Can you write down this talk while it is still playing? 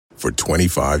For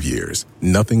 25 years,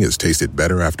 nothing has tasted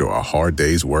better after a hard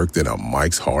day's work than a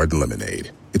Mike's Hard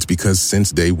Lemonade. It's because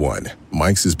since day one,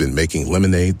 Mike's has been making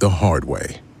lemonade the hard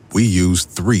way. We use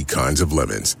 3 kinds of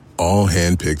lemons, all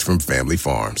hand-picked from family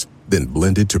farms, then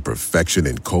blended to perfection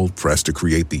and cold-pressed to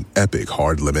create the epic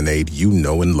hard lemonade you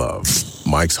know and love.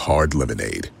 Mike's Hard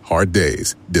Lemonade. Hard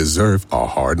days deserve a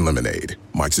hard lemonade.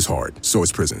 Mike's is hard, so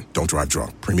is prison. Don't drive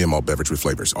drunk. Premium malt beverage with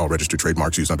flavors. All registered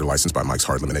trademarks used under license by Mike's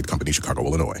Hard Lemonade Company, Chicago,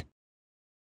 Illinois.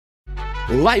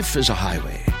 Life is a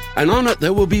highway, and on it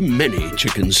there will be many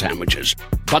chicken sandwiches.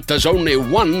 But there's only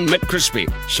one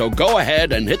McCrispy. So go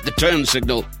ahead and hit the turn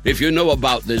signal if you know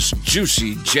about this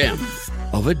juicy gem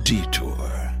of a detour.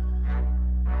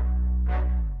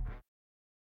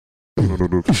 Comedy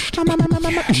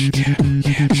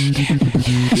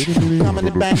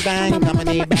bang bang,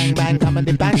 comedy bang bang,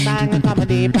 comedy bang bang,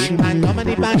 comedy bang bang,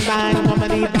 comedy bang bang,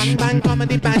 comedy bang bang,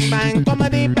 comedy bang bang,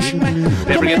 comedy bang bang.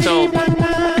 Never gets old.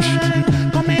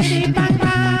 Comedy bang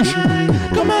bang,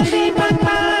 comedy bang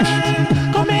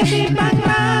bang, comedy bang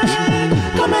bang,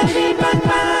 comedy bang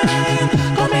bang,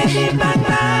 comedy bang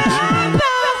bang.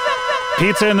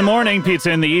 Pizza in the morning,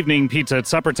 pizza in the evening, pizza at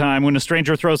supper time. When a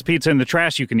stranger throws pizza in the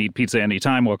trash, you can eat pizza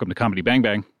anytime. Welcome to Comedy Bang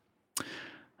Bang.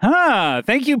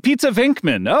 Thank you, Pizza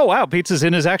Venkman. Oh, wow, pizza's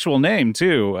in his actual name,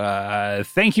 too.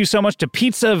 Thank you so much to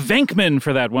Pizza Venkman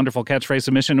for that wonderful catchphrase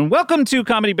submission. And welcome to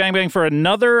Comedy Bang Bang for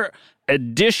another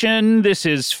edition. This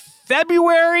is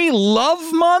February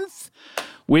Love Month,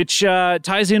 which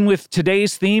ties in with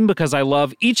today's theme because I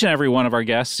love each and every one of our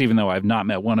guests, even though I've not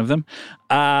met one of them.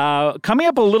 Coming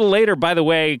up a little later, by the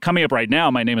way, coming up right now,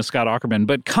 my name is Scott Aukerman,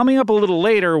 but coming up a little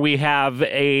later, we have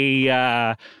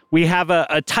a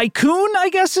tycoon, I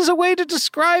guess is a way to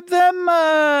describe them.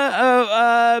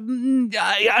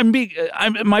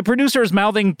 My producer is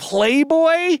mouthing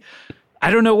Playboy. I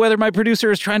don't know whether my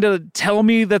producer is trying to tell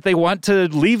me that they want to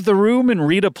leave the room and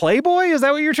read a Playboy. Is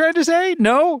that what you're trying to say?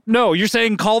 No, you're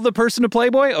saying call the person a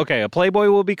Playboy? Okay, a Playboy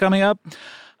will be coming up.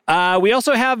 We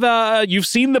also have, you've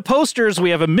seen the posters,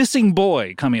 we have a missing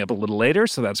boy coming up a little later,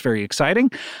 so that's very exciting.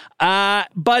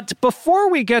 But before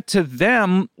we get to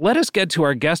them, let us get to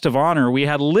our guest of honor. We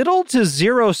had little to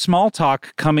zero small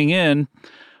talk coming in,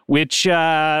 which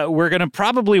we're going to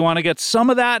probably want to get some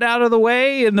of that out of the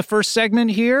way in the first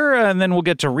segment here, and then we'll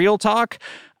get to real talk.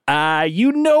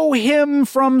 You know him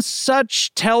from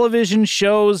such television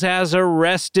shows as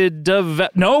Arrested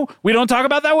Development. No, we don't talk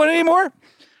about that one anymore?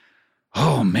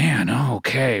 Oh, man,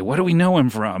 okay. What do we know him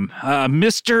from? No,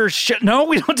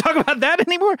 we don't talk about that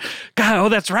anymore? God, oh,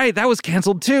 that's right. That was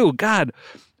canceled, too. God.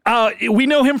 We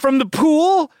know him from the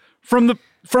pool, from the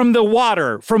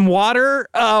water,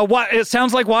 it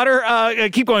sounds like water.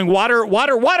 Keep going. Water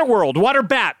world, water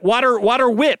bat, water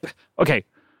whip. Okay.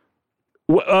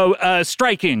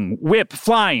 Striking, whip,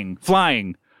 flying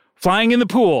in the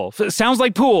pool. Sounds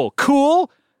like pool. Cool.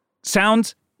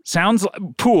 Sounds like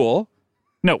pool.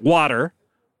 No, water.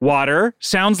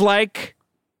 Sounds like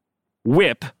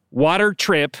whip, water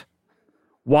trip,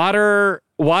 water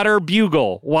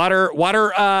bugle, water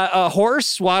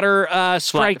horse, water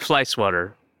strike. Fly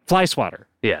swatter. Fly swatter.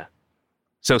 Yeah.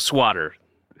 So swatter.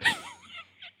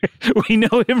 We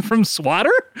know him from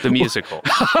Swatter? The musical.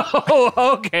 Oh,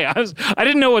 okay. I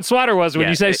didn't know what Swatter was when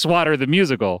you say Swatter, the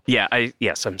musical. Yeah,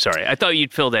 I'm sorry. I thought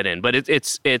you'd fill that in, but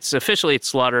it's officially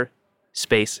Slaughter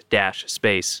space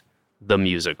the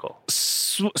musical.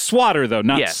 Swatter, though,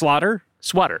 not Slaughter?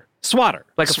 Swatter.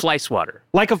 Like a fly swatter.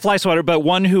 Like a fly swatter, but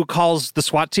one who calls the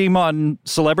SWAT team on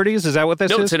celebrities? Is that what this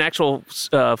is? No, it's an actual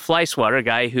fly swatter, a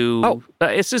guy who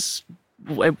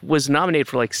was nominated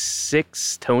for like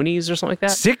 6 Tonys or something like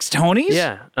that. 6 Tonys?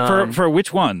 Yeah. For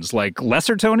which ones? Like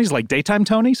lesser Tonys? Like daytime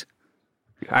Tonys?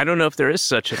 I don't know if there is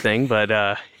such a thing,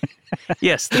 but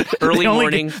yes, early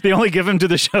morning. They only give them to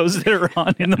the shows that are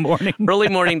on in the morning. Early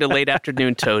morning to late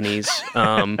afternoon Tonys.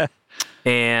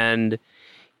 And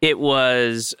it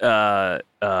was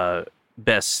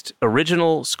best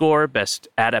original score, best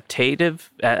adaptation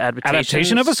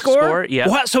of a score. Yeah.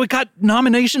 Wow, so it got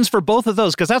nominations for both of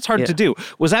those because that's hard to do.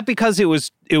 Was that because it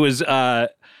was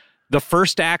the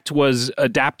first act was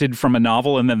adapted from a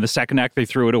novel, and then the second act they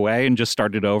threw it away and just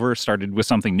started with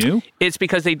something new? It's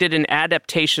because they did an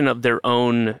adaptation of their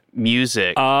own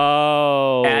music.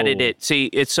 Oh. Added it. See,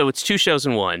 it's 2 shows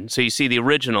in one. So you see the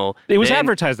original. It was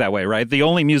advertised that way, right? The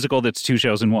only musical that's 2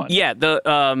 shows in one. Yeah,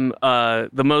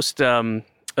 the most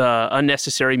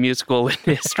unnecessary musical in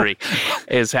history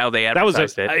is how they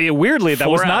advertised it. Weirdly, that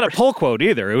was not a pull quote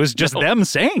either. It was just them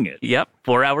saying it. Yep,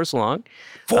 4 hours long.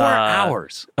 4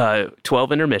 hours.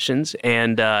 12 intermissions,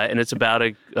 and it's about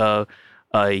a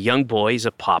young boy. He's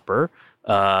a pauper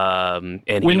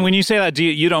And when you say that,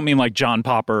 you don't mean like John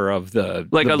Popper of the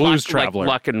Blues Traveler,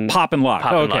 like Pop and Lock?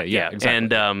 Pop and okay, Lock, yeah,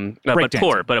 exactly. And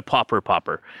but a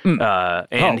popper.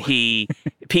 And he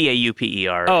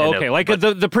Pauper. Oh,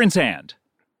 okay, the Prince and.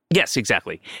 Yes,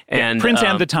 exactly. And Prince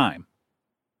and the Time.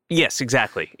 Yes,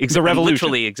 exactly. The Revolution.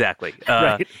 Literally, exactly.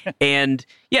 Right. And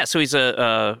yeah, so he's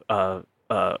a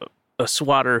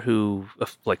swatter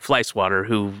fly swatter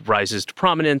who rises to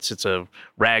prominence. It's a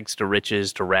rags to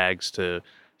riches to rags to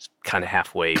kind of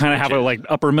halfway. Kind of have a like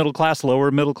upper middle class,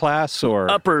 lower middle class, or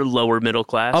upper lower middle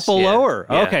class. Lower.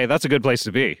 Yeah. Okay, that's a good place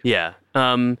to be. Yeah.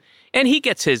 And he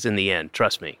gets his in the end.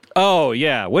 Trust me. Oh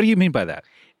yeah. What do you mean by that?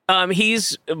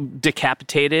 He's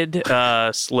decapitated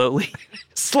slowly.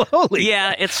 Slowly?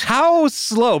 Yeah, it's... How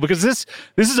slow? Because this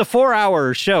is a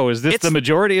 4-hour show. Is this the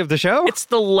majority of the show? It's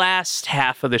the last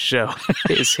half of the show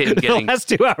is him getting... The last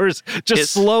 2 hours,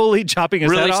 just slowly chopping his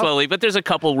head off? Really slowly, but there's a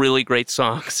couple really great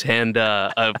songs and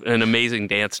an amazing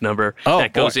dance number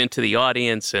that goes into the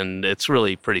audience, and it's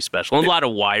really pretty special. And a lot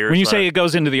of wires. When you say it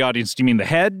goes into the audience, do you mean the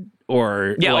head?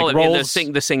 Or rolls?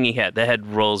 The singing head. The head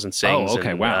rolls and sings. Oh,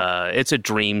 okay, wow. It's a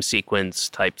dream sequence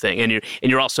type thing, and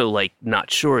you're also like not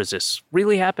sure, is this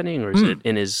really happening or is it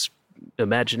in his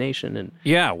imagination? And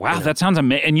yeah, wow, that sounds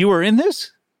amazing. And you were in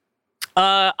this?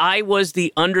 I was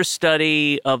the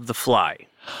understudy of The Fly.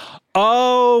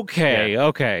 Okay,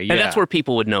 yeah. And that's where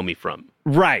people would know me from.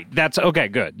 Right. That's okay.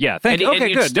 Good. Yeah. Thank you.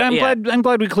 Okay. Good. I'm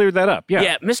glad we cleared that up. Yeah.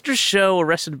 Yeah. Mr. Show,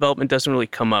 Arrested Development doesn't really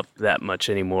come up that much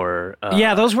anymore.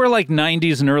 Yeah. Those were like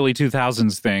 90s and early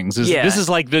 2000s things. This is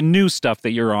like the new stuff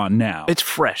that you're on now. It's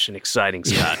fresh and exciting,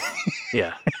 Scott.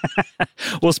 Yeah.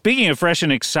 Well, speaking of fresh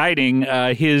and exciting,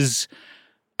 his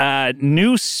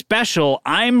new special,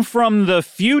 I'm from the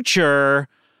Future.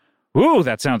 Ooh,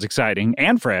 that sounds exciting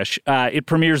and fresh. It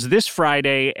premieres this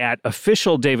Friday at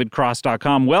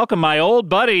officialdavidcross.com. Welcome, my old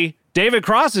buddy, David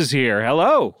Cross is here.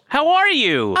 Hello. How are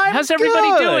you? How's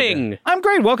everybody doing? I'm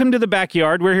great. Welcome to the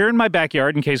backyard. We're here in my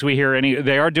backyard in case we hear any.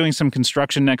 They are doing some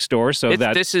construction next door, so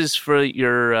this is for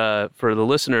for the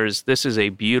listeners. This is a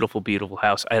beautiful, beautiful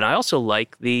house, and I also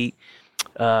like the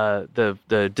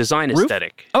design roof?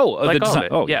 Aesthetic. Oh, the design.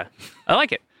 Oh, yeah, I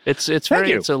like it. It's Thank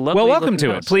very you. It's a lovely. Well, welcome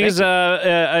to house. it. Please,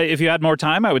 if you had more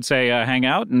time, I would say hang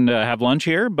out and have lunch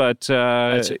here. But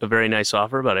that's a very nice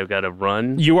offer. But I've got to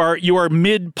run. You are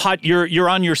mid pod. You're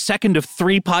on your second of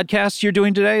 3 podcasts you're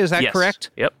doing today. Is that correct?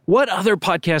 Yep. What other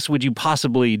podcasts would you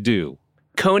possibly do?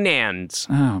 Conan's.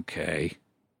 Okay.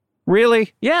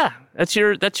 Really? Yeah. That's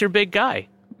your big guy.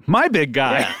 My big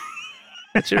guy. Yeah.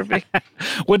 That's your big.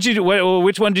 What'd you do?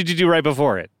 Which one did you do right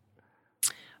before it?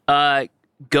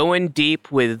 Going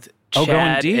Deep with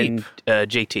Chad and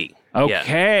JT.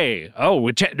 Okay. Yeah. Oh,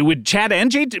 with Chad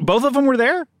and JT? Both of them were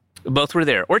there? Both were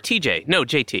there. Or TJ. No,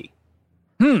 JT.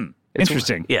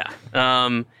 Interesting. Yeah.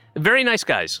 Very nice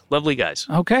guys. Lovely guys.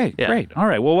 Okay, great. All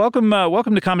right. Well, welcome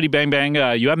to Comedy Bang Bang.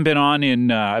 You haven't been on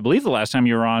in, I believe the last time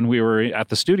you were on, we were at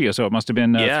the studio, so it must have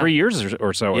been 3 years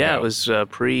or so Yeah, ago. it was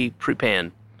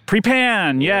pre-pan.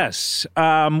 Pre-pan, yes.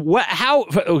 Got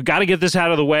to get this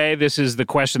out of the way. This is the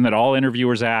question that all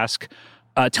interviewers ask.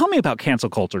 Tell me about cancel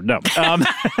culture. No. What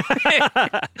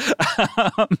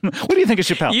do you think of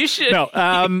Chappelle? You should. No.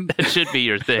 That should be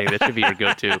your thing. That should be your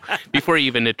go-to before you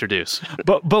even introduce.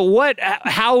 But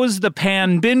how has the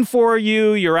pan been for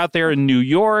you? You're out there in New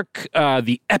York,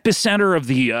 the epicenter of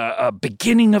the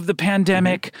beginning of the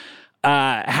pandemic.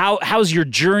 How's your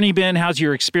journey been? How's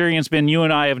your experience been? You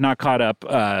and I have not caught up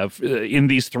in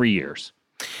these 3 years.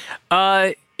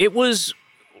 It was,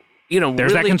 there's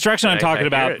really, that construction I'm talking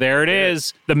about. There it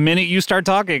is. The minute you start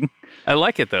talking, I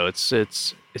like it though. It's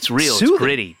real. Soothing. It's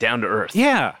gritty, down to earth.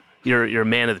 Yeah, you're a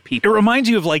man of the people. It reminds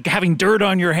you of like having dirt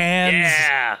on your hands.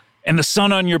 Yeah. And the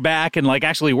sun on your back, and like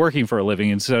actually working for a living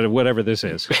instead of whatever this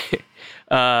is.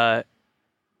 It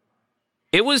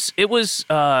was.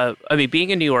 I mean, being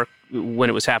in New York when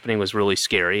it was happening was really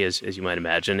scary, as you might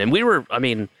imagine. And we were. I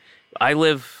mean, I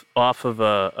live off of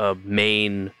a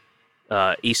main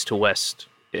east to west.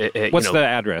 What's the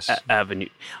address? Avenue.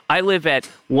 I live at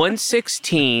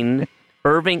 116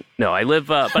 Irving. No, I live.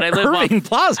 But I live Irving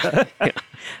Plaza.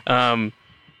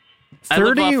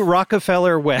 30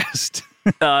 Rockefeller West.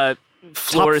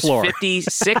 Floors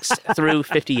 56 through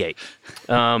 58.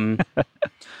 No,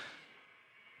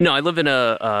 I live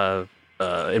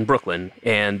in Brooklyn,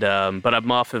 and but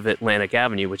I'm off of Atlantic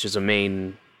Avenue, which is a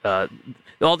main.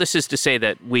 All this is to say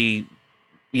that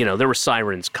there were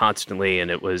sirens constantly,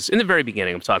 and it was in the very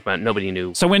beginning. I'm talking about nobody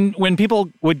knew. So when people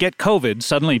would get COVID,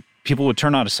 suddenly people would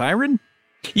turn on a siren.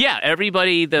 Yeah,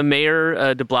 everybody, the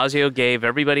mayor de Blasio gave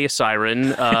everybody a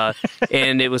siren,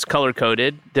 and it was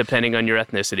color-coded depending on your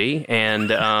ethnicity.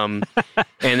 And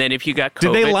then if you got COVID...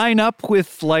 Did they line up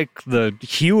with, like, the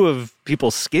hue of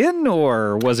people's skin,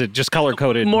 or was it just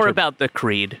color-coded? More about the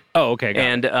creed. Oh, okay,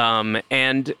 got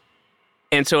it.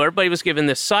 And so everybody was given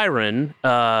this siren,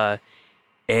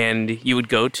 and you would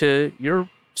go to your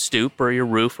stoop or your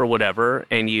roof or whatever,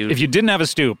 and if you didn't have a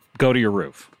stoop, go to your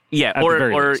roof. Yeah,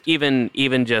 or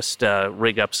even just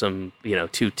rig up some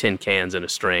 2 tin cans and a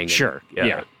string. Sure.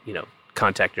 And,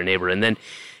 contact your neighbor, and then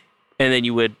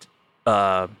you would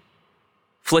activate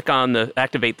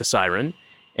the siren,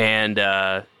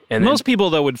 and most people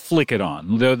though would flick it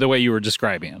on the way you were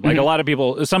describing it. Like a lot of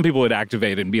people, some people would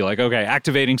activate it and be like, okay,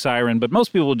 activating siren, but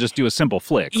most people would just do a simple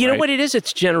flick. You know what it is?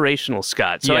 It's generational,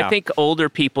 Scott. So I think older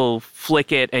people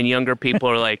flick it, and younger people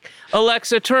are like,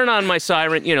 Alexa, turn on my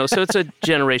siren. So it's a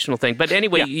generational thing. But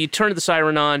anyway, you turn the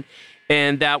siren on,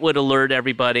 and that would alert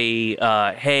everybody,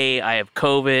 hey, I have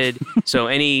COVID. So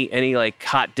any like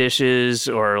hot dishes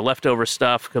or leftover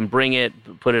stuff, come bring it,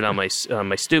 put it on my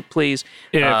stoop, please.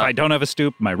 If I don't have a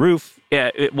stoop, my roof.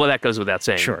 Yeah, well, that goes without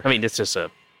saying. Sure. I mean, it's just a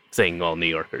thing all New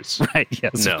Yorkers. Right,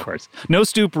 yes, of course. No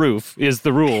stoop roof is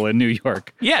the rule in New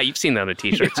York. Yeah, you've seen that on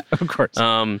T-shirts. Yeah, of course.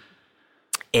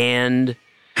 And...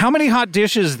 How many hot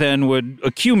dishes then would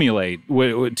accumulate?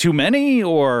 Would too many,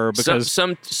 or because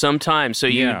sometimes? So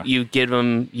you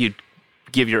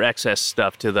give your excess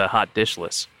stuff to the hot dish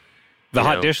list. The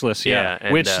hot dish list, yeah.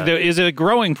 And, which is a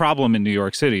growing problem in New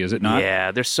York City, is it not?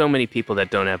 Yeah, there's so many people that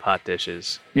don't have hot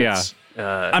dishes. Yeah,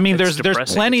 I mean, there's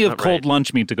plenty of cold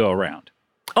lunch meat to go around.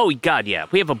 Oh God, yeah,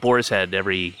 we have a boar's head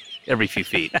every few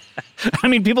feet. I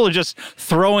mean, people are just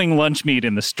throwing lunch meat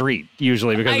in the street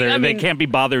usually because they can't be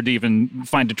bothered to even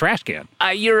find a trash can.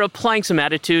 You're applying some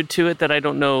attitude to it that I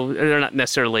don't know. They're not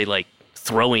necessarily like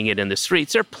throwing it in the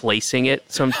streets. They're placing it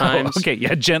sometimes. Oh, okay,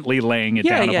 yeah, gently laying it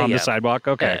down upon the sidewalk.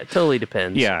 Okay, it totally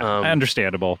depends. Yeah,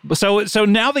 understandable. So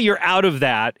now that you're out of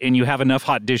that and you have enough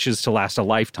hot dishes to last a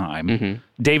lifetime,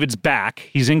 David's back.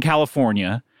 He's in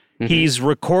California. He's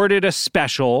recorded a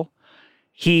special.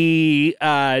 He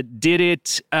did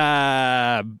it.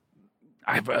 I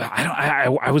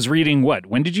was reading what?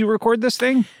 When did you record this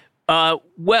thing?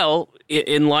 Well,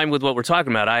 in line with what we're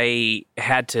talking about, I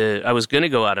was going to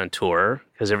go out on tour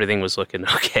because everything was looking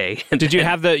okay. Did you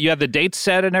have the dates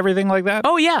set and everything like that?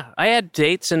 Oh yeah, I had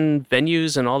dates and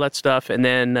venues and all that stuff. And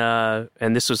then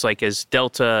and this was like as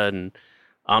Delta and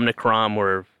Omicron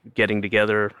were getting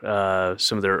together,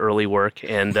 some of their early work,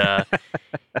 and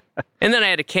and then I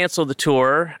had to cancel the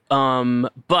tour.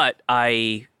 But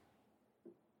I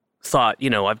thought,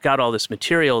 I've got all this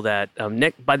material that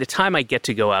by the time I get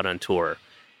to go out on tour,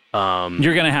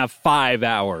 you're going to have 5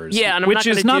 hours. Yeah, and which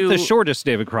is not the shortest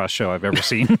David Cross show I've ever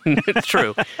seen. It's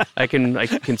true. I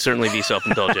can certainly be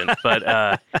self-indulgent, but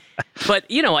I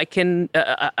can.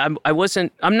 I'm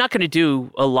not going to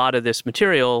do a lot of this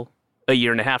material a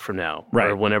year and a half from now,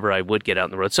 or whenever I would get out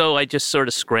on the road. So I just sort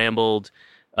of scrambled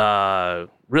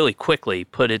really quickly,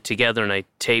 put it together, and I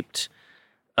taped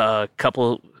a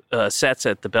couple sets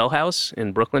at the Bell House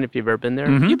in Brooklyn, if you've ever been there.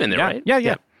 You've been there, right?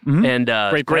 Yeah. Mm-hmm. And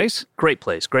great place. Great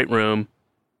place, great room.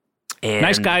 And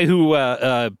nice guy who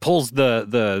pulls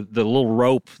the little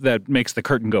rope that makes the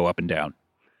curtain go up and down.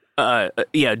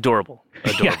 Yeah, adorable.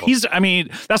 Yeah,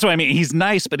 that's what I mean. He's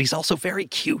nice, but he's also very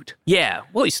cute. Yeah,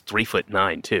 well, he's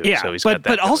 3'9" too. Yeah, so he's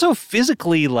but also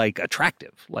physically like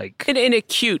attractive, like in a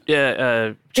cute,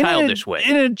 childish way.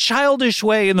 In a childish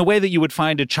way, in the way that you would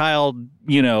find a child,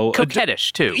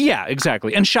 coquettish too. Yeah,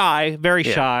 exactly, and shy, very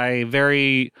shy,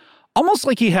 very almost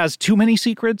like he has too many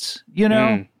secrets.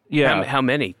 Yeah. How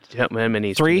many? How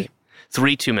many? 3.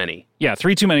 3 too many. Yeah,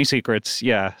 3 too many secrets.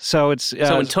 Yeah. So it's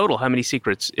so in total, how many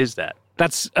secrets is that?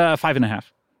 That's 5.5.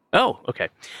 Oh, okay.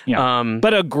 Yeah.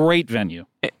 But a great venue.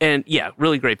 And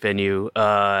really great venue.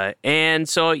 And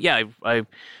so I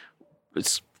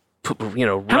was, how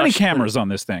many cameras on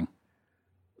this thing?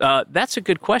 That's a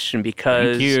good question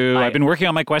because thank you. I've been working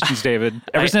on my questions, David.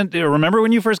 Remember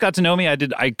when you first got to know me?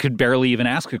 I could barely even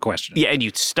ask a question. Yeah, and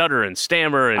you'd stutter and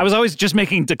stammer. And, I was always just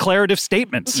making declarative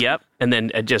statements. Yep, and then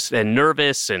and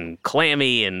nervous and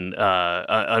clammy and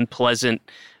unpleasant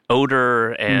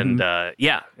odor and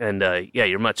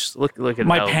you're much look at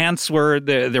my pants were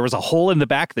there was a hole in the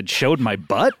back that showed my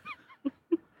butt.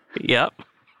 Yep.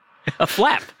 A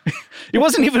flap. It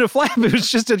wasn't even a flap. It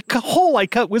was just a hole I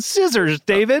cut with scissors,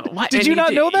 David. Did you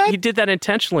not know that? You did that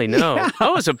intentionally. No. Yeah.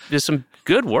 That was some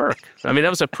good work. I mean, that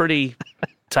was a pretty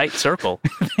tight circle.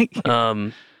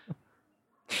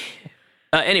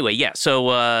 Anyway, yeah.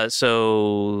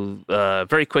 So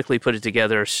very quickly put it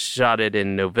together, shot it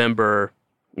in November,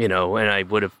 and I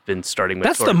would have been starting my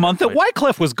That's tour the at month that point.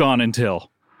 Wycliffe was gone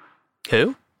until.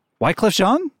 Who? Wycliffe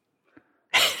Jean?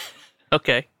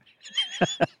 Okay.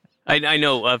 I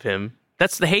know of him.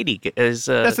 That's the Haiti. That's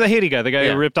the Haiti guy, the guy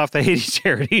who ripped off the Haiti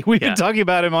charity. We've been talking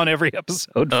about him on every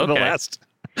episode for the last.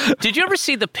 Did you ever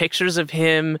see the pictures of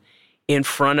him in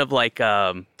front of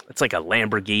it's like a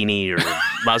Lamborghini or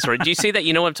Maserati? Do you see that?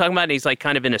 You know what I'm talking about? And he's like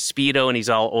kind of in a Speedo and he's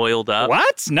all oiled up.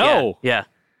 What? No. Yeah.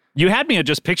 You had me at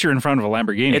just picture in front of a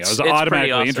Lamborghini. I was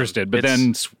automatically awesome. interested, but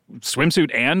then swimsuit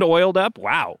and oiled up?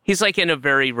 Wow. He's like in a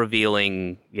very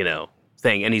revealing,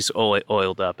 thing, and he's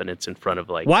oiled up, and it's in front of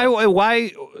like...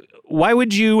 Why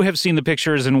would you have seen the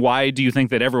pictures, and why do you think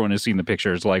that everyone has seen the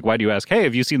pictures? Like, why do you ask, hey,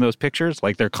 have you seen those pictures?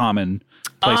 Like, they're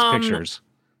commonplace pictures.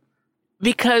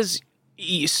 Because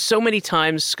so many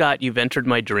times, Scott, you've entered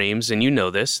my dreams, and you know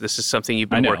this. This is something you've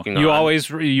been working on.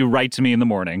 You write to me in the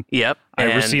morning. Yep.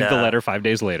 I received the letter 5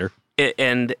 days later.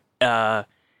 So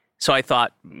I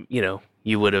thought,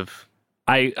 you would have...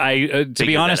 to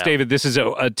be honest, David, this is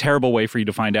a terrible way for you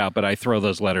to find out, but I throw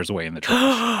those letters away in the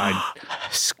trash.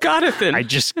 Scottathan!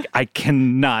 I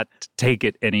cannot take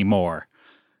it anymore.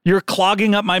 You're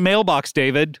clogging up my mailbox,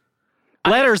 David.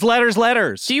 Letters.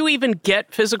 Do you even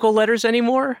get physical letters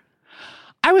anymore?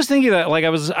 I was thinking that, like, I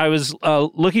was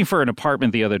looking for an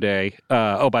apartment the other day.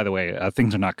 By the way,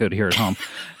 things are not good here at home.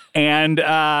 And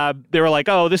they were like,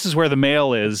 oh, this is where the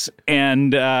mail is.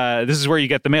 And this is where you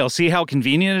get the mail. See how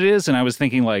convenient it is? And I was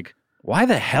thinking, like, why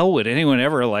the hell would anyone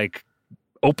ever, like,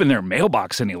 open their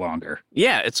mailbox any longer?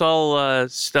 Yeah, it's all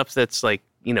stuff that's like,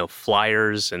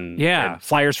 flyers and... Yeah,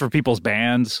 flyers for people's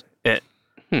bands.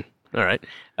 All right.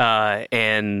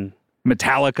 And...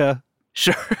 Metallica.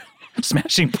 Sure.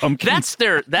 Smashing Pumpkins.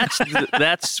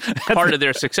 That's part of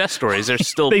their success stories. They're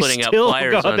still putting out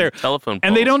flyers on telephone poles.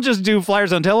 And they don't just do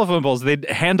flyers on telephone poles. They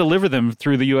hand deliver them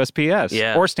through the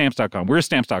USPS or Stamps.com. We're a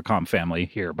Stamps.com family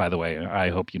here, by the way.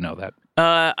 I hope you know that.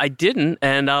 I didn't,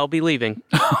 and I'll be leaving.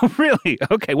 Oh, really?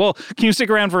 Okay. Well, can you stick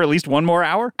around for at least one more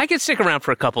hour? I can stick around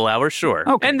for a couple hours, sure.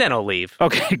 Okay. And then I'll leave.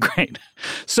 Okay, great.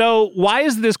 So why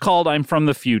is this called I'm From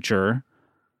the Future?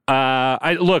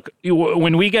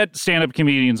 When we get stand-up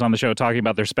comedians on the show talking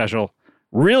about their special,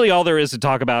 really all there is to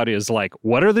talk about is like,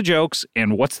 what are the jokes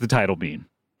and what's the title mean?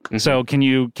 Mm-hmm. So can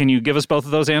you give us both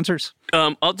of those answers?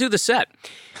 I'll do the set.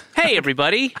 Hey,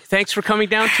 everybody. Thanks for coming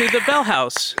down to the Bell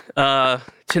House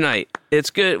tonight. It's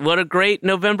good. What a great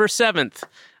November 7th.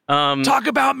 Talk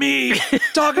about me.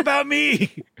 Talk about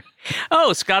me.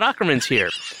 Oh, Scott Aukerman's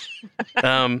here.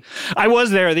 I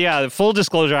was there. Yeah, full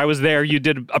disclosure, I was there. You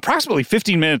did approximately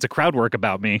 15 minutes of crowd work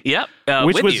about me. Yep.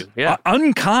 Which with was you. Yeah.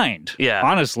 Unkind. Yeah.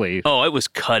 Honestly. Oh, it was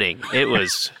cutting. It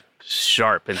was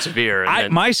sharp and severe.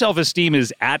 And my self-esteem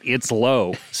is at its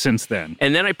low since then.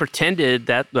 And then I pretended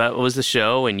that was the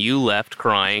show, and you left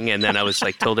crying. And then I was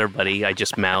like, told everybody, I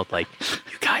just mouthed like,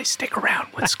 you guys stick around.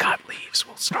 When Scott leaves,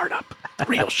 we'll start up the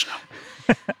real show.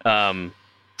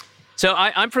 So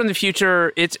I'm from the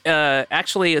future. It's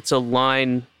actually it's a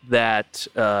line that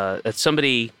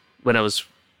somebody, when I was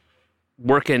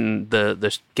working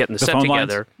the getting the set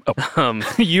together.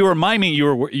 You were miming.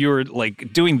 You were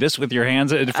like doing this with your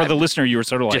hands. For the listener, you were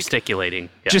sort of like gesticulating.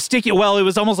 Yeah. Well, it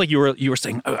was almost like you were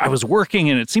saying I was working,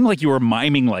 and it seemed like you were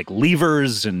miming like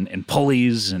levers and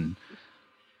pulleys and.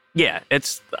 Yeah,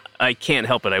 I can't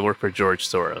help it. I work for George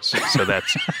Soros, so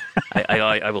that's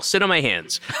I will sit on my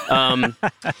hands.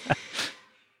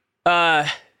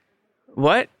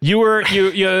 What?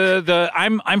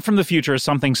 I'm from the future is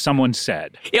something someone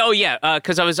said. Oh yeah,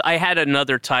 because I had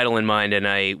another title in mind, and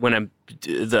I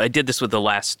did this with the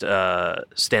last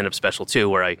stand-up special too,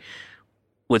 where I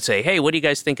would say, hey, what do you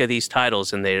guys think of these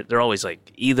titles? And they're always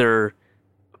like either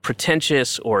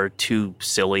pretentious or too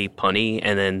silly, punny,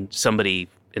 and then somebody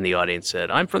in the audience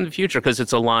said, I'm from the future, because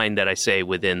it's a line that I say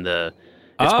within it's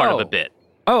part of a bit.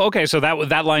 Oh, okay. So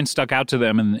that line stuck out to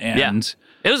them, and yeah.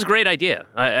 It was a great idea.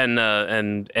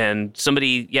 And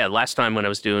somebody, last time when I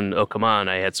was doing Oh Come On,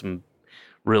 I had some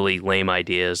really lame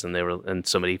ideas, and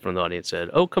somebody from the audience said,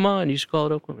 Oh Come On, you should call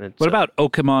it Oh Come On. What about Oh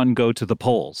Come On, Go to the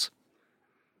Polls?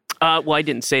 Well, I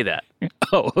didn't say that.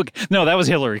 Oh, okay. No, that was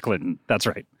Hillary Clinton. That's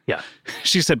right. Yeah.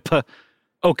 She said,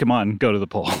 oh, come on, go to the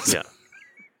polls. Yeah.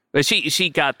 But she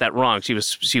got that wrong. She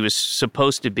was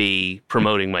supposed to be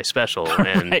promoting my special,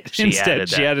 and right. she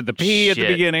added the P at the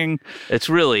beginning. It's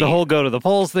really the whole go to the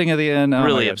polls thing at the end. Oh,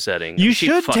 really upsetting. You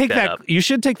should take that. You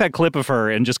should take that clip of her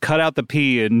and just cut out the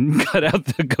P and cut out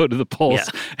the go to the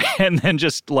polls, and then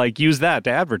just like use that to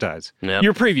advertise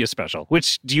your previous special.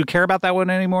 Which, do you care about that one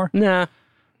anymore? Nah.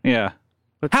 Yeah.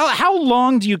 How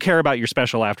long do you care about your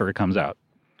special after it comes out?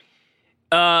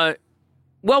 Well,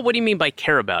 what do you mean by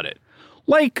care about it?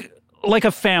 Like like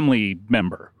a family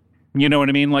member. You know what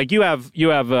I mean? Like you have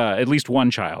at least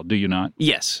one child, do you not?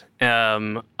 Yes.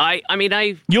 I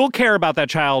mean, you'll care about that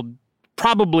child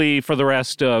probably for the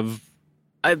rest of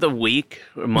the week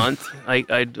or month.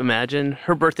 I'd imagine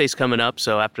her birthday's coming up,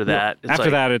 so after that,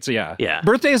 it's yeah.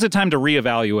 Birthday is a time to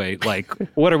reevaluate. Like,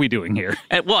 what are we doing here?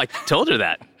 Well, I told her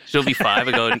that she'll be 5.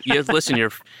 I go, listen,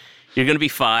 you're going to be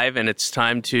 5, and it's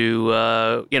time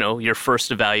to, your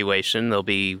first evaluation. There'll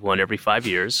be one every 5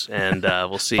 years, and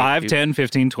we'll see. 5, 10,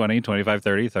 15, 20, 25,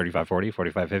 30, 35, 40,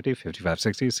 45, 50, 55,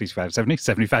 60, 65, 70,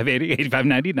 75, 80, 85,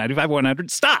 90, 95,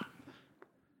 100. Stop!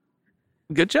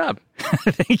 Good job.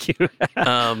 Thank you.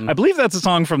 I believe that's a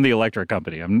song from the Electric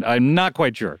Company. I'm not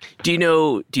quite sure. Do you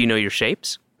know your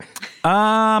shapes?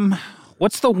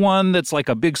 What's the one that's like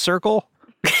a big circle?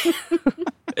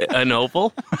 An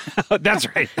oval? That's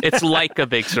right. It's like a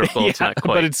big circle. It's not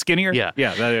quite. But it's skinnier? Yeah.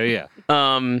 Yeah.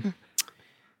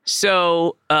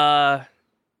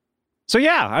 So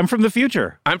yeah, I'm from the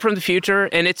future. I'm from the future,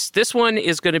 and this one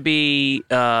is going to be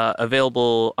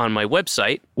available on my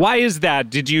website. Why is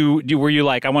that? Were you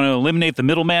like, I want to eliminate the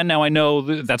middleman? Now I know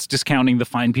that's discounting the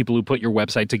fine people who put your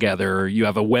website together. You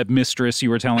have a web mistress, you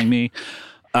were telling me.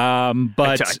 But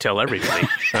I tell everybody.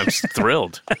 I'm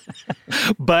thrilled.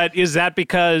 But is that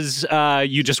because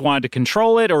you just wanted to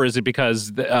control it, or is it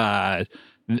because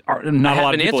not I have a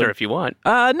lot of people answer if you want.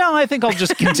 No, I think I'll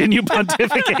just continue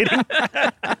pontificating.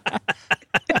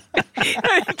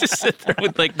 I just sit there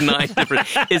with like 9 different.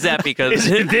 Is that because is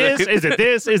it this? Is it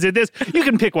this? Is it this? You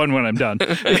can pick one when I'm done.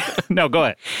 No, go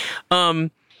ahead.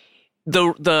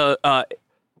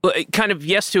 Kind of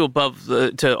yes to above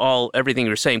to everything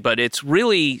you were saying, but it's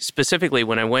really specifically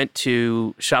when I went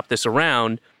to shop this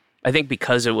around, I think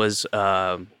because it was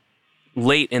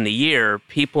late in the year,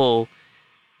 people,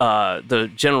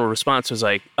 the general response was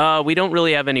like, we don't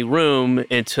really have any room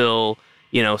until,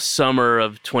 summer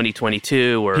of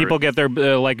 2022. Or people get their,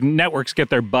 networks get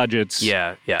their budgets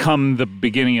come the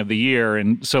beginning of the year.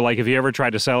 And so, like, if you ever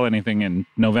try to sell anything in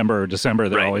November or December,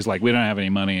 they're always like, we don't have any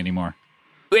money anymore.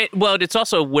 Well, it's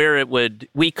also where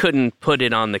we couldn't put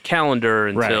it on the calendar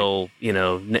until,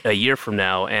 a year from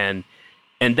now. And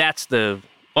that's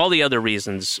all the other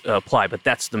reasons apply, but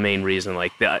that's the main reason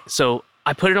like that. So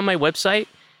I put it on my website,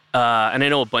 and I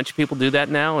know a bunch of people do that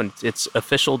now, and it's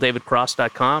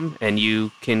officialdavidcross.com, and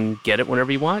you can get it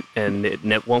whenever you want, and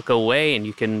it won't go away, and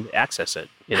you can access it.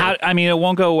 It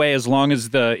won't go away as long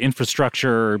as the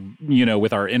infrastructure,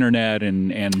 with our internet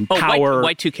and power.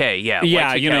 Y2K, yeah.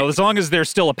 Yeah, Y2K. As long as there's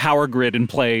still a power grid in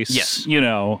place. Yes.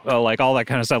 Like all that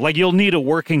kind of stuff. Like you'll need a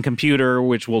working computer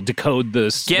which will decode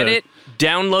this. Get it,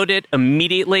 download it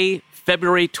immediately,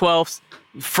 February 12th.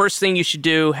 First thing you should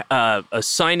do,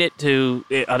 assign it to,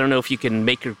 I don't know if you can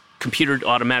make your computer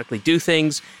automatically do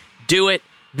things. Do it.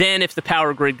 Then if the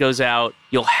power grid goes out,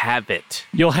 you'll have it.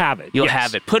 You'll have it.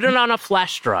 Put it on a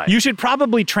flash drive. You should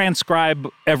probably transcribe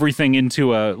everything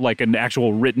into an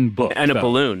actual written book. And a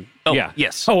balloon. Oh, yeah.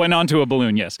 Yes. Oh, and onto a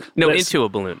balloon, yes. No, into a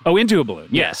balloon. Oh, into a balloon,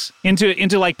 yes.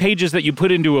 Into like pages that you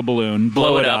put into a balloon,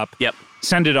 blow it up. Yep.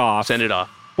 Send it off.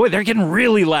 Boy, they're getting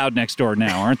really loud next door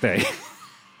now, aren't they?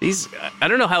 I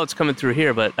don't know how it's coming through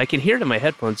here, but I can hear it in my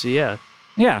headphones, so yeah.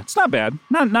 Yeah, it's not bad.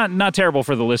 Not terrible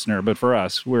for the listener, but for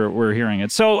us, we're hearing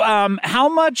it. So, how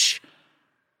much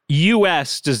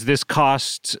U.S. does this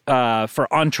cost for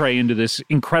entree into this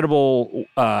incredible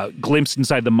glimpse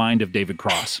inside the mind of David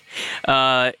Cross?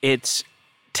 It's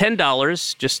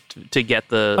 $10 just to get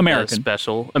the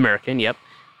special American. Yep,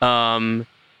 and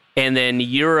then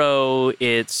euro,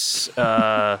 it's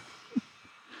I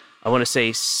want to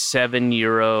say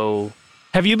 €7.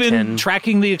 Have you been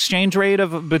tracking the exchange rate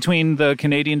between the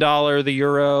Canadian dollar, the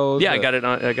euro? Yeah, I got it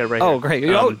right here. Oh, great.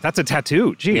 That's a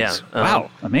tattoo. Jeez. Yeah,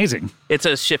 wow. Amazing. It's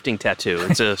a shifting tattoo.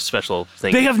 It's a special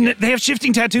thing. They have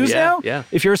shifting tattoos now? Yeah.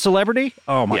 If you're a celebrity?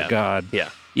 Oh, my God.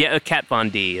 Yeah. Yeah, Kat Von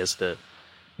D is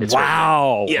it's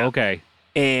wow. Right. Yeah. Okay.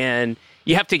 And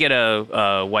you have to get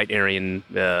a white Aryan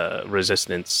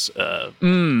resistance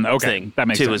thing that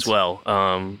makes too sense. As well.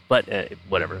 But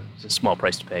whatever. It's a small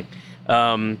price to pay.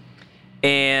 But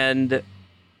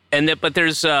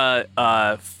there's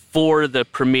for the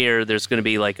premiere, there's going to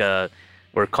be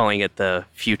we're calling it the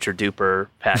Future Duper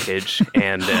package,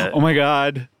 and oh my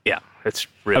God, yeah, it's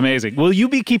really amazing. Will you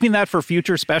be keeping that for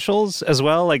future specials as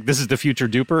well? Like this is the Future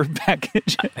Duper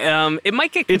package. It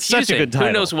might get confusing. It's such a good title.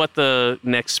 Who knows what the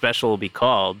next special will be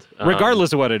called?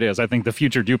 Regardless of what it is, I think the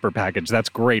Future Duper package. That's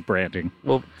great branding.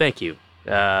 Well, thank you.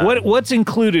 What's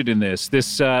included in this?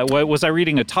 What was I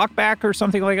reading a talkback or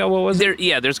something like that? What was it?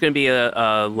 Yeah, there's going to be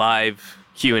a live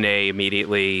Q&A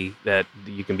immediately that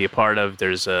you can be a part of.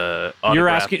 There's a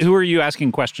autograph. Who are you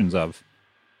asking questions of?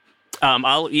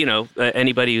 I'll,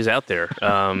 anybody who's out there.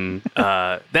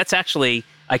 That's actually,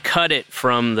 I cut it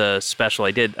from the special.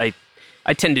 I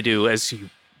tend to do, as you,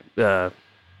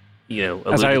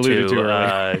 alluded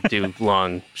to do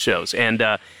long shows. And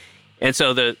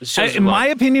so the shows in my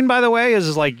opinion, by the way,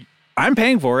 is like, I'm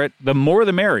paying for it. The more,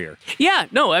 the merrier. Yeah,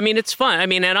 no, I mean, it's fun. I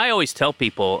mean, and I always tell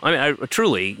people, I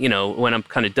truly, when I'm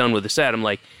kind of done with the set, I'm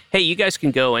like, hey, you guys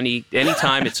can go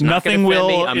anytime. It's not going to offend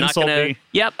me. I'm not going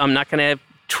to, I'm not going to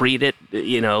treat it,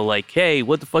 like, hey,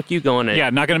 what the fuck you going to? Yeah,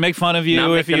 not going to make fun of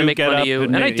you if you get up.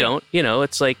 And I don't,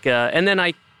 it's like, and then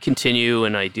I continue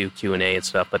and I do Q&A and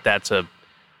stuff, but that's a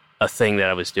thing that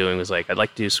I was doing was like, I'd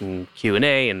like to do some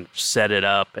Q&A and set it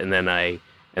up, and then I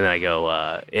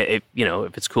go,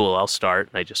 if it's cool, I'll start.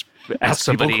 And I just ask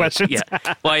somebody questions. Yeah.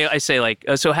 Well, I say like,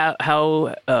 so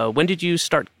how when did you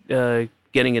start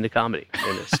getting into comedy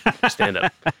and stand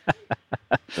up?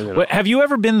 Have you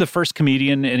ever been the first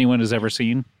comedian anyone has ever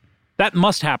seen? That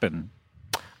must happen.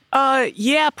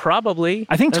 Yeah, probably.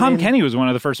 I think Tom Kenny was one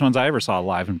of the first ones I ever saw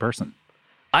live in person.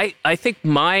 I think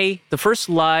the first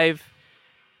live,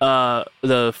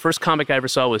 the first comic I ever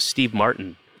saw was Steve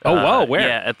Martin. Oh, whoa, where?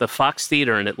 Yeah, at the Fox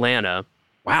Theater in Atlanta.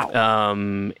 Wow.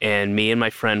 And me and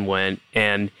my friend went,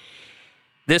 and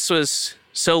this was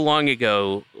so long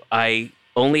ago, I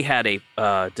only had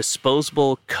a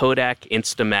disposable Kodak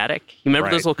Instamatic. You remember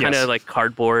those little kind of like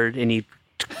cardboard, and you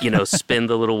spin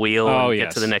the little wheel and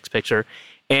get to the next picture?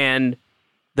 And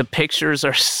the pictures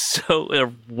are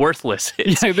they're worthless.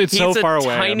 It's so far away.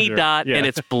 It's a tiny dot, and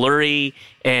it's blurry,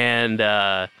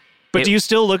 and... But do you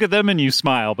still look at them and you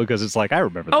smile because it's like, I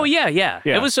remember that? Oh, yeah.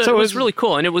 It was really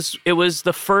cool. And it was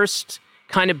the first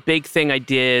kind of big thing I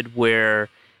did where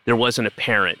there wasn't a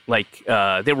parent. Like,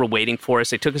 they were waiting for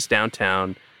us. They took us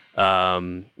downtown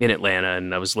in Atlanta,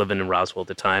 and I was living in Roswell at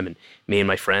the time. And me and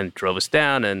my friend drove us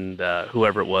down, and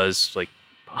whoever it was, like,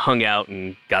 hung out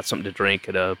and got something to drink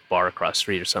at a bar across the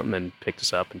street or something and picked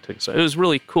us up and took us. It was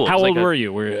really cool. How old were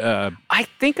you? I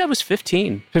think I was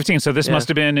 15. 15. So this must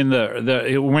have been in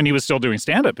the when he was still doing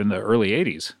stand-up in the early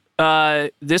 80s.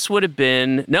 This would have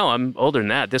been... No, I'm older than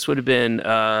that. This would have been...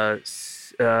 the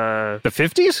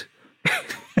 50s?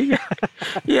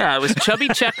 Yeah, it was Chubby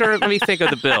Checker. Let me think of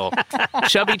the bill.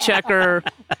 Chubby Checker,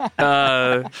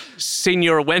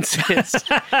 Senor Wences,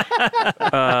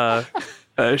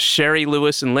 Sherry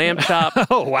Lewis and Lamb Chop.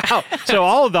 Oh, wow. So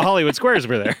all of the Hollywood squares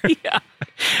were there. Yeah.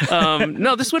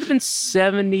 No, this would have been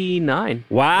 79.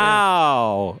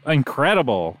 Wow. Yeah.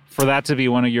 Incredible for that to be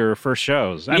one of your first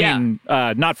shows. I mean,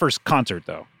 not first concert,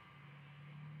 though.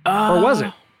 Or was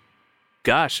it?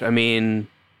 Gosh, I mean,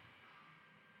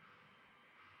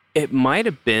 it might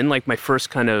have been like my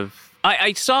first kind of...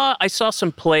 I saw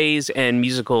some plays and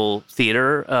musical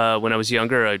theater when I was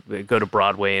younger. I'd go to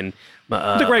Broadway and...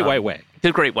 The Great White Way.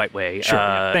 The Great White Way. Sure.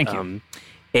 Thank you.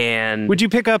 And would you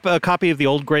pick up a copy of The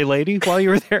Old Gray Lady while you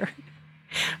were there?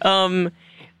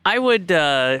 I would.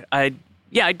 I'd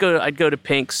go to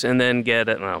Pink's and then get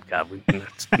it. Oh God,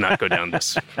 let's not go down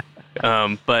this.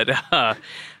 But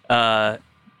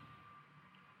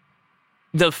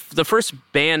the first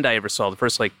band I ever saw, the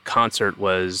first like concert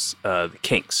was the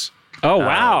Kinks. Oh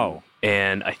wow.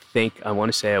 And I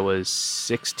want to say I was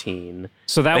 16.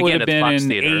 So that would have been in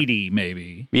Theater. 80,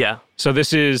 maybe. Yeah. So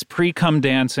this is pre-Come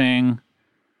Dancing,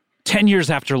 10 years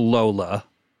after Lola.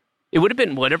 It would have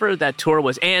been whatever that tour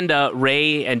was. And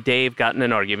Ray and Dave got in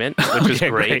an argument, which was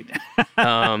great.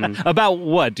 About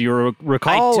what? Do you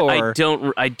recall?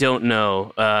 I don't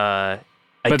know. But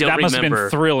that must have been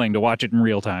thrilling to watch it in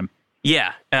real time.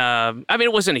 Yeah. I mean,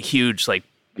 it wasn't a huge, like,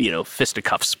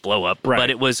 fisticuffs blow up,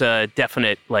 but it was a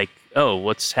definite, like, oh,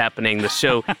 what's happening? The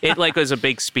show, it like was a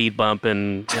big speed bump,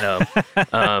 and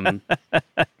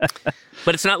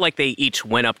but it's not like they each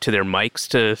went up to their mics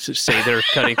to say they're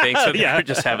cutting things, so they're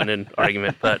just having an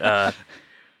argument. But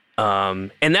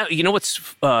and that, what's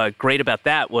great about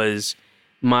that was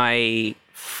my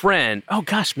friend. Oh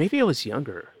gosh, maybe I was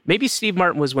younger. Maybe Steve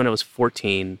Martin was when I was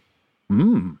 14,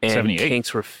 and 78.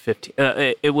 Kinks were 15.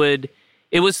 It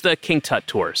was the King Tut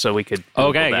tour, so we could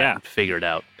Google that and figure it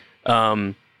out.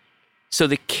 So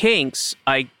the Kinks,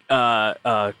 a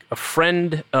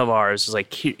friend of ours is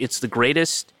like, it's the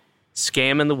greatest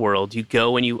scam in the world. You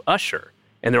go and you usher,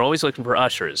 and they're always looking for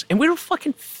ushers. And we were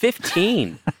fucking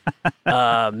 15,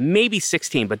 maybe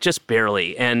 16, but just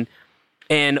barely. And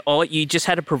you just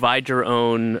had to provide your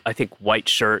own, I think, white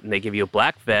shirt, and they give you a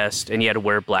black vest, and you had to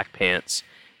wear black pants.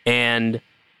 And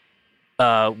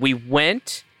we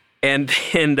went, and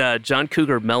John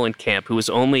Cougar Mellencamp, who was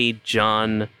only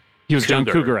John... He was John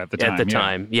Cougar at the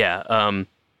time.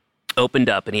 Opened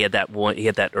up, and he had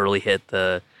that early hit,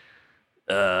 the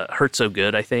Hurt So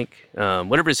Good, I think.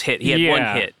 Whatever his hit. He had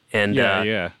one hit.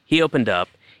 And he opened up.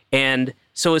 And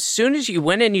so as soon as you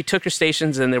went in, you took your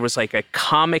stations, and there was like a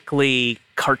comically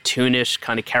cartoonish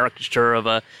kind of caricature of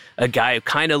a guy who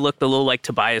kind of looked a little like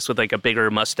Tobias with like a bigger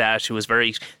mustache, who was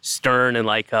very stern and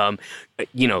like,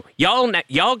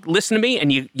 y'all listen to me,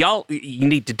 and you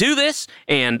need to do this,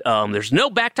 and there's no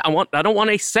back to. I don't want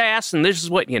any sass, and this is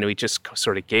what he just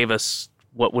sort of gave us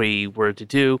what we were to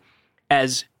do.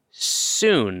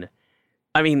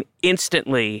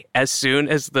 Instantly, as soon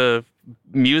as the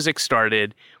music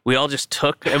started, we all just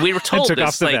took, and we were told took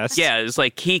this, off the vest. Yeah, it was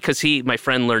like my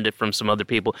friend learned it from some other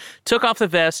people, took off the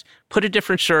vest, put a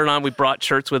different shirt on. We brought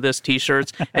shirts with us,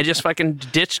 t-shirts, and just fucking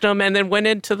ditched them, and then went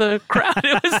into the crowd.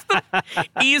 It was the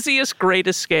easiest,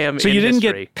 greatest scam So in you didn't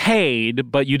history. get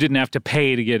paid, but you didn't have to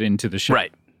pay to get into the show.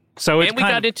 Right. So and we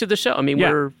got into the show. I mean,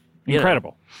 we're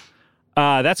incredible.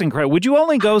 That's incredible. Would you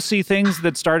only go see things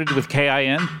that started with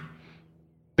KIN?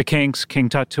 The Kinks, King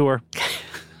Tut Tour?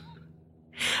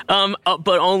 But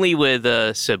only with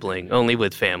a sibling, only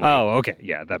with family. Oh, okay.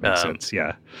 Yeah, that makes sense.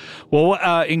 Yeah. Well,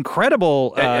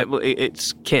 incredible.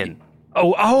 It's kin.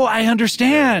 Oh, I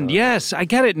understand. Yes, I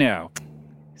get it now.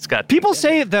 People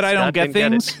say that I don't get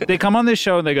things. They come on this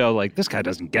show and they go like, this guy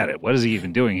doesn't get it. What is he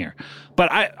even doing here?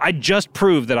 But I just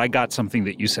proved that I got something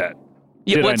that you said.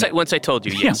 Yeah, once I told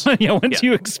you, yes. Once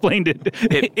you explained it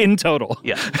in total.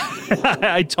 Yeah.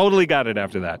 I totally got it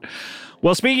after that.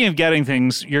 Well, speaking of getting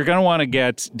things, you're going to want to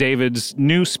get David's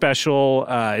new special.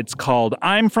 It's called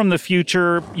I'm From the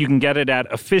Future. You can get it at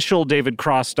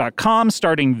officialdavidcross.com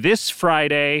starting this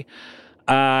Friday.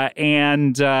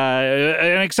 And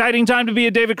an exciting time to be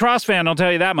a David Cross fan, I'll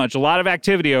tell you that much. A lot of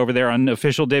activity over there on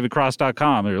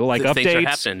officialdavidcross.com. There are like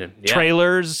updates,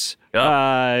 trailers,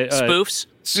 spoofs.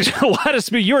 A lot of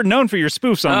spoofs. You're known for your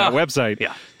spoofs on that website.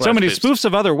 Yeah, so many spoofs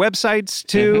of other websites,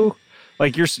 too. Mm-hmm.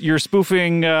 Like you're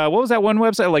spoofing, what was that one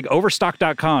website? Like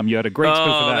Overstock.com. You had a great spoof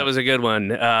of that. Oh, that was a good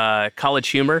one. College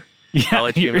Humor. Yeah,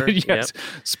 College Humor. Yes. Yep.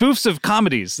 Spoofs of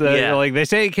comedies. Like they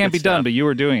say it can't be done, but you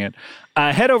were doing it.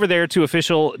 Head over there to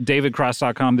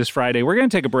officialdavidcross.com this Friday. We're going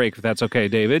to take a break if that's okay,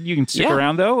 David. You can stick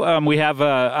around, though. We have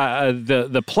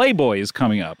the Playboy is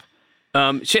coming up.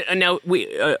 Now,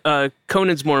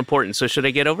 Conan's more important, so should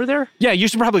I get over there? Yeah, you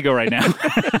should probably go right now.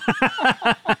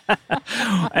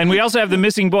 And we also have The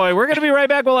Missing Boy. We're going to be right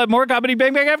back. We'll have more Comedy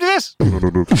Bang Bang after this.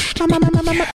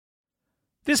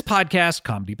 This podcast,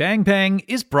 Comedy Bang Bang,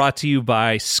 is brought to you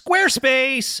by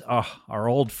Squarespace, our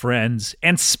old friends,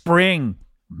 and Spring.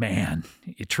 Man,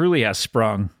 it truly has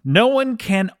sprung. No one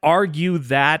can argue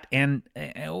that. And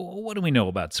what do we know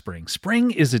about spring?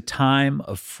 Spring is a time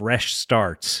of fresh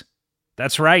starts.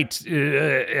 That's right.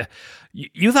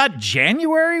 You thought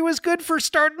January was good for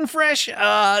starting fresh?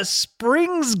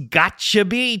 Spring's gotcha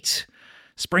beat.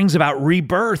 Spring's about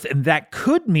rebirth, and that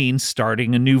could mean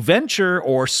starting a new venture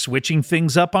or switching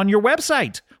things up on your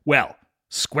website. Well,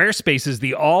 Squarespace is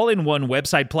the all-in-one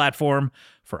website platform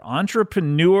for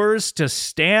entrepreneurs to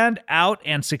stand out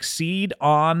and succeed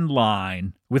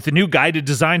online. With the new guided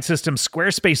design system,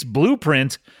 Squarespace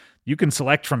Blueprint, you can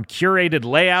select from curated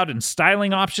layout and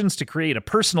styling options to create a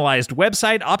personalized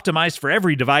website optimized for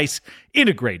every device,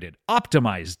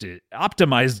 optimized it.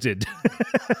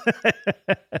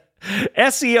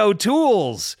 SEO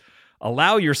tools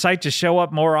allow your site to show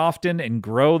up more often and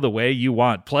grow the way you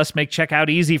want. Plus, make checkout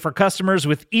easy for customers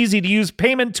with easy-to-use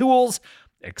payment tools.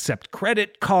 Accept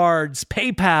credit cards,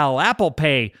 PayPal, Apple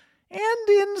Pay, and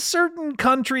in certain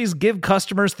countries, give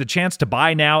customers the chance to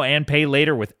buy now and pay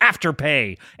later with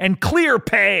Afterpay and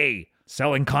ClearPay.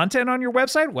 Selling content on your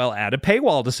website? Well, add a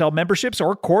paywall to sell memberships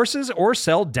or courses or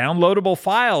sell downloadable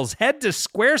files. Head to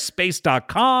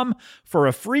squarespace.com for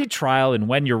a free trial, and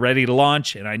when you're ready to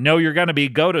launch, and I know you're going to be,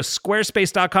 go to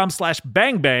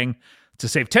squarespace.com/bangbang to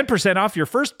save 10% off your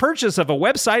first purchase of a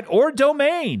website or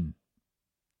domain.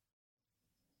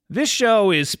 This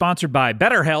show is sponsored by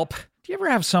BetterHelp. Do you ever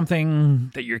have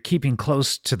something that you're keeping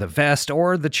close to the vest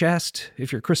or the chest?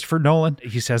 If you're Christopher Nolan,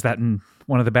 he says that in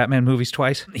one of the Batman movies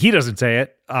twice. He doesn't say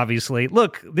it, obviously.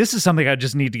 Look, this is something I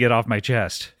just need to get off my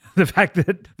chest. The fact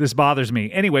that this bothers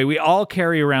me. Anyway, we all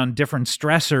carry around different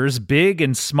stressors, big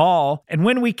and small, and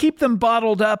when we keep them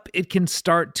bottled up, it can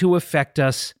start to affect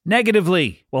us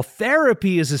negatively. Well,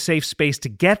 therapy is a safe space to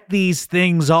get these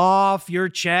things off your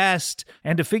chest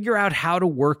and to figure out how to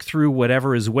work through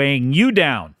whatever is weighing you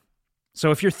down.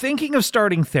 So if you're thinking of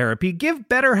starting therapy, give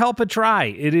BetterHelp a try.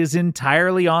 It is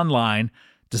entirely online,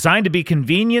 designed to be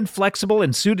convenient, flexible,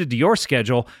 and suited to your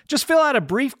schedule. Just fill out a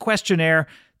brief questionnaire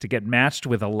to get matched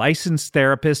with a licensed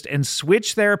therapist and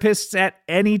switch therapists at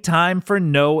any time for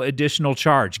no additional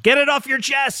charge. Get it off your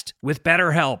chest with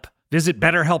BetterHelp. Visit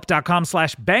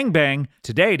BetterHelp.com/bangbang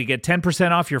today to get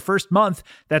 10% off your first month.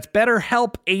 That's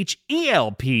BetterHelp,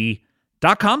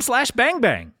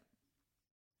 HELP.com/bangbang.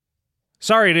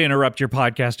 Sorry to interrupt your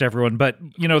podcast, everyone, but,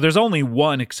 there's only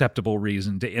one acceptable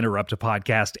reason to interrupt a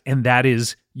podcast, and that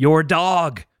is your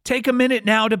dog. Take a minute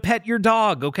now to pet your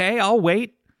dog, okay? I'll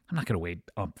wait. I'm not going to wait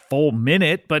a full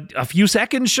minute, but a few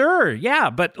seconds, sure. Yeah,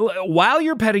 but while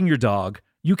you're petting your dog,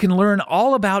 you can learn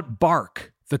all about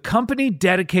Bark, the company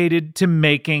dedicated to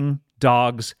making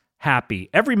dogs happy.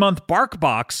 Every month,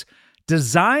 BarkBox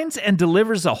designs and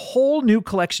delivers a whole new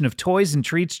collection of toys and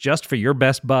treats just for your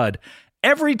best bud.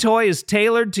 Every toy is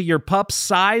tailored to your pup's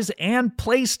size and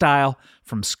play style,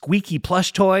 from squeaky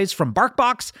plush toys from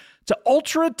BarkBox to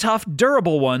ultra-tough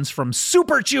durable ones from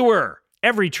Super Chewer.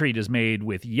 Every treat is made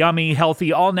with yummy,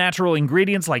 healthy, all-natural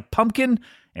ingredients like pumpkin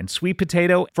and sweet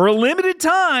potato. For a limited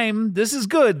time, this is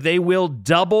good, they will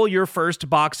double your first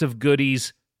box of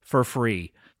goodies for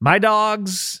free. My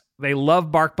dogs, they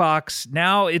love BarkBox.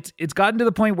 Now it's gotten to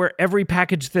the point where every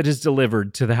package that is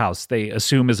delivered to the house, they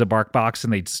assume is a BarkBox,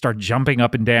 and they start jumping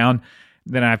up and down.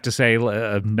 Then I have to say,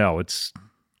 no, it's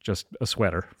just a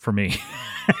sweater for me.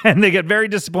 And they get very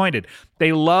disappointed.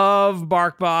 They love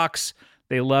BarkBox.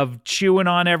 They love chewing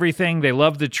on everything. They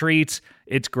love the treats.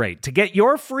 It's great. To get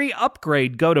your free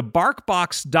upgrade, go to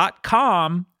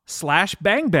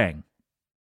barkbox.com/bangbang.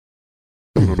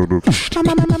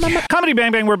 Comedy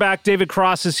Bang Bang, we're back. David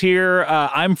Cross is here.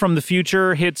 I'm from the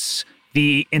Future. Hits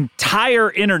the entire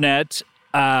internet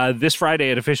this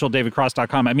Friday at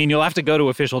officialdavidcross.com. I mean, you'll have to go to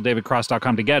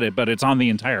officialdavidcross.com to get it, but it's on the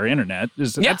entire internet.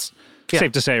 That's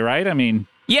safe to say, right? I mean...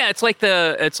 Yeah, it's like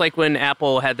when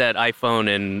Apple had that iPhone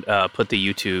and put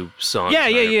the YouTube songs.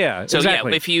 Yeah. So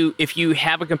exactly. if you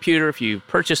have a computer, if you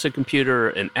purchase a computer,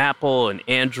 an Apple, an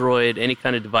Android, any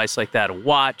kind of device like that, a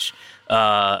watch,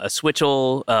 a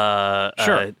Switchel,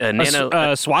 sure, a Nano,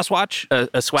 a Swatch, a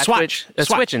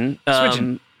Switchin,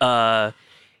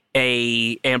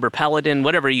 a Amber Paladin,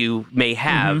 whatever you may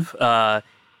have,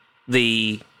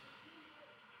 the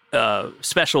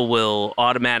special will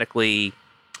automatically.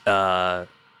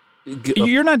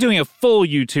 You're not doing a full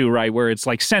U2, right? Where it's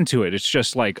like sent to it. It's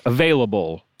just like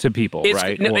available to people,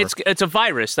 right? No, it's a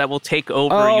virus that will take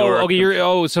over your...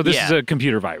 Okay, so this is a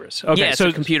computer virus. Okay, yeah, it's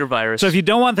a computer virus. So if you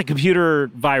don't want the computer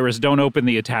virus, don't open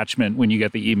the attachment when you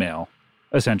get the email,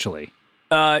 essentially.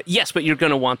 Yes, but you're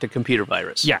going to want the computer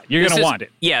virus. Yeah, you're going to want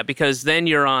it. Yeah, because then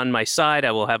you're on my side.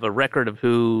 I will have a record of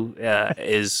who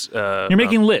is... you're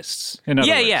making lists, in other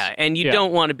words. Yeah, and you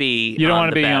don't want to be You don't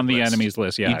want to be on the list. enemy's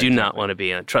list, yeah. You do not want to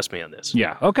be on... Trust me on this.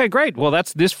 Yeah, okay, great. Well,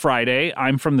 that's this Friday.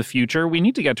 I'm from the future. We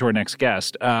need to get to our next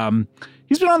guest.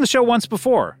 He's been on the show once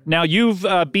before. Now, you've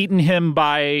beaten him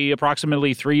by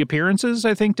approximately 3 appearances,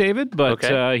 I think, David.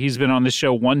 But he's been on this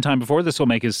show one time before. This will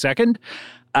make his second.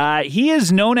 He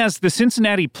is known as the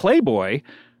Cincinnati Playboy,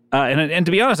 and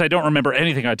to be honest, I don't remember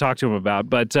anything I talked to him about,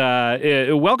 but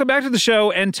welcome back to the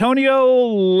show, Antonio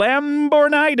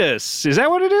Lambornidis. Is that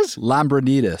what it is?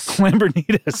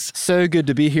 Lambornidis. So good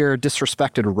to be here,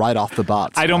 disrespected right off the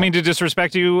bat. I don't mean to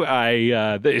disrespect you.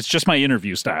 It's just my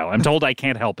interview style. I'm told I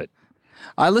can't help it.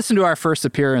 I listened to our first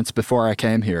appearance before I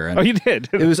came here. And you did?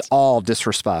 It was all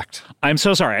disrespect. I'm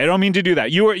so sorry. I don't mean to do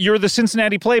that. You're the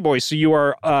Cincinnati Playboy, so you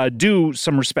are due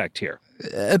some respect here.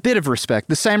 A bit of respect.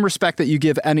 The same respect that you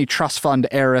give any trust fund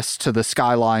heiress to the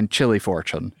Skyline chili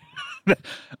fortune.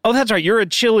 Oh, that's right. You're a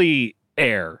chili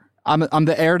heir. I'm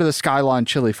the heir to the Skyline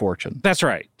chili fortune. That's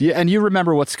right. Yeah, and you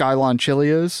remember what Skyline chili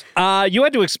is? You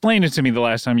had to explain it to me the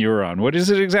last time you were on. What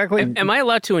is it exactly? Am I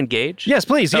allowed to engage? Yes,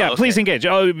 please. Yeah, okay. Please engage.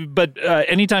 But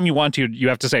anytime you want to, you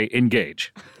have to say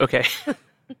engage. Okay.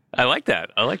 I like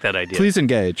that. I like that idea. Please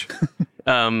engage.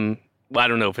 I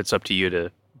don't know if it's up to you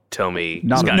to tell me.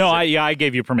 I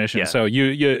gave you permission. Yeah. So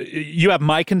you have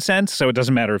my consent, so it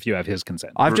doesn't matter if you have his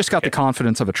consent. I've just got the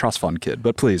confidence of a trust fund kid,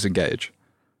 but please engage.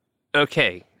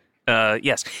 Okay.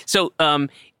 Yes. So,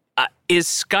 is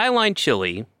Skyline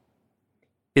Chili,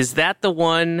 is that the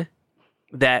one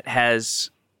that has,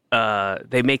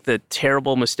 they make the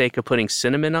terrible mistake of putting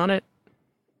cinnamon on it?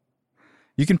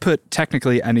 You can put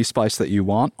technically any spice that you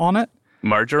want on it.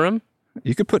 Marjoram?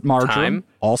 You could put marjoram, thyme,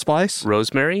 allspice.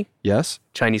 Rosemary? Yes.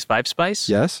 Chinese 5-spice?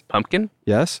 Yes. Pumpkin?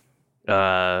 Yes.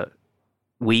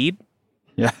 Weed?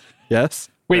 Yeah. Yes.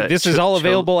 Wait, this is all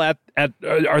available at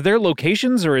are there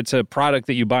locations, or it's a product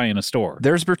that you buy in a store?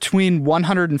 There's between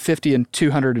 150 and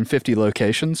 250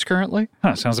 locations currently.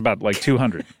 Sounds about like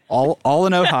 200. all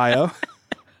in Ohio.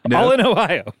 No. All in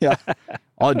Ohio. Yeah.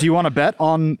 Do you want to bet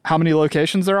on how many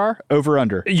locations there are? Over,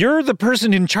 under? You're the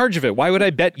person in charge of it. Why would I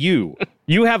bet you?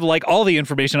 You have like all the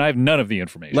information. I have none of the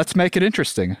information. Let's make it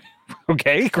interesting.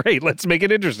 Okay, great. Let's make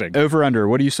it interesting. Over under.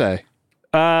 What do you say?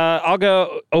 I'll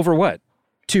go over what?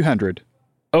 200.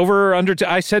 Over or under?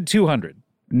 I said 200.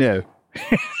 No.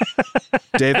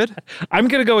 David? I'm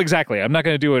going to go exactly. I'm not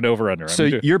going to do an over under. So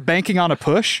you're banking on a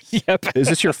push? Yep. Is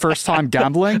this your first time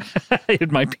gambling?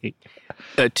 It might be.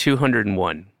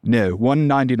 201. No,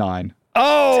 199.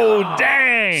 Oh,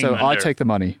 dang. So I take the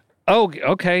money. Oh,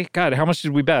 okay. God, how much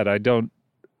did we bet? I don't.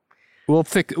 We'll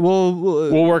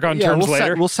work on terms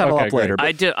later. We'll settle up later.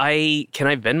 Can I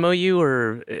Venmo you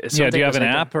or something? Yeah, do you have an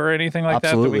app or anything like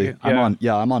Absolutely. that? Absolutely.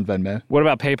 I'm on Venmo. What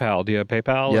about PayPal? Do you have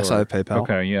PayPal? Yes, I have PayPal.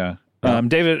 Okay, yeah.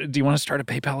 David, do you want to start a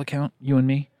PayPal account, you and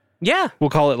me? Yeah. We'll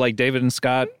call it like David and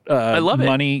Scott. I love it.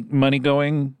 Money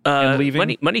going and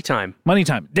leaving. Money time. Money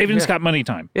time. David and Scott money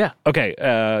time. Yeah. Okay,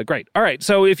 great. All right,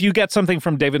 so if you get something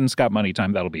from David and Scott money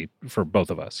time, that'll be for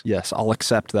both of us. Yes, I'll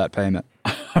accept that payment.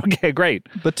 Okay, great.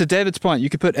 But to David's point, you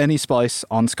could put any spice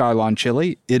on Skyline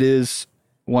chili. It is,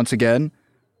 once again,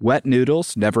 wet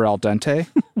noodles, never al dente,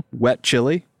 wet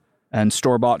chili, and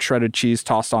store-bought shredded cheese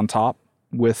tossed on top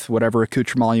with whatever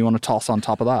accoutrement you want to toss on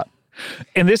top of that.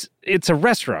 And it's a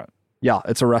restaurant. Yeah,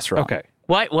 it's a restaurant. Okay.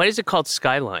 Why is it called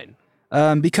Skyline?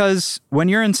 Because when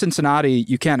you're in Cincinnati,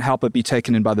 you can't help but be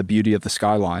taken in by the beauty of the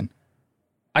skyline.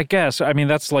 I guess. I mean,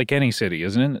 that's like any city,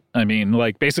 isn't it? I mean,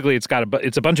 like basically it's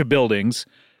a bunch of buildings,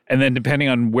 and then depending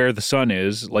on where the sun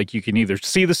is, like you can either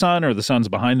see the sun or the sun's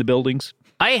behind the buildings.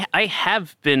 I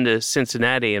have been to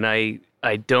Cincinnati, and I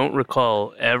don't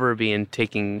recall ever being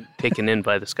taken in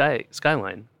by the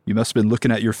skyline. You must have been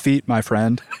looking at your feet, my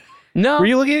friend. No. Were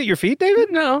you looking at your feet,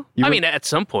 David? No. I mean, at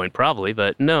some point, probably,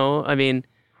 but no. I mean...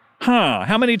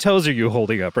 How many toes are you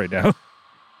holding up right now?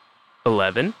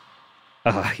 11.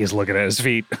 He's looking at his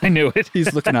feet. I knew it.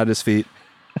 He's looking at his feet.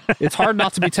 It's hard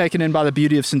not to be taken in by the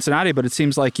beauty of Cincinnati, but it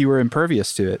seems like you were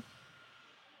impervious to it.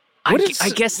 I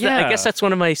guess that's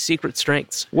one of my secret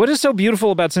strengths. What is so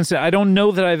beautiful about Cincinnati? I don't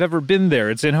know that I've ever been there.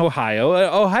 It's in Ohio.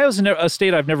 Ohio's a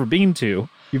state I've never been to.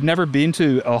 You've never been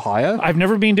to Ohio? I've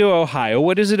never been to Ohio.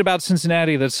 What is it about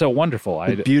Cincinnati that's so wonderful?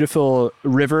 The beautiful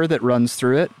river that runs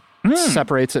through it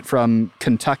separates it from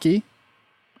Kentucky.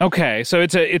 Okay, so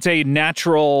it's a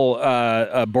natural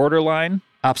borderline.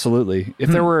 Absolutely.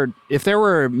 If there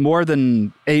were more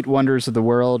than 8 wonders of the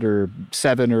world, or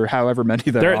 7, or however many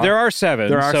there are 7.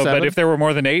 There are 7. But if there were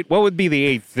more than 8, what would be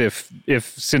the 8th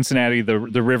if Cincinnati the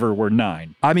river were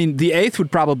 9? I mean, the 8th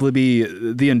would probably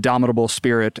be the indomitable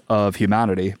spirit of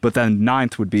humanity, but then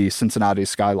 9th would be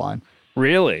Cincinnati's skyline.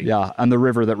 Really? Yeah, and the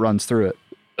river that runs through it.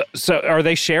 So are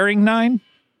they sharing 9?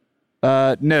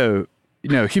 No.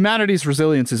 Humanity's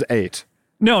resilience is 8.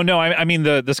 No, I mean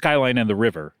the skyline and the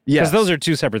river. Yes. Because those are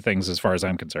 2 separate things as far as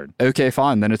I'm concerned. Okay,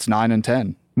 fine. Then it's 9 and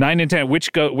 10. 9 and 10.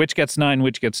 Which gets 9,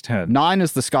 which gets 10? 9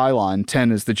 is the skyline,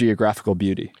 10 is the geographical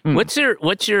beauty. What's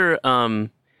your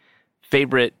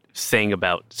favorite thing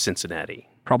about Cincinnati?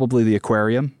 Probably the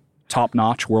aquarium.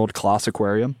 Top-notch, world-class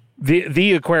aquarium.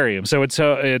 The aquarium. So it's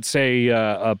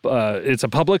a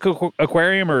public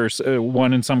aquarium, or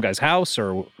one in some guy's house,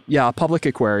 or yeah, a public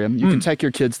aquarium. You can take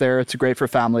your kids there. It's great for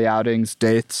family outings,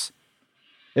 dates.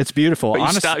 It's beautiful.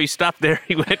 You stopped there.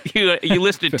 You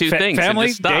listed 2 things.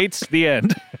 Family, dates, the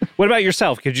end. What about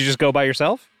yourself? Could you just go by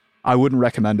yourself? I wouldn't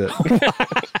recommend it.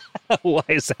 Why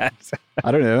is that?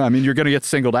 I don't know. I mean, you're going to get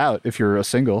singled out if you're a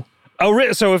single.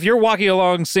 Oh, so if you're walking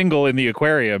along single in the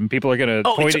aquarium, people are going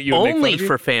to point at you and make fun of you? Only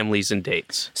for families and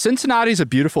dates. Cincinnati's a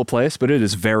beautiful place, but it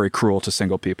is very cruel to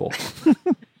single people.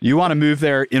 You want to move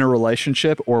there in a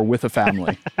relationship or with a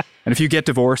family. And if you get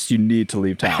divorced, you need to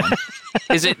leave town.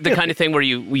 Is it the kind of thing where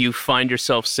you find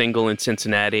yourself single in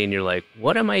Cincinnati and you're like,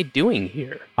 what am I doing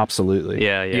here? Absolutely.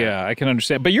 Yeah, I can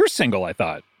understand. But you're single, I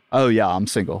thought. Oh, yeah, I'm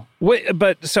single. Wait,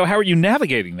 but so how are you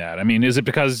navigating that? I mean, is it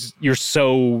because you're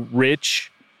so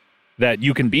rich that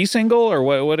you can be single, or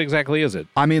what exactly is it?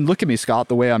 I mean, look at me, Scott,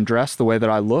 the way I'm dressed, the way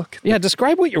that I look. Yeah,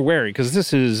 describe what you're wearing, because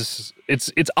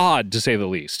it's odd to say the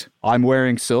least. I'm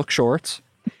wearing silk shorts,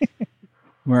 I'm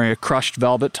wearing a crushed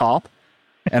velvet top,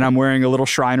 and I'm wearing a little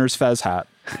Shriner's Fez hat.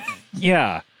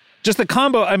 Yeah, just the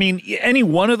combo. I mean, any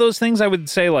one of those things I would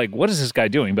say, like, what is this guy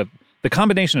doing? But the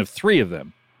combination of 3 of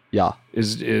them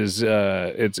is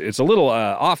it's a little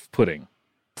off-putting.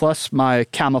 Plus my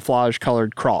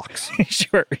camouflage-colored Crocs.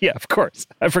 Sure, yeah, of course.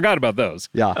 I forgot about those.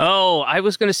 Yeah. Oh, I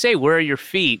was going to say, where are your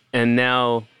feet? And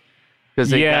now,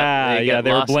 because they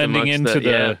were blending into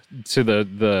the.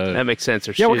 That makes sense.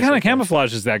 Or yeah, what kind of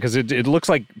camouflage is that? Because it looks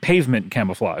like pavement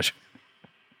camouflage.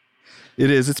 It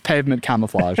is. It's pavement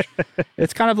camouflage.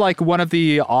 It's kind of like one of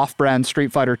the off-brand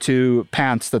Street Fighter 2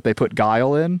 pants that they put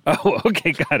Guile in. Oh,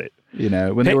 okay, got it.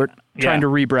 When they were trying to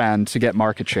rebrand to get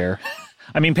market share.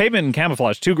 I mean, Pavement and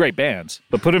Camouflage, two great bands,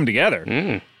 but put them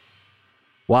together.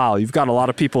 Wow, you've got a lot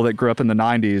of people that grew up in the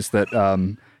 90s that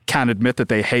can't admit that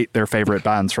they hate their favorite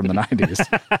bands from the 90s.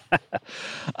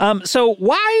 So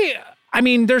why, I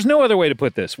mean, there's no other way to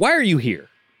put this. Why are you here?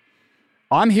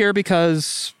 I'm here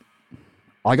because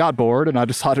I got bored and I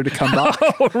decided to come back.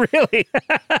 Oh, really?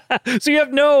 So you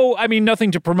have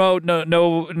nothing to promote.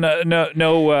 No.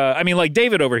 I mean, like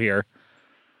David over here.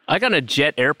 I got a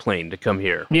jet airplane to come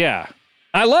here. Yeah.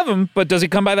 I love him, but does he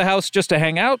come by the house just to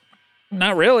hang out?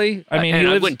 Not really. I mean,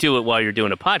 I wouldn't do it while you're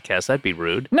doing a podcast. That'd be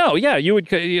rude. No, yeah, you would,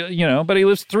 but he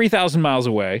lives 3,000 miles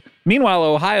away. Meanwhile,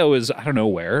 Ohio is, I don't know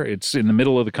where. It's in the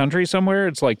middle of the country somewhere.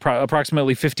 It's like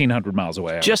approximately 1,500 miles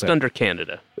away. Just under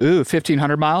Canada. Ooh,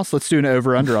 1,500 miles? Let's do an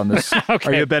over-under on this. Okay.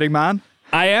 Are you a betting man?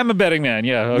 I am a betting man,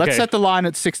 yeah. Okay. Let's set the line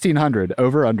at 1,600,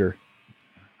 over-under.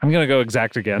 I'm going to go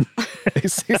exact again.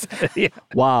 Yeah.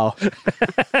 Wow.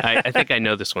 I think I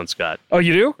know this one, Scott. Oh,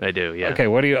 you do? I do, yeah. Okay,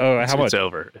 what do you, how much? It's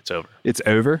over. It's over. It's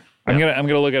over? I'm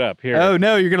gonna look it up here. Oh,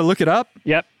 no, you're going to look it up?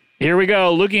 Yep. Here we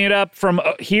go. Looking it up from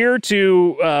here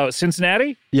to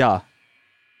Cincinnati. Yeah.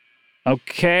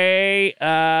 Okay.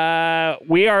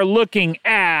 We are looking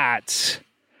at,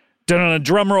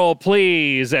 drum roll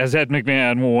please, as Ed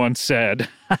McMahon once said.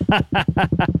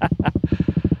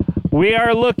 We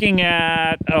are looking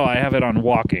at, I have it on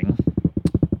walking.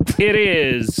 It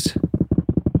is,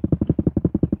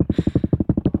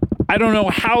 I don't know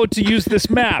how to use this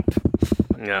map.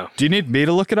 No. Do you need me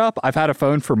to look it up? I've had a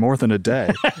phone for more than a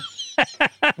day.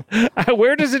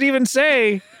 Where does it even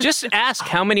say? Just ask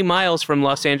how many miles from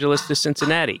Los Angeles to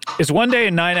Cincinnati. It's 1 day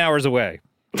and 9 hours away.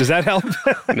 Does that help?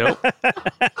 Nope.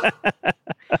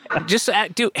 Just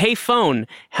hey phone,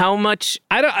 how much?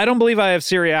 I don't believe I have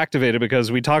Siri activated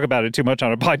because we talk about it too much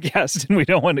on a podcast and we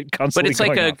don't want it constantly. But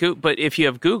it's like but if you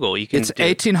have Google, you can. It's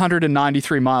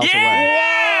 1,893 miles away.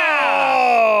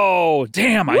 Oh,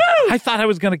 damn! I thought I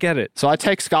was gonna get it. So I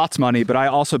take Scott's money, but I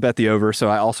also bet the over. So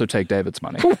I also take David's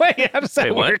money. Wait, how does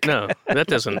that work? What? No, that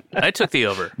doesn't. I took the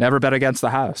over. Never bet against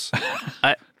the house.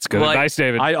 It's good advice,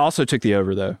 David. I also took the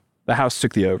over though. The house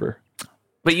took the over.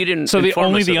 But you didn't. So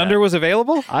only the under was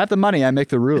available? I have the money. I make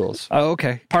the rules. Oh,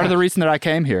 okay. Part of the reason that I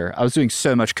came here, I was doing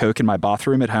so much coke in my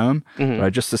bathroom at home, that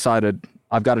I just decided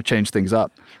I've got to change things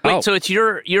up. Wait, so it's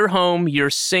your home,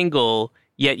 you're single,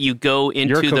 yet you go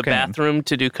into the bathroom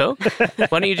to do coke? Why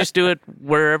don't you just do it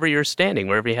wherever you're standing,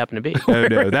 wherever you happen to be? Oh,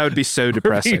 no, that would be so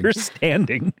depressing. You're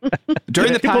standing.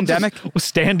 During the pandemic.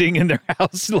 Standing in their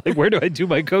house, like, where do I do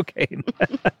my cocaine?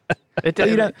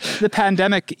 The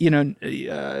pandemic,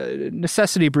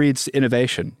 necessity breeds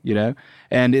innovation,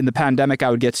 And in the pandemic,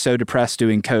 I would get so depressed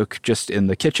doing coke just in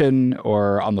the kitchen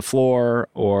or on the floor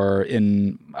or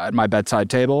at my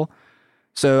bedside table.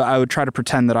 So I would try to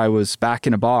pretend that I was back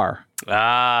in a bar.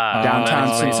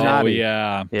 Downtown Cincinnati.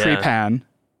 Yeah. Pre-pan.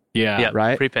 Yeah.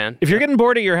 Right? Pre-pan. If you're getting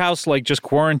bored at your house, like just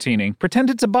quarantining, pretend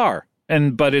it's a bar.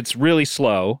 But it's really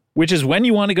slow, which is when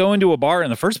you want to go into a bar in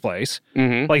the first place.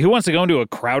 Mm-hmm. Like, who wants to go into a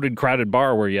crowded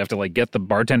bar where you have to, like, get the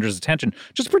bartender's attention?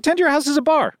 Just pretend your house is a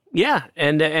bar. Yeah,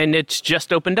 and it's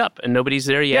just opened up, and nobody's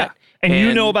there yet. Yeah. And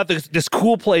you know about this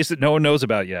cool place that no one knows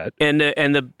about yet. And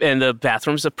the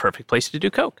bathroom's the perfect place to do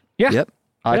coke. Yeah. Yep.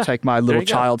 I take my little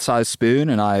child-sized spoon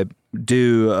and I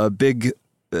do a big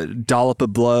dollop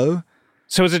of blow.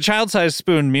 So is a child-sized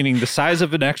spoon meaning the size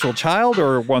of an actual child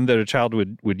or one that a child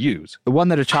would use? The one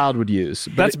that a child would use.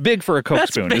 That's big for a Coke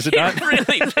spoon, is it not?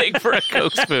 Really big for a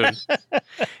Coke spoon.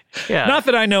 Yeah. Not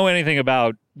that I know anything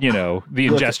about, the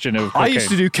ingestion of cocaine. I used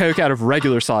to do Coke out of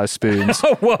regular-sized spoons.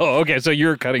 Oh, whoa. Okay, so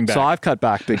you're cutting back. So I've cut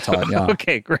back big time, yeah.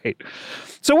 Okay, great.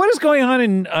 So what is going on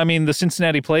in, the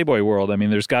Cincinnati Playboy world? I mean,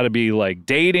 there's got to be, like,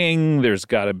 dating. There's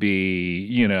got to be,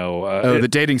 the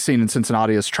dating scene in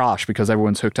Cincinnati is trash because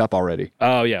everyone's hooked up already.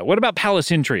 Oh, yeah. What about Palace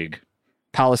Intrigue?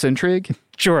 Palace Intrigue?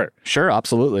 Sure. Sure,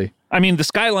 absolutely. I mean, the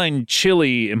Skyline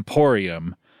Chili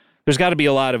Emporium, there's got to be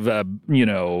a lot of,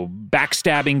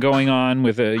 backstabbing going on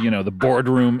with, the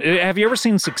boardroom. Have you ever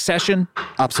seen Succession?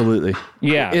 Absolutely.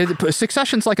 Yeah.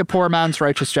 Succession's like a poor man's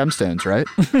Righteous Gemstones, right?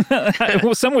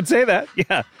 Well, some would say that,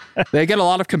 yeah. They get a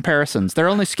lot of comparisons. They're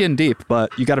only skin deep,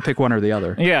 but you got to pick one or the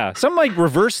other. Yeah. Some might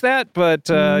reverse that, but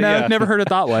no, yeah. I've never heard it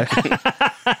that way.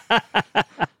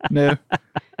 No.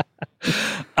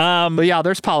 But yeah,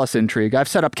 there's Palace Intrigue. I've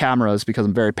set up cameras because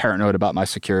I'm very paranoid about my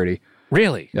security.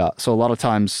 Really? Yeah. So a lot of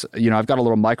times, I've got a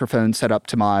little microphone set up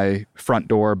to my front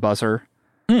door buzzer.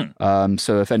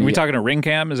 So if any... Are we talking a ring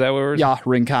cam? Is that what we're... Yeah,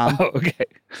 ring cam. Oh, okay.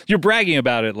 You're bragging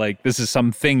about it like this is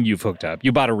something you've hooked up.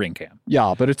 You bought a ring cam.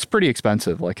 Yeah, but it's pretty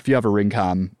expensive. Like if you have a ring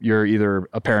cam, you're either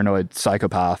a paranoid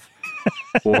psychopath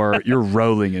or you're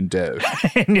rolling in dough.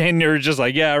 and you're just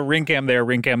like, yeah, ring cam there,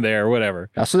 whatever.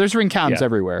 Yeah, so there's ring cams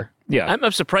everywhere. Yeah.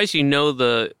 I'm surprised you know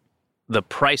the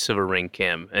price of a ring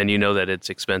cam and you know that it's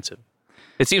expensive.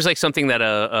 It seems like something that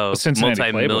a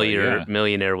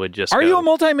multi-millionaire would just Are go. you a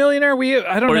multi-millionaire?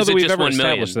 I don't know that we've ever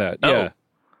established that. Oh. Yeah.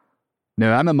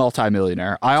 No, I'm a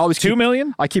multi-millionaire. I always $2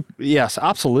 million? Yes,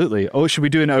 absolutely. Oh, should we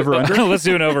do an over-under? Let's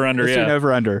do an over-under, Let's do an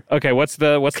over-under. Okay, what's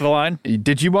the line?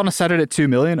 Did you want to set it at $2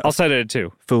 million? I'll set it at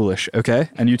 2. Foolish. Okay,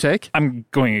 and you take? I'm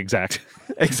going exact.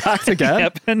 Exact again?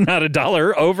 Yep, not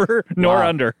 $1 over nor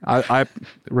under. I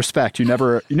respect. You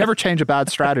never change a bad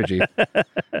strategy.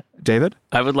 David?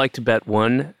 I would like to bet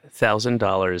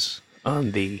 $1,000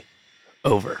 on the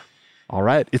over. All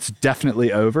right, it's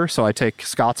definitely over, so I take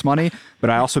Scott's money, but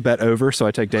I also bet over, so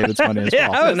I take David's money as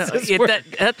well.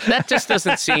 That just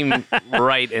doesn't seem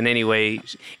right in any way.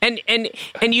 And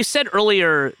you said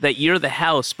earlier that you're the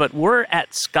house, but we're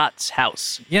at Scott's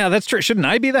house. Yeah, that's true. Shouldn't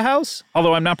I be the house?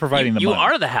 Although I'm not providing the money. You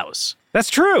are the house. That's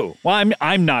true. Well,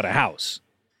 I'm not a house.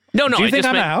 No. Do you think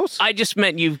I'm a house? I just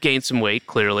meant you've gained some weight,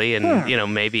 clearly,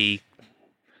 and maybe.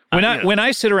 When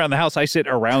I sit around the house, I sit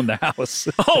around the house.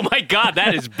 Oh my God,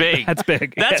 that is big. That's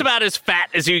big. That's about as fat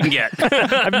as you can get.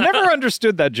 I've never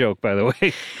understood that joke, by the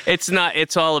way. It's not.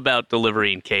 It's all about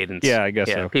delivery and cadence. Yeah, I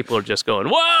guess so. People are just going,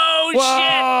 whoa,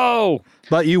 shit!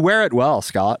 But you wear it well,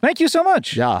 Scott. Thank you so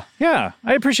much. Yeah. Yeah,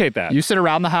 I appreciate that. You sit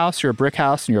around the house, you're a brick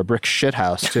house, and you're a brick shit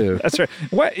house, too. That's right.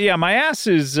 What? Yeah, my ass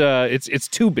is, it's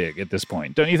too big at this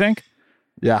point, don't you think?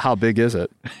 Yeah, how big is it?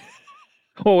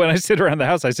 Well, when I sit around the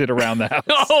house, I sit around the house.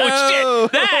 Oh,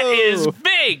 shit. That is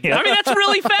big. Yeah. I mean, that's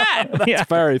really fat. That's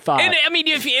very fat. And I mean,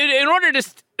 in order to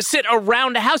sit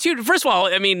around a house, first of all,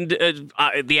 I mean,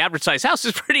 the average size house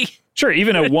is pretty. Sure,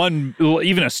 even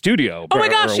a studio. Oh my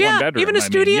gosh, or yeah, one bedroom. even a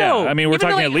studio. I mean, we're Even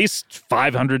talking like- at least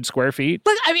 500 square feet.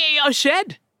 Look, I mean, a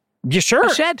shed. Yeah, sure.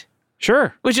 A shed.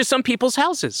 Sure. Which is some people's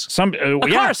houses. A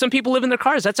car. Some people live in their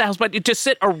cars. That's a house. But to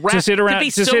sit around. To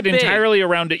sit entirely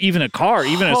around even a car,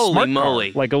 even a Holy smart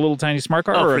moly. car, like a little tiny smart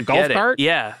car or a golf forget it. cart.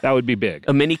 Yeah. That would be big.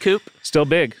 A Mini Coupe. Still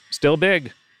big.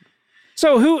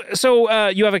 So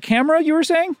you have a camera, you were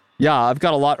saying? Yeah, I've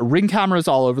got a lot of ring cameras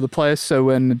all over the place, so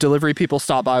when delivery people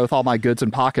stop by with all my goods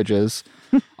and packages,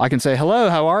 I can say, hello,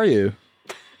 how are you?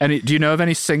 And do you know of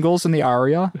any singles in the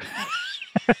area?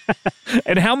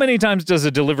 And how many times does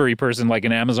a delivery person, like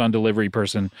an Amazon delivery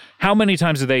person, how many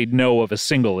times do they know of a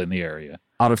single in the area?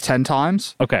 Out of 10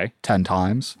 times? Okay. 10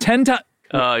 times. 10 times?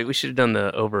 We should have done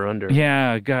the over-under.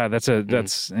 Yeah, God, that Can't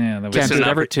was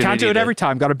do it every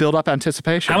time. Got to build up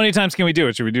anticipation. How many times can we do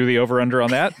it? Should we do the over-under on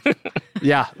that?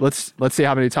 Yeah, let's see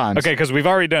how many times. Okay, because we've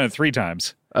already done it 3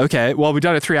 times. Okay, well, we've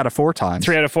done it 3 out of 4 times.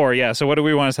 3 out of 4, yeah. So what do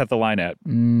we want to set the line at?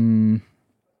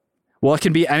 Well, it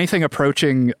can be anything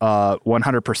approaching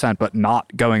 100%, but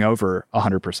not going over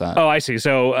 100%. Oh, I see.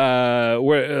 So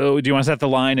do you want to set the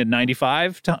line at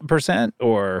 95%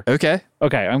 or? Okay.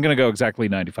 Okay, I'm going to go exactly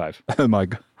 95. Oh, my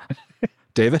God.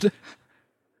 David?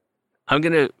 I'm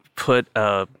going to put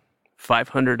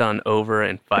 500 on over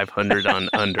and 500 on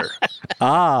under.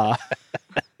 Ah.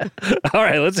 All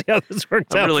right, let's see how this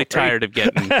works out. I'm really tired of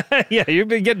getting... Yeah, you've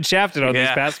been getting shafted on these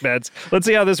past bets. Let's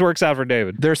see how this works out for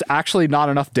David. There's actually not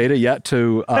enough data yet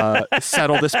to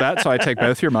settle this bet, so I take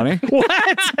both your money.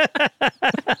 What?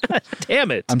 Damn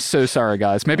it. I'm so sorry,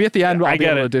 guys. Maybe at the end I'll be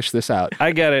able to dish this out.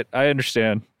 I get it. I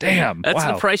understand. Damn. That's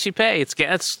the price you pay.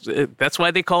 That's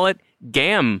why they call it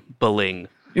gambling.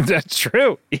 That's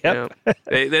true. Yep.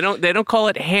 You know, they don't call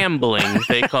it hambling.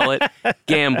 They call it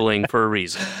gambling for a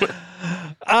reason.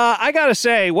 I gotta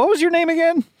say, what was your name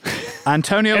again?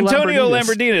 Antonio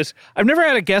Lamborghini. I've never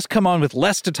had a guest come on with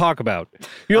less to talk about.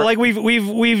 You know, like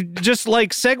we've just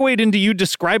like segued into you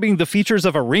describing the features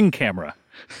of a Ring camera.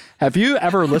 Have you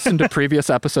ever listened to previous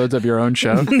episodes of your own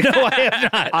show? No, I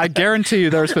have not. I guarantee you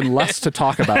there's been less to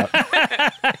talk about.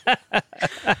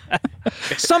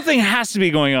 Something has to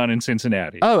be going on in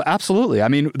Cincinnati. Oh, absolutely. I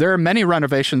mean, there are many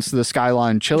renovations to the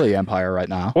Skyline Chili Empire right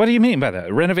now. What do you mean by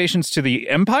that? Renovations to the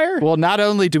Empire? Well, not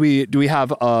only do we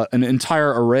have an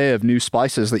entire array of new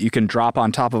spices that you can drop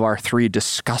on top of our 3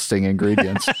 disgusting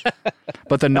ingredients,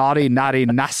 but the naughty,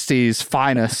 nasty's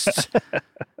finest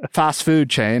fast food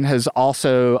chain has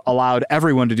also allowed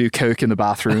everyone to do coke in the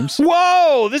bathrooms.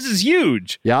 Whoa, this is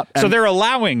huge. Yep. So they're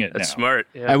allowing it That's now. smart.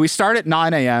 Yeah. And we start at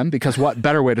 9 a.m. because what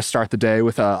better way to start the day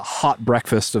with a hot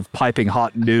breakfast of piping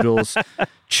hot noodles,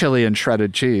 chili, and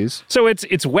shredded cheese. So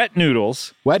it's wet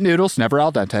noodles, Wet noodles, never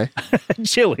al dente.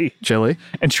 chili,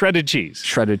 and shredded cheese.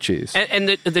 Shredded cheese. And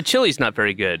the chili's not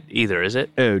very good either, is it?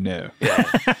 Oh, no.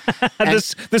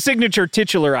 The signature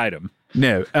titular item.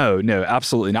 No. Oh, no,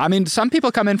 absolutely not. I mean, some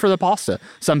people come in for the pasta.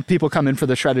 Some people come in for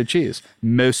the shredded cheese.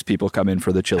 Most people come in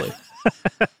for the chili.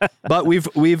 But we've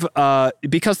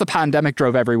because the pandemic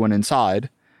drove everyone inside,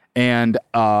 and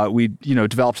we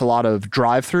developed a lot of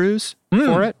drive-throughs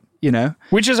for it.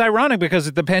 Which is ironic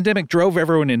because the pandemic drove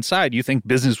everyone inside. You think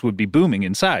business would be booming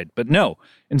inside, but no.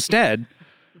 Instead,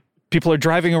 people are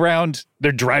driving around.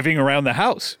 They're driving around the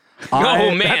house.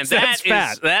 Oh man, that's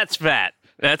fat. That's fat.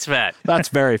 That's fat. That's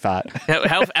very fat.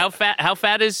 How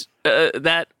fat is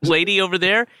that lady over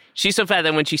there? She's so fat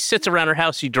that when she sits around her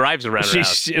house, she drives around her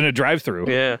house. She's in a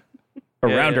drive-through. Yeah.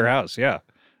 Around her house, yeah.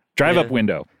 Drive-up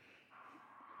window.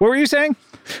 What were you saying?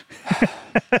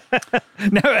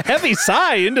 Now, a heavy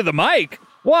sigh into the mic.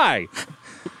 Why?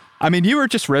 I mean, you were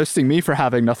just roasting me for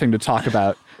having nothing to talk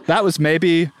about. That was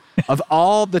maybe, of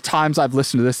all the times I've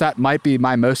listened to this, that might be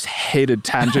my most hated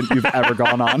tangent you've ever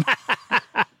gone on.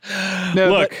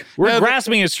 We're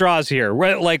grasping at straws here.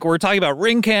 We're talking about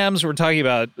ring cams. We're talking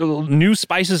about new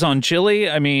spices on chili.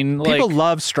 I mean, people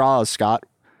love straws, Scott.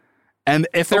 And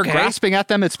if they're grasping at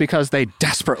them, it's because they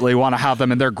desperately want to have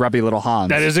them in their grubby little hands.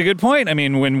 That is a good point. I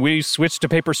mean, when we switched to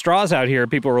paper straws out here,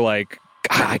 people were like,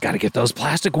 God, I got to get those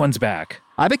plastic ones back.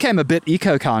 I became a bit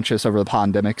eco-conscious over the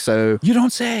pandemic, so... You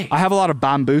don't say. I have a lot of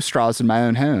bamboo straws in my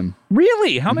own home.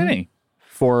 Really? How many?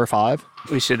 4 or 5.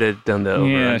 We should have done the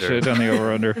over-under. Yeah, should have done the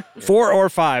over-under. 4 or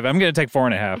 5. I'm going to take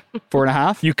 4.5.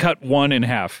 4.5? You cut 1 in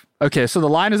half. Okay, so the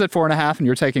line is at 4.5, and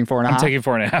you're taking 4.5? I'm taking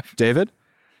 4.5. David?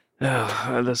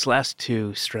 Those last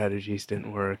 2 strategies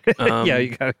didn't work. Yeah,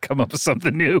 you got to come up with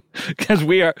something new because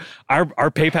we are our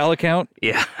PayPal account.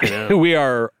 Yeah, we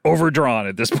are overdrawn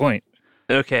at this point.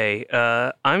 Okay,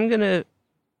 I'm gonna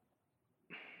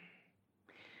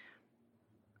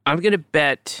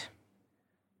bet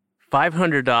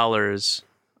 $500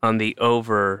 on the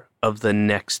over of the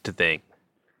next thing.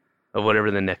 Of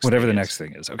whatever the next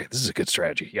thing is. Okay, this is a good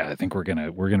strategy. Yeah, I think we're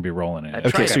gonna be rolling in.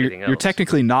 Okay, so you're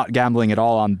technically not gambling at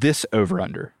all on this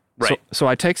over-under. Right. So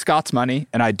I take Scott's money,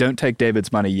 and I don't take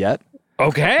David's money yet.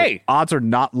 Okay. The odds are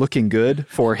not looking good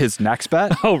for his next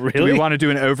bet. Oh, really? Do we want to do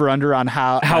an over-under on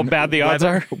how bad the odds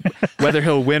are? Whether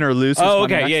he'll win or lose his money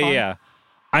next time? Yeah.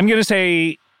 I'm going to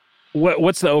say,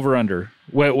 what's the over-under?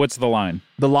 What's the line?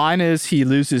 The line is he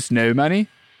loses no money.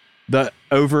 The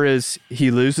over is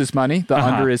he loses money. The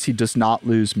under is he does not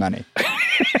lose money.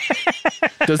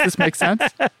 Does this make sense?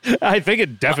 I think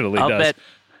it definitely does. I'll bet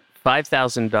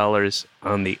 $5,000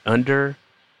 on the under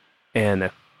and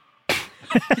a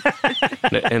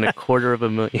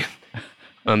 $250,000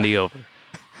 on the over.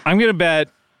 I'm going to bet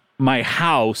my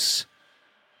house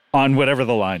on whatever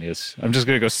the line is. I'm just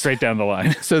going to go straight down the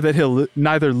line. So that he'll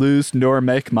neither lose nor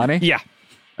make money? Yeah.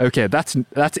 Okay, that's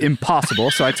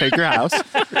impossible. So I take your house.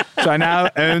 So I now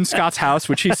own Scott's house,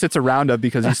 which he sits around of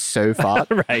because he's so fat.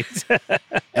 Right.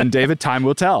 And David, time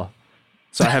will tell.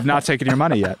 So I have not taken your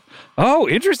money yet. Oh,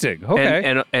 interesting.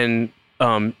 Okay. And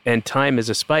time is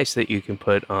a spice that you can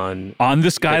put on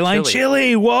the Skyline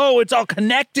chili. Whoa, it's all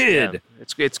connected. Yeah,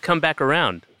 it's come back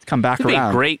around. It's come back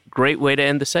around. Be a great way to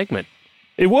end the segment.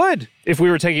 It would, if we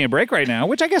were taking a break right now,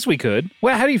 which I guess we could.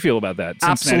 Well, how do you feel about that?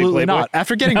 Absolutely not.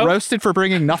 After getting roasted for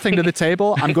bringing nothing to the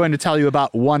table, I'm going to tell you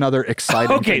about one other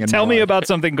exciting thing. Okay, tell me about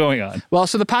something going on. Well,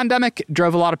 so the pandemic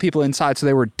drove a lot of people inside, so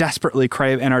they were desperately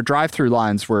craving, and our drive-through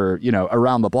lines were,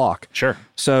 around the block. Sure.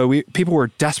 So people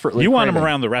were desperately You want craving. them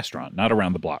around the restaurant, not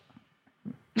around the block.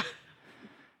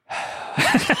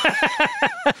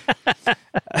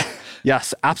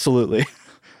 Yes, absolutely.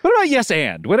 What about yes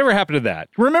and? Whatever happened to that?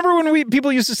 Remember when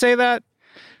people used to say that?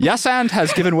 Yes and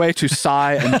has given way to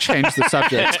sigh and change the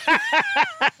subject.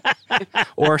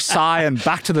 Or sigh and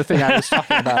back to the thing I was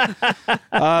talking about.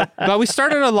 But we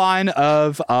started a line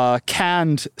of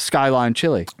canned Skyline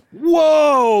chili.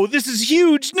 Whoa, this is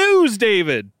huge news,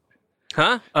 David.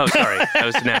 Huh? Oh, sorry. I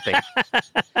was napping.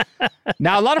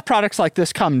 Now, a lot of products like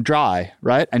this come dry,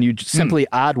 right? And you just simply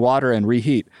add water and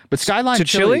reheat. But Skyline to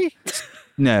chili?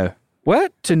 No.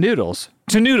 What? To noodles.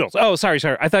 To noodles. Oh, sorry.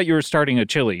 I thought you were starting a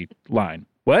chili line.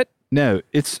 What? No,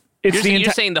 it's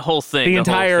you're saying the whole thing. The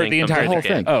entire whole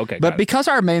thing. Oh, okay. But because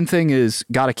our main thing is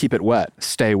got to keep it wet,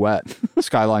 stay wet,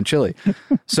 Skyline chili.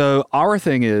 So our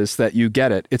thing is that you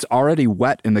get it. It's already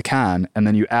wet in the can, and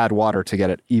then you add water to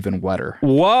get it even wetter.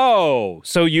 Whoa!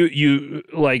 So you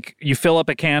fill up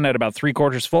a can at about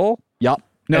 3/4 full? Yup.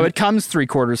 No, it comes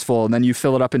 3/4 full, and then you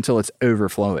fill it up until it's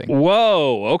overflowing.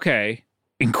 Whoa! Okay.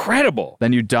 Incredible.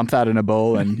 Then you dump that in a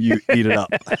bowl and you eat it up.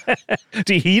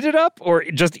 Do you heat it up or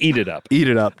just eat it up? Eat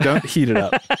it up. Don't heat it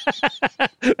up.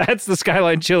 That's the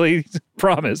Skyline chili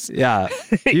promise. Yeah.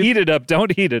 Eat it up.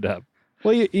 Don't heat it up.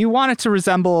 Well, you want it to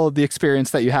resemble the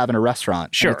experience that you have in a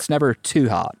restaurant. Sure. It's never too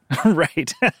hot.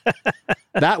 Right.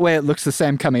 That way it looks the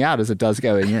same coming out as it does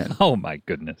going in. Oh, my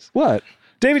goodness. What?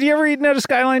 David, you ever eaten at a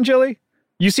Skyline Chili?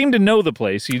 You seem to know the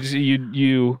place.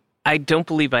 You. I don't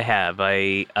believe I have.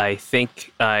 I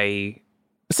think I...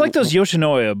 It's like those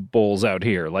Yoshinoya bowls out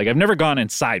here. Like, I've never gone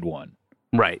inside one.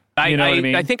 Right. You know what I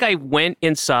mean? I think I went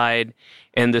inside,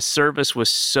 and the service was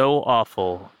so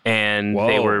awful, and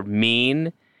they were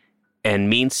mean and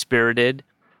mean-spirited,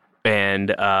 and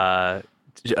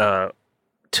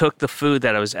took the food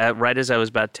that I was at right as I was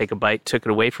about to take a bite, took it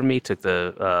away from me, took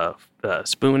the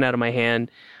spoon out of my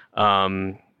hand,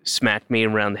 smacked me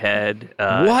around the head.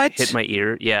 What? Hit my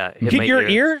ear. Yeah. Hit your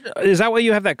ear? Is that why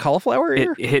you have that cauliflower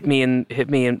ear? It hit me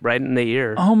right in the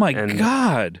ear. Oh my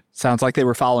God. Sounds like they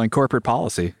were following corporate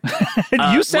policy.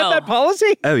 You set that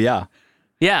policy? Oh, yeah.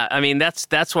 Yeah, I mean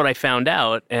that's what I found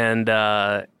out, and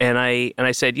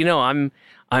I said, I'm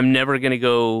never going to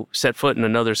go set foot in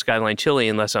another Skyline Chili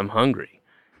unless I'm hungry.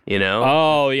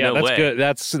 Oh yeah, No that's way. good.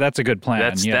 That's a good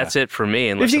plan. That's it for me.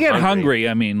 Unless If you I'm get hungry,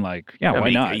 I mean, like, why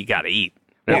not? You got to eat.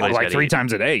 Well, Everybody's like gotta 3 eat.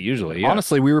 times a day usually. Yeah.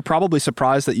 Honestly, we were probably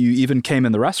surprised that you even came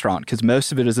in the restaurant because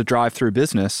most of it is a drive-through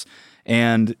business.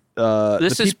 And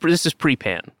This is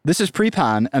pre-pan. this is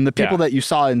pre-pan, and the people Yeah. that you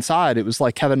saw inside, it was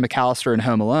like Kevin McAllister in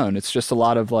Home Alone. It's just a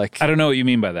lot of like... I don't know what you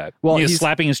mean by that. Well, he's he's-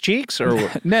 slapping his cheeks or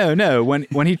what? No. When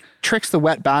he tricks the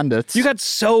wet bandits... You got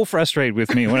so frustrated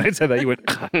with me when I said that. You went,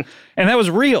 and that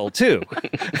was real too.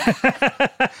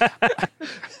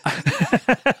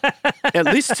 At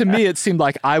least to me, it seemed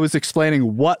like I was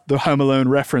explaining what the Home Alone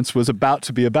reference was about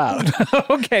to be about.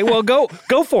 Okay, well, go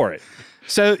for it.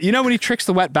 So, when he tricks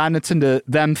the wet bandits into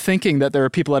them thinking that there are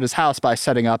people at his house by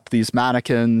setting up these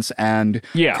mannequins and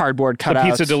cardboard the cutouts.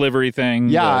 pizza delivery thing.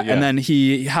 Yeah, and then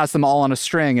he has them all on a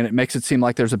string, and it makes it seem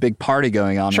like there's a big party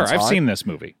going on. Sure, inside. I've seen this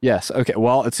movie. Yes, okay.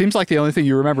 Well, it seems like the only thing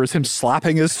you remember is him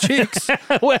slapping his cheeks.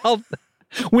 Well,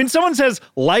 when someone says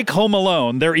like Home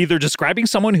Alone, they're either describing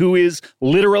someone who is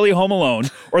literally Home Alone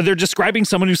or they're describing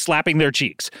someone who's slapping their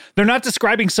cheeks. They're not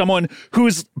describing someone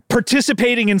who's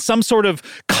participating in some sort of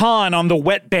con on the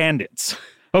Wet Bandits.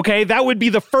 Okay, that would be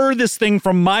the furthest thing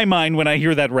from my mind when I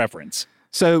hear that reference.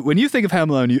 So when you think of Home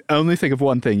Alone, you only think of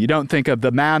one thing. You don't think of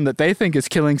the man that they think is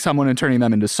killing someone and turning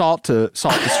them into salt to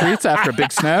salt the streets after a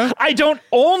big snow. I don't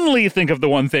only think of the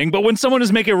one thing, but when someone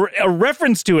is making a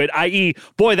reference to it, i.e.,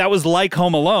 boy, that was like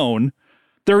Home Alone,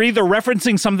 they're either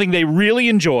referencing something they really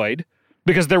enjoyed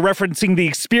because they're referencing the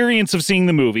experience of seeing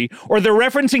the movie, or they're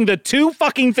referencing the 2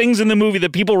 fucking things in the movie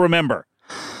that people remember.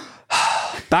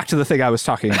 Back to the thing I was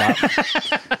talking about.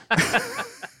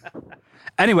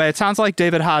 Anyway, it sounds like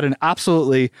David had an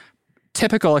absolutely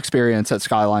typical experience at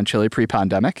Skyline Chili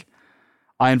pre-pandemic.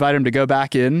 I invite him to go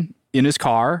back in his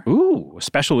car. Ooh, a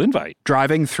special invite.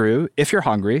 Driving through, if you're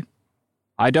hungry.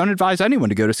 I don't advise anyone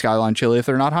to go to Skyline Chili if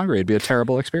they're not hungry. It'd be a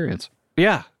terrible experience.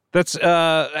 Yeah, that's,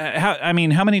 how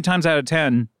many times out of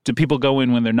 10 do people go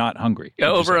in when they're not hungry?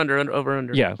 Over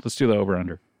under. Yeah, let's do the over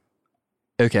under.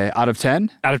 Okay, out of 10?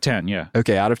 Out of 10, yeah.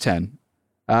 Okay, out of 10.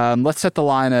 Let's set the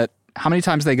line at how many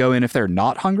times they go in if they're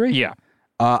not hungry? Yeah.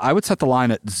 I would set the line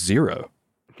at 0.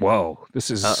 Whoa, this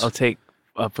is... I'll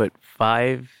put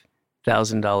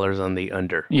 $5,000 on the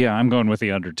under. Yeah, I'm going with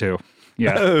the under too.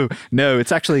 Yeah. Oh, no,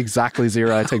 it's actually exactly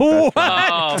 0. I take both.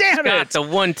 Oh, Damn Scott, it! it's a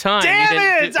one time.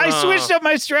 Damn it! I switched up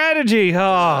my strategy.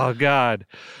 Oh, God.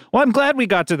 Well, I'm glad we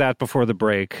got to that before the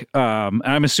break.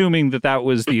 I'm assuming that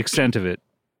was the extent of it.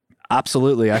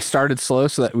 Absolutely. I started slow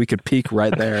so that we could peak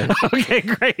right there. Okay,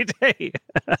 great. Hey.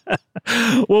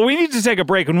 Well, we need to take a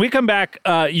break. When we come back,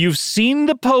 you've seen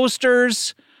the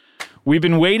posters. We've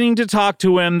been waiting to talk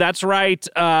to him. That's right.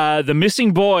 The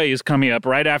missing boy is coming up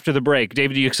right after the break.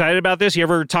 David, are you excited about this? You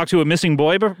ever talked to a missing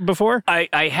boy before?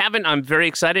 I haven't. I'm very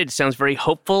excited. It sounds very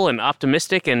hopeful and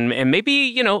optimistic and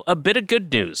maybe, a bit of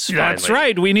good news. That's finally.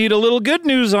 right. We need a little good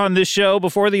news on this show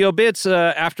before the obits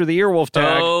after the Earwolf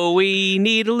tag. Oh, we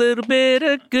need a little bit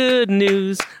of good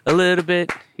news. A little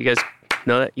bit. You guys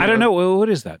know that? I don't know. What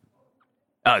is that?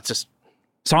 Oh, it's just...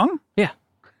 Song? Yeah.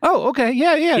 Oh, okay.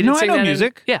 Yeah. You didn't No, I sing know that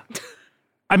music. Yeah.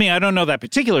 I mean, I don't know that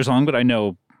particular song, but I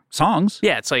know songs.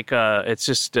 Yeah, it's like, it's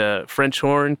just French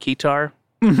horn, guitar.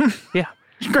 Mm-hmm. Yeah.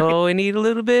 Oh, we need a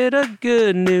little bit of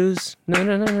good news.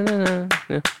 No.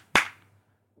 Yeah.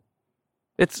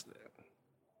 It's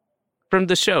from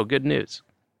the show, Good News.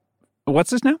 What's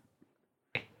this now?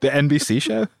 The NBC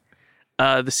show?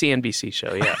 The CNBC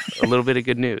show, yeah. A little bit of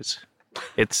good news.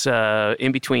 It's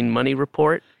in between Money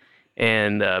Report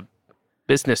and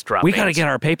Business Droppings. We got to get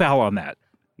our PayPal on that.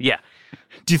 Yeah.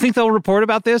 Do you think they'll report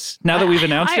about this now that we've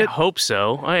announced it? I hope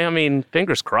so. I mean,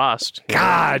 fingers crossed.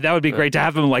 God, that would be great to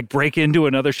have them like break into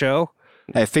another show.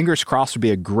 Hey, fingers crossed would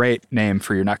be a great name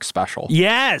for your next special.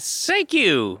 Yes. Thank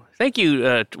you.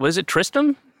 Was it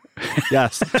Tristram?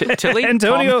 Yes. Tilly?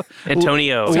 Antonio.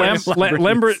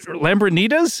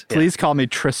 Lambrinitas? Please call me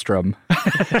Tristram.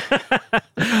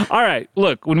 All right.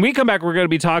 Look, when we come back, we're going to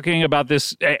be talking about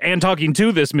this and talking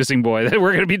to this missing boy.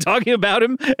 We're going to be talking about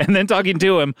him and then talking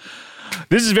to him.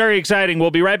 This is very exciting.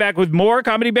 We'll be right back with more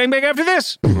Comedy Bang Bang after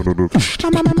this.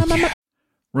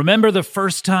 Remember the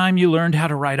first time you learned how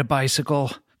to ride a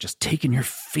bicycle? Just taking your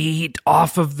feet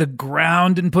off of the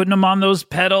ground and putting them on those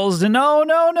pedals, and oh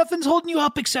no, nothing's holding you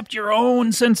up except your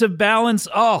own sense of balance.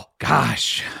 Oh,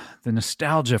 gosh, the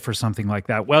nostalgia for something like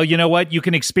that. Well, you know what? You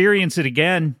can experience it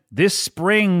again this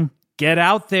spring. Get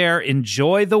out there,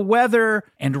 enjoy the weather,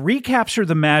 and recapture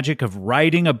the magic of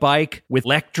riding a bike with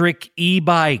Electric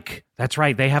e-Bike. That's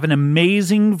right, they have an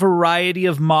amazing variety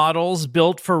of models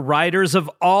built for riders of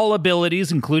all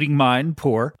abilities, including mine,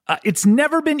 poor. It's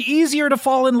never been easier to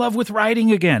fall in love with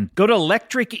riding again. Go to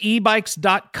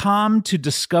electricebikes.com to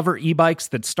discover e-bikes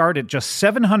that start at just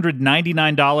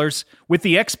 $799. With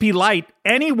the XP Lite,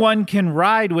 anyone can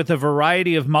ride with a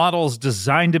variety of models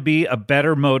designed to be a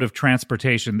better mode of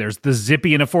transportation. There's the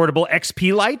zippy and affordable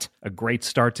XP Lite, a great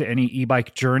start to any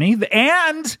e-bike journey.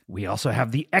 And we also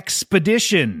have the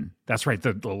Expedition. That's right,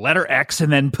 the letter X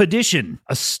and then Pedition,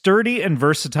 a sturdy and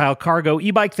versatile cargo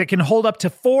e-bike that can hold up to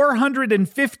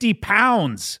 450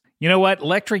 pounds. You know what?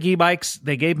 Electric e-bikes,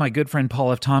 they gave my good friend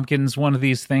Paul F. Tompkins one of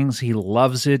these things. He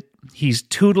loves it. He's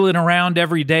tootling around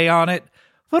every day on it.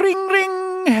 Ring, ring.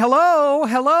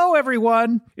 Hello,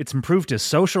 everyone. It's improved his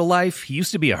social life. He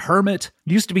used to be a hermit.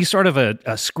 He used to be sort of a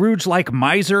Scrooge-like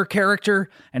miser character.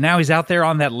 And now he's out there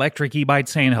on that electric e-bike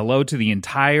saying hello to the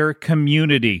entire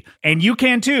community. And you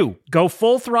can too. Go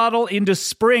full throttle into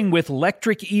spring with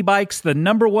electric e-bikes, the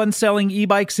 #1 selling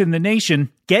e-bikes in the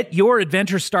nation. Get your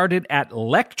adventure started at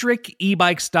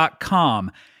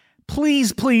electricebikes.com.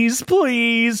 Please, please,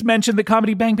 please mention the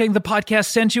Comedy Bang Bang, the podcast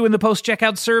sent you in the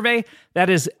post-checkout survey. That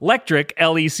is electric,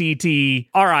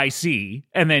 Lectric,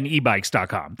 and then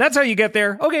ebikes.com. That's how you get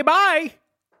there. Okay, bye.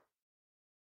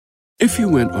 If you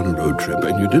went on a road trip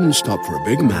and you didn't stop for a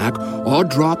Big Mac or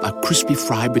drop a crispy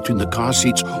fry between the car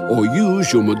seats or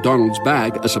use your McDonald's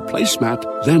bag as a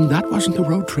placemat, then that wasn't a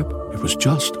road trip. It was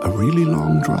just a really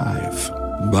long drive.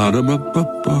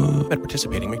 Ba-da-ba-ba-ba. At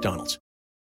participating McDonald's.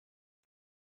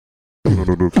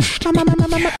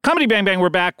 Comedy Bang Bang, we're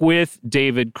back with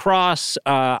David Cross.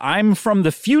 I'm from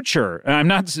the future. I'm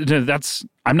not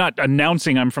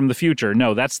announcing I'm from the future.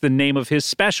 No, that's the name of his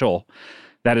special.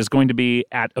 That is going to be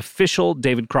at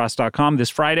officialdavidcross.com this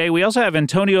Friday. We also have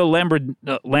Antonio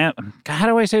how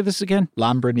do I say this again?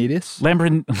 Lambrinitas?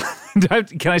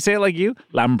 Can I say it like you?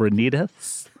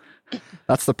 Lambrinitas?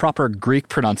 That's the proper Greek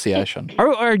pronunciation.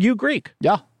 Are you Greek?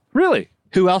 Yeah. Really?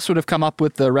 Who else would have come up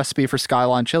with the recipe for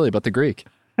Skyline chili but the Greek?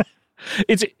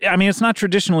 It's not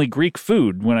traditionally Greek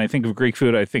food. When I think of Greek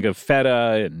food, I think of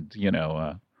feta and,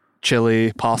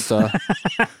 chili, pasta.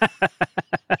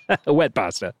 Wet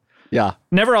pasta. Yeah.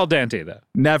 Never al dente, though.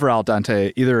 Never al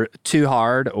dente. Either too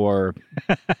hard or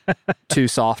too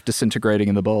soft, disintegrating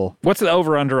in the bowl. What's the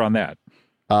over-under on that?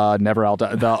 Never al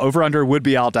dente. The over-under would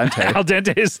be al dente. Al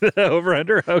dente is the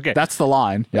over-under? Okay. That's the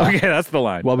line. Yeah. Okay, that's the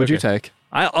line. What would you take?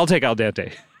 I'll take al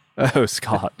dente. Oh,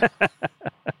 Scott.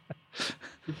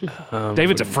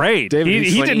 David's afraid.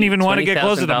 He didn't even want to get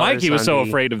close to the mic. He was so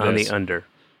afraid of this. On the under.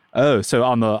 Oh, so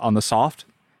on the soft?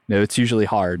 No, it's usually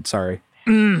hard. Sorry.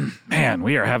 Man,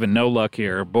 we are having no luck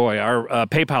here. Boy, our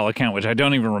PayPal account, which I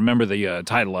don't even remember the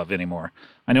title of anymore.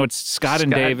 I know it's Scott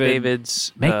and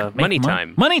David's Money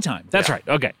Time. Money Time. That's right.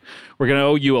 Okay. We're going to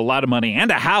owe you a lot of money and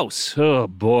a house. Oh,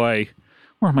 boy.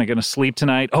 Where am I going to sleep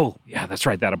tonight? Oh, yeah, that's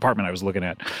right. That apartment I was looking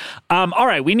at. All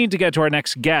right. We need to get to our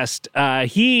next guest.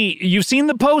 You've seen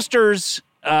the posters.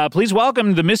 Please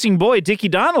welcome the missing boy, Dickie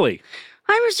Donnelly.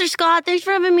 Hi, Mr. Scott. Thanks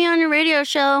for having me on your radio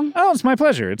show. Oh, it's my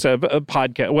pleasure. It's a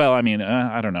podcast. Well, I mean,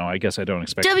 I don't know. I guess I don't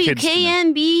expect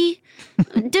WKNB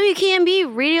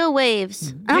radio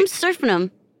waves. I'm surfing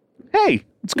them. Hey,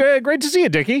 it's great to see you,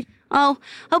 Dickie. Oh,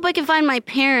 hope I can find my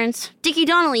parents. Dickie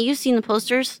Donnelly, you've seen the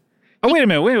posters. Oh, wait a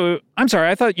minute. Wait. I'm sorry.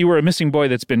 I thought you were a missing boy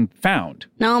that's been found.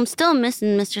 No, I'm still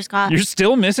missing, Mr. Scott. You're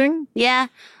still missing? Yeah,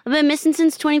 I've been missing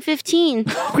since 2015.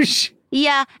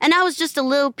 Yeah, and I was just a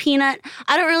little peanut.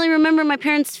 I don't really remember my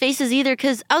parents' faces either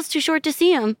because I was too short to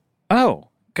see them. Oh,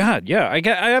 God, yeah.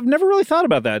 I've never really thought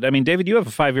about that. I mean, David, you have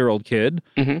a 5-year-old kid.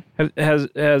 Mm-hmm.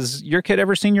 Has your kid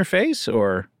ever seen your face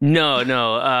or? No.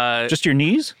 Just your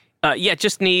knees? Yeah,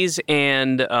 just knees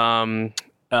and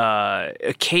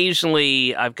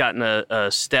occasionally I've gotten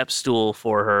a step stool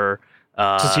for her.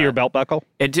 To see your belt buckle?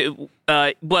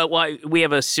 Well, we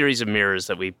have a series of mirrors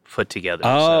that we put together.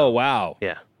 Oh, wow.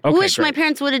 Yeah. Okay, Wish great. my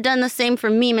parents would have done the same for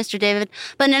me, Mr. David,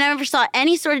 but I never saw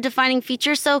any sort of defining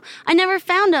feature, so I never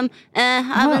found them.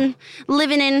 I've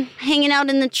been hanging out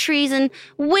in the trees and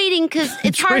waiting because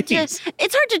it's hard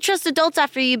to trust adults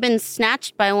after you've been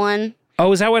snatched by one.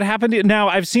 Oh, is that what happened? Now,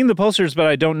 I've seen the posters, but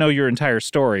I don't know your entire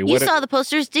story. You saw the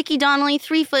posters. Dickie Donnelly,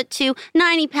 3'2",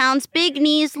 90 pounds, big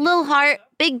knees, little heart,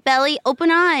 big belly,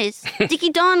 open eyes. Dickie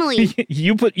Donnelly.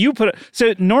 You put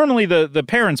so normally the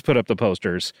parents put up the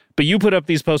posters, but you put up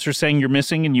these posters saying you're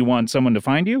missing and you want someone to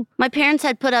find you? My parents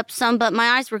had put up some, but my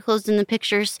eyes were closed in the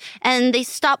pictures, and they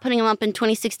stopped putting them up in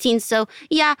 2016. So,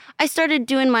 yeah, I started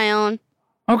doing my own.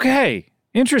 Okay.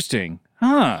 Interesting.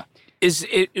 Huh.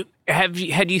 Had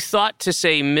you thought to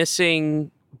say missing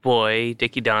boy,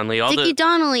 Dickie Donnelly?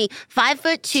 Donnelly,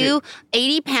 5'2",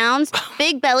 80 pounds,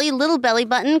 big belly, little belly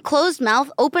button, closed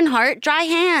mouth, open heart, dry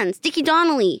hands. Dickie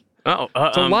Donnelly.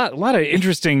 It's a lot of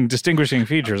interesting distinguishing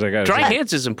features, I gotta say. Dry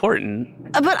hands is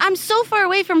important. But I'm so far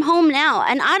away from home now,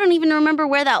 and I don't even remember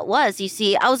where that was, you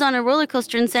see. I was on a roller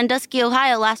coaster in Sandusky,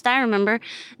 Ohio, last I remember.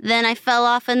 Then I fell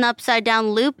off an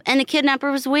upside-down loop, and a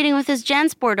kidnapper was waiting with his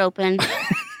JanSport open.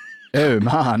 Oh,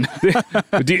 man.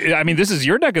 I mean, this is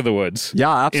your neck of the woods. Yeah,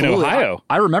 absolutely. In Ohio.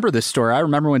 I remember this story. I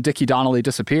remember when Dickie Donnelly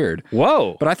disappeared.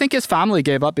 Whoa. But I think his family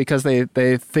gave up because they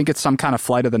think it's some kind of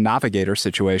Flight of the Navigator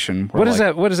situation. What does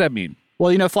that mean?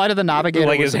 Well, Flight of the Navigator.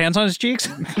 Like his hands on his cheeks?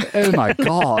 Oh, my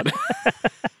God.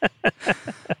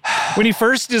 When he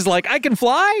first is like, I can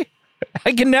fly?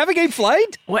 I can navigate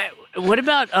flight? What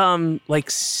about like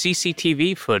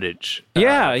CCTV footage?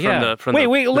 Yeah.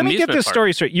 Wait. Let me get this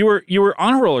story straight. You were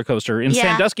on a roller coaster in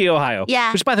Sandusky, Ohio.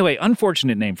 Yeah. Which, by the way,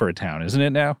 unfortunate name for a town, isn't it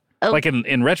now? Oh. Like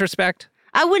in retrospect.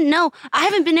 I wouldn't know. I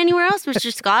haven't been anywhere else,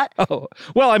 Mr. Scott. Oh,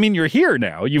 well, I mean, you're here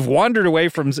now. You've wandered away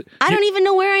from. I don't even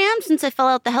know where I am since I fell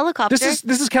out the helicopter. This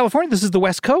is California. This is the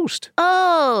West Coast.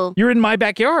 Oh. You're in my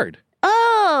backyard.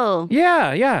 Oh.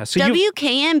 Yeah. So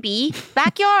WKMB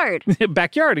backyard.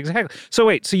 Backyard, exactly. So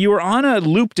wait, so you were on a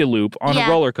loop-de-loop on a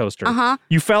roller coaster. Uh-huh.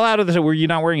 You fell out of the. Were you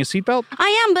not wearing a seatbelt?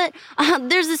 I am, but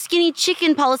there's a skinny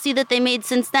chicken policy that they made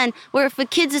since then, where if a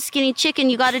kid's a skinny chicken,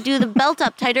 you got to do the belt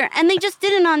up tighter, and they just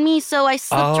did it on me, so I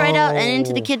slipped right out and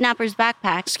into the kidnapper's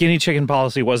backpack. Skinny chicken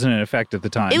policy wasn't in effect at the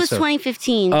time. It was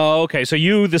 2015. Oh, okay. So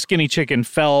you, the skinny chicken,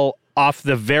 fell off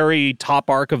the very top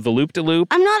arc of the loop-de-loop?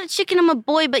 I'm not a chicken, I'm a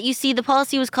boy, but you see, the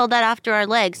policy was called that after our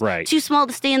legs. Right. Too small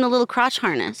to stay in the little crotch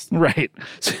harness. Right.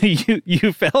 So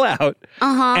you fell out.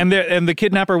 Uh-huh. And the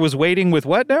kidnapper was waiting with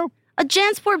what now? A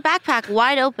JanSport backpack,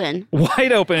 wide open.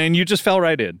 Wide open, and you just fell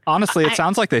right in. Honestly, it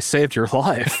sounds like they saved your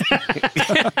life.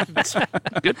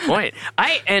 Good point.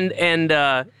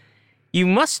 You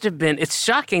must have been, it's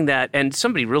shocking that, and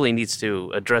somebody really needs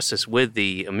to address this with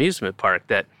the amusement park,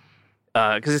 that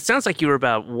because it sounds like you were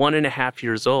about 1.5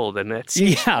 years old, and that's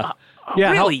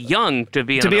really young to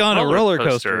be on a roller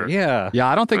coaster. Yeah. Yeah,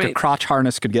 I don't think a crotch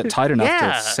harness could get tight enough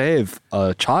to save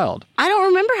a child. I don't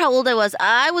remember how old I was.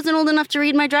 I wasn't old enough to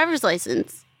read my driver's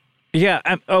license. Yeah.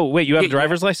 Wait, you have a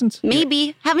driver's license?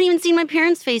 Maybe. Haven't even seen my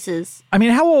parents' faces. I mean,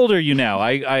 how old are you now?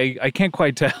 I can't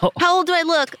quite tell. How old do I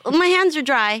look? My hands are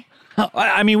dry.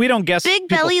 I mean, we don't guess. Big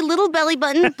belly, little belly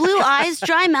button, blue eyes,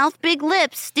 dry mouth, big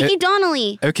lips. Dickie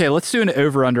Donnelly. Okay, let's do an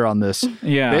over-under on this.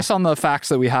 Yeah. Based on the facts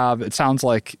that we have, it sounds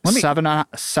like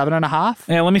 7.5.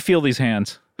 Yeah, let me feel these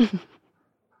hands.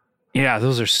 Yeah,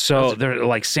 those are they're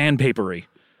like sandpapery.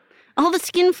 All the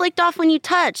skin flaked off when you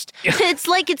touched. It's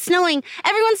like it's snowing.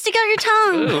 Everyone stick out your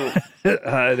tongue.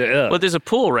 Well, there's a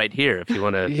pool right here if you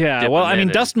want to. Yeah, well, I mean,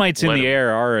 dust mites in the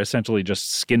air are essentially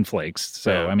just skin flakes.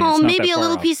 So, I mean, it's not maybe that a far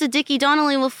little off. piece of Dickie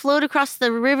Donnelly will float across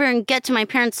the river and get to my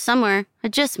parents somewhere. I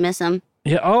just miss them.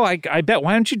 Yeah, I bet.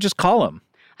 Why don't you just call them?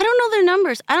 I don't know their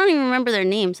numbers. I don't even remember their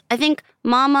names. I think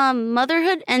Mama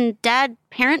Motherhood and Dad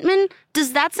Parentman.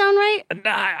 Does that sound right?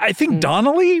 I think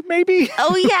Donnelly, maybe?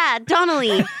 Oh, yeah,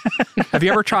 Donnelly. Have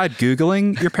you ever tried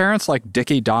Googling your parents, like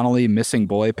Dickie Donnelly missing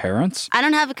boy parents? I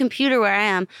don't have a computer where I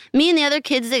am. Me and the other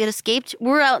kids that escaped,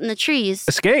 we're out in the trees.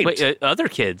 Escaped? Wait, other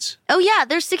kids? Oh, yeah,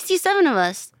 there's 67 of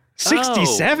us.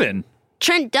 67?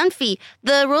 Trent Dunphy,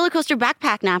 the roller coaster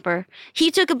backpack napper.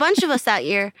 He took a bunch of us that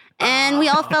year, and we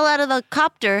all fell out of the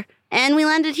copter, and we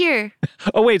landed here.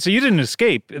 Oh, wait, so you didn't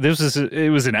escape. It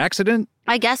was an accident?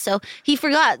 I guess so. He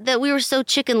forgot that we were so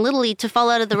Chicken Little-y to fall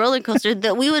out of the roller coaster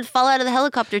that we would fall out of the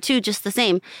helicopter too, just the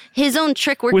same. His own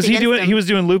trick worked against him. He was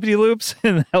doing loopy-loops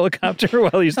in the helicopter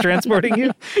while he's transporting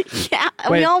you? Yeah,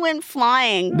 Wait. we all went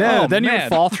flying. No, Oh, then you man. would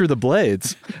fall through the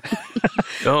blades.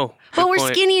 Oh, But we're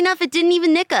point. skinny enough it didn't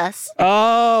even nick us.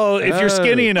 Oh, if you're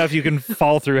skinny enough, you can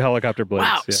fall through helicopter blades.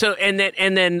 Wow. Yeah. So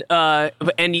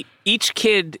and each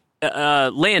kid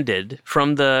landed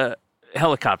from the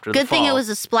helicopter. Good thing it was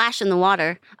a splash in the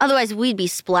water. Otherwise, we'd be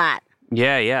splat.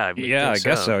 Yeah. I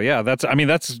guess so. Yeah, that's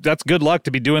good luck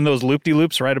to be doing those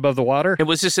loop-de-loops right above the water. And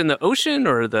was this in the ocean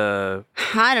or the?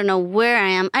 I don't know where I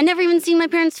am. I never even seen my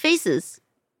parents' faces.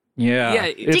 Yeah.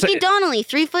 Dickie Donnelly,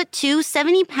 3'2",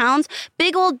 70 pounds,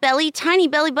 big old belly, tiny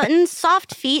belly button,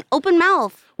 soft feet, open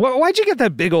mouth. Why'd you get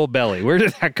that big old belly? Where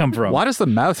did that come from? Why does the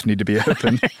mouth need to be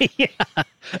open?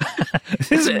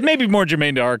 This is maybe more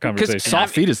germane to our conversation.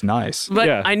 Soft feet is nice. But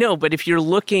Yeah. I know. But if you're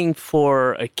looking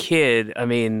for a kid, I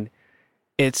mean,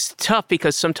 it's tough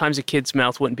because sometimes a kid's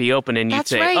mouth wouldn't be open, and you'd That's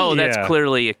say, right. "Oh, that's Yeah.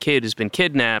 clearly a kid who's been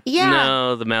kidnapped." Yeah.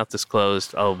 No, the mouth is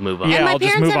closed. I'll move on. Yeah, And my I'll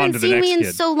just parents move on haven't to the seen next me in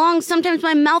kid. so long. Sometimes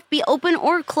my mouth be open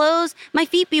or closed, my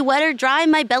feet be wet or dry,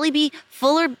 my belly be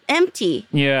full or empty.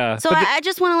 Yeah. So but I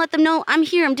just want to let them know I'm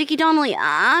here. I'm Dickie Donnelly.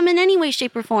 I'm in any way,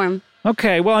 shape, or form.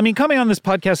 Okay, well, I mean, coming on this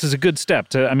podcast is a good step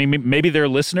to, I mean, maybe they're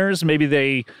listeners, maybe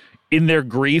they, in their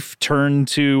grief, turned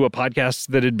to a podcast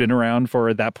that had been around for,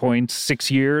 at that point, 6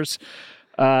 years.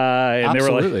 And they were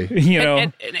like, Absolutely.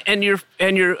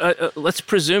 And your let's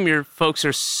presume your folks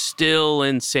are still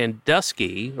in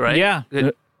Sandusky, right? Yeah.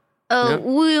 Oh,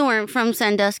 we weren't from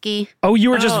Sandusky. Oh, you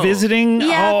were just Oh. visiting?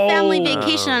 Yeah, family Oh.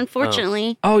 vacation,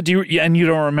 unfortunately. Oh, and you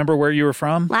don't remember where you were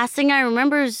from? Last thing I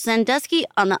remember is Sandusky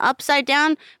on the upside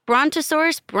down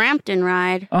Brontosaurus Brampton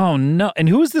ride. Oh, no. And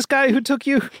who was this guy who took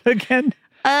you again?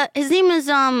 His name is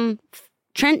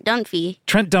Trent Dunphy.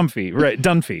 Trent Dunphy, right?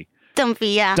 Dunphy.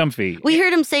 Dunphy, yeah. Dunphy. We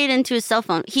heard him say it into his cell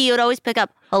phone. He would always pick up,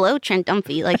 "Hello, Trent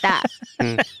Dunphy," like that.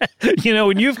 You know,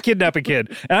 when you've kidnapped a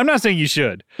kid, and I'm not saying you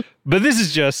should, but this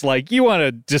is just like you want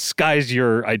to disguise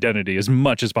your identity as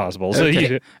much as possible. So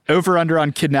Okay. Over under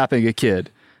on kidnapping a kid.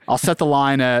 I'll set the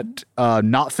line at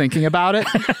not thinking about it.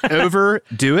 Over,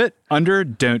 do it. Under,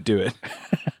 don't do it.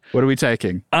 What are we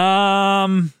taking?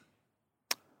 I'm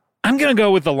gonna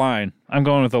go with the line. I'm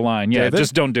going with the line. Yeah, David?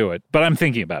 just don't do it. But I'm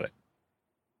thinking about it.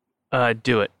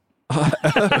 Do it.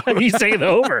 You say the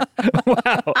over. Wow.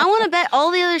 I want to bet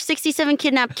all the other 67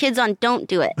 kidnapped kids on don't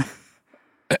do it.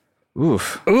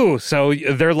 Oof. Ooh, so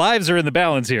their lives are in the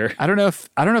balance here. I don't know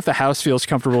if the house feels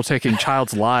comfortable taking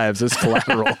child's lives as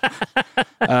collateral.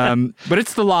 But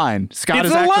it's the line. Scott It's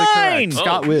is the actually line! correct.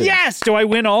 Scott wins. Yes. Do I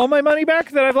win all my money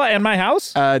back that I've lost and my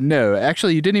house? No,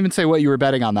 actually, you didn't even say what you were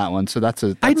betting on that one. So that's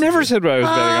a. I that's a- never said what I was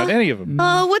betting on any of them.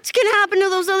 What's going to happen to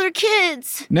those other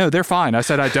kids? No, they're fine. I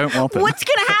said I don't want them. What's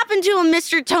going to happen to them,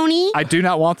 Mr. Tony? I do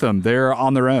not want them. They're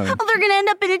on their own. Oh, they're going to end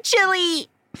up in a chili.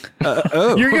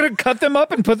 You're gonna cut them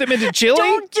up and put them into chili?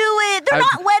 Don't do it. They're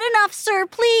not wet enough, sir,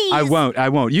 please. I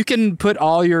won't. You can put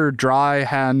all your dry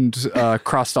hand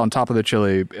crust on top of the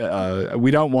chili.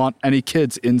 We don't want any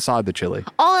kids inside the chili.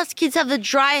 All us kids have the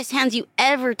driest hands you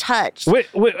ever touched. Wait,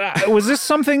 was this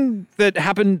something that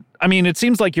happened? I mean, it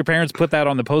seems like your parents put that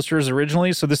on the posters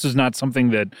originally, so this is not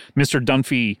something that Mr.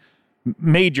 Dunphy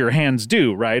made your hands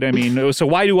do, right? I mean, so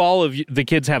why do all of the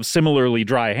kids have similarly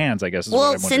dry hands, I guess is what Well,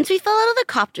 I'm wondering. since we fell out of the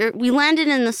copter, we landed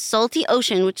in the salty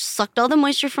ocean, which sucked all the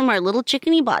moisture from our little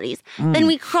chickeny bodies. Then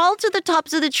we crawled to the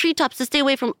tops of the treetops to stay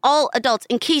away from all adults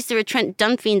in case there were Trent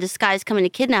Dunphy in disguise coming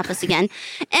to kidnap us again.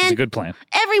 It's a And good plan.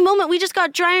 every moment we just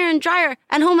got drier and drier.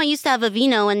 At home, I used to have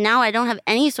Aveeno, and now I don't have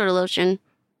any sort of lotion.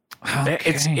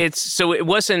 It's so it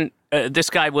wasn't.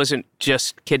 This guy wasn't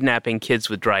just kidnapping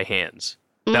kids with dry hands.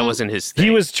 That wasn't his thing. He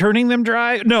was turning them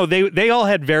dry? No, they all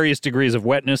had various degrees of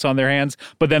wetness on their hands,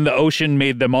 but then the ocean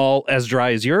made them all as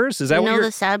dry as yours? Is that You what know you're...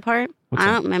 the sad part? I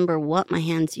don't remember what my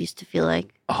hands used to feel like.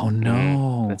 Oh,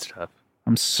 no. That's tough.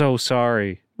 I'm so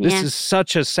sorry. This Yeah. is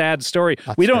such a sad story.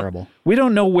 That's we don't terrible. We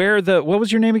don't know where what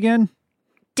was your name again?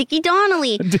 Dickie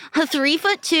Donnelly,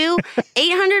 3'2",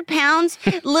 800 pounds,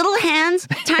 little hands,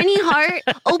 tiny heart,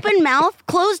 open mouth,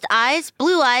 closed eyes,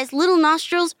 blue eyes, little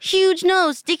nostrils, huge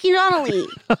nose. Dickie Donnelly.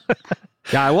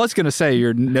 Yeah, I was going to say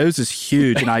your nose is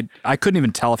huge, and I couldn't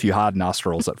even tell if you had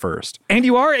nostrils at first. And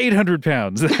you are 800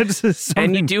 pounds. That's something.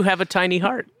 And you do have a tiny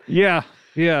heart. Yeah.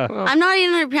 I'm not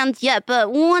 800 pounds yet,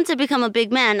 but once I become a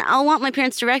big man, I'll want my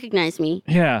parents to recognize me.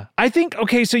 Yeah. I think,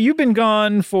 okay, so you've been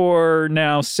gone for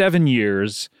now 7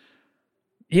 years.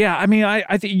 Yeah, I mean,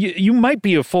 I think you might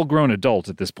be a full-grown adult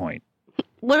at this point.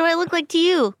 What do I look like to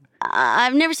you?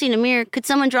 I've never seen a mirror. Could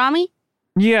someone draw me?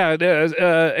 Yeah,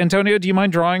 Antonio, do you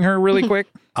mind drawing her really quick?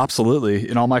 Absolutely.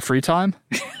 In all my free time?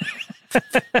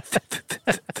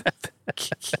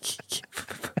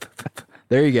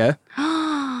 There you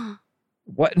go.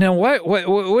 What now?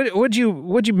 What'd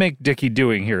you make Dickie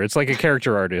doing here? It's like a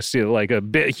character artist, like a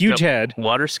huge head.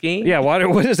 Water skiing? Yeah,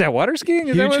 What is that? Water skiing?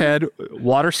 Huge head,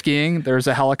 water skiing. There's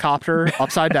a helicopter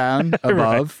upside down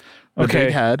above. The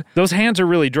big head. Those hands are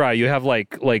really dry. You have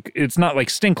like it's not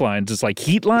like stink lines. It's like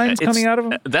heat lines coming out of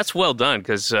them. That's well done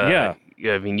because I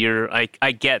mean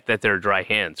I get that they're dry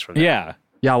hands from that. Yeah.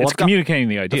 Yeah, well, it's communicating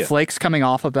the idea. The flakes coming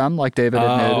off of them, like David had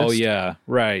noticed. Oh yeah,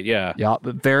 right, yeah. Yeah,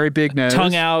 very big nose.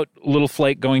 Tongue out, little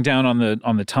flake going down on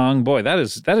the tongue. Boy, that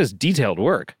is detailed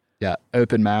work. Yeah,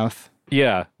 open mouth.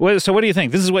 Yeah. So what do you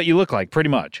think? This is what you look like, pretty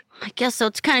much. I guess so.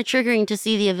 It's kind of triggering to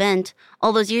see the event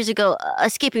all those years ago,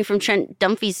 escaping from Trent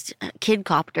Dunphy's kid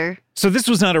copter. So this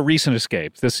was not a recent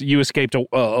escape. You escaped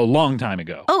a long time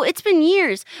ago. Oh, it's been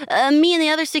years. Me and the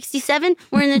other 67,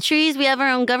 we're in the trees. We have our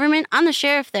own government. I'm the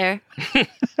sheriff there.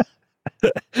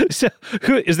 So,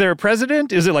 is there a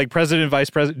president? Is it like president,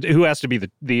 vice president? Who has to be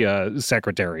the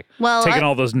secretary? Well, taking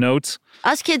all those notes.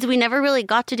 Us kids, we never really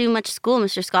got to do much school,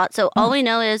 Mr. Scott. So all we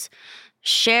know is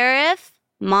sheriff,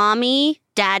 mommy,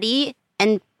 daddy,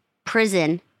 and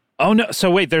prison. Oh no! So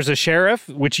wait, there's a sheriff,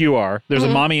 which you are. There's a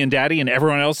mommy and daddy, and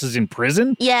everyone else is in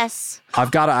prison. Yes.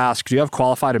 I've got to ask: do you have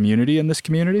qualified immunity in this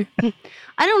community?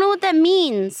 I don't know what that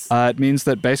means. It means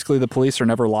that basically the police are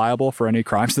never liable for any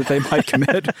crimes that they might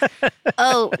commit.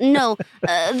 Oh, no.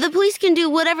 The police can do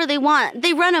whatever they want.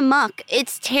 They run amok.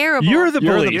 It's terrible. You're the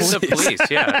police. You're the police,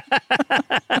 yeah.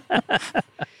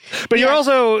 But you're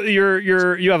also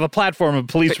you have a platform of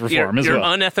police reform as well. You're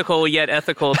unethical yet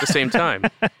ethical at the same time.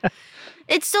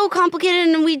 It's so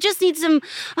complicated, and we just need some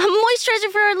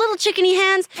moisturizer for our little chickeny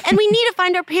hands, and we need to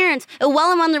find our parents.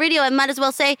 While I'm on the radio, I might as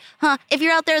well say, if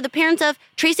you're out there, the parents of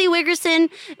Tracy Wiggerson,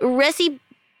 Ressie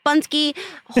Bunsky,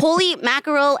 Holy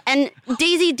Mackerel, and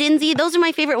Daisy Dinsey. Those are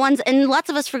my favorite ones, and lots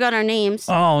of us forgot our names.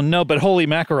 Oh, no, but Holy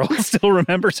Mackerel still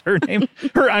remembers her name.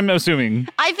 I'm assuming.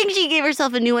 I think she gave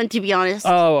herself a new one, to be honest.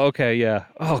 Oh, okay, yeah.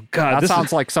 Oh, God. That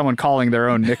sounds like someone calling their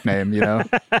own nickname, you know?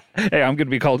 Hey, I'm going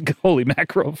to be called Holy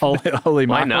Mackerel. Holy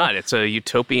Why Mackerel. not? It's a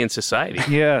utopian society.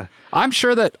 Yeah. I'm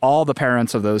sure that all the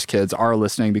parents of those kids are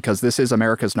listening because this is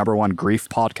America's #1 grief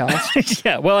podcast.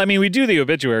 Yeah, well, I mean, we do the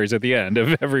obituaries at the end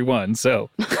of every one, so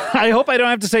I hope I don't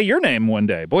have to say your name one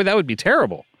day. Boy, that would be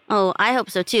terrible. Oh, I hope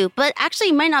so, too. But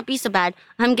actually, it might not be so bad.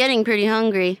 I'm getting pretty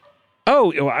hungry.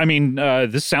 Oh, I mean,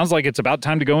 this sounds like it's about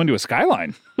time to go into a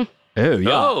Skyline. Oh, yeah.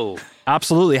 Oh.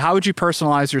 Absolutely. How would you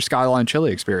personalize your Skyline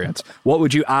chili experience? What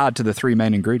would you add to the 3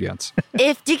 main ingredients?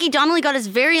 If Dickie Donnelly got his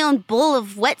very own bowl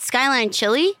of wet Skyline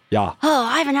chili? Yeah. Oh,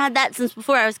 I haven't had that since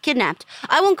before I was kidnapped.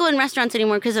 I won't go in restaurants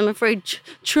anymore because I'm afraid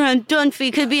Trent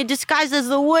Dunphy could be disguised as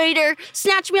the waiter,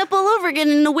 snatch me up all over again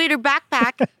in the waiter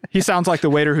backpack. He sounds like the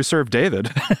waiter who served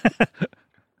David.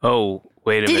 Oh,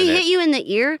 wait a minute. Did he hit you in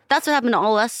the ear? That's what happened to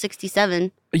all us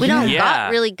 67. We don't Yeah.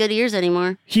 got really good ears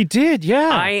anymore. He did, yeah.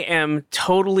 I am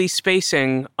totally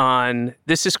spacing on,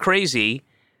 this is crazy.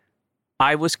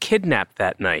 I was kidnapped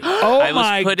that night. Oh, I was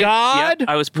my put God.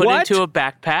 I was put What? into a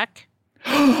backpack.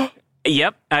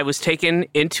 Yep. I was taken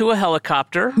into a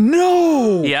helicopter.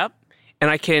 No. Yep. And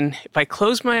if I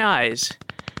close my eyes,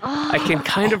 I can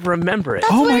kind of remember it.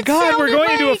 Oh, what my it God, we're sounded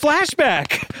going into a like.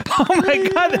 flashback. Oh, my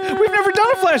God. We've never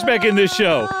done a flashback in this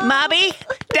show. Mommy,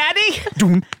 Daddy,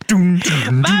 Dun, dun,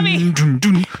 dun, Mommy, dun,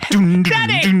 dun, dun,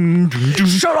 Daddy. dun, dun, dun,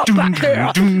 Shut up back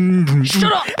there.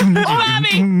 Shut up.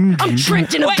 Mommy, I'm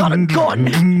Trent and I've got a gun.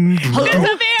 there's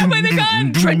a man with a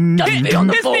gun. Trent Dunphy on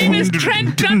the His phone. name is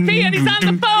Trent Dunphy and he's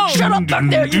on the phone. Shut up back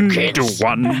there, you kids.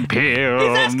 One pill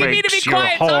He's asking me to makes be you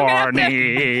quiet, so I'm gonna have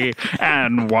horny,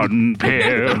 and one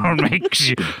pill makes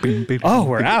you... Oh,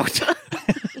 we're out.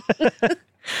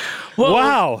 Whoa,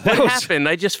 Wow, What that was- happened?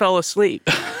 I just fell asleep.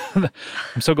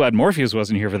 I'm so glad Morpheus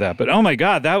wasn't here for that. But oh my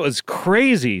God, that was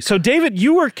crazy. So David,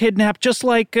 you were kidnapped just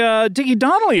like Dickie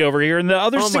Donnelly over here in the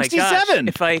other Oh my 67.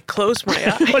 gosh. If I close my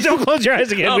eyes. Well, don't close your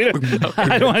eyes again. Oh, We don't-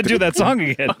 I don't want to do that song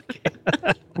again.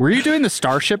 Were you doing the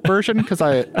Starship version? Because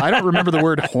I don't remember the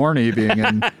word horny being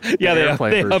in Yeah, the they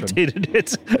airplane version. updated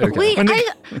it. Okay. Wait, When they-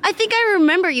 I think I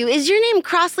remember you. Is your name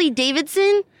Crossley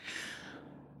Davidson?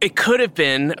 It could have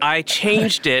been. I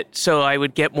changed it so I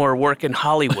would get more work in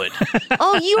Hollywood.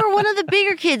 Oh, you were one of the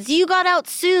bigger kids. You got out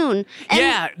soon. And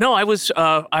Yeah, no, I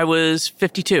was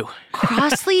 52.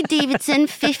 Crossley Davidson,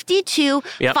 52,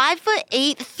 Yep.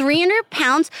 5'8", 300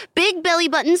 pounds, big belly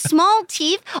button, small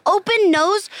teeth, open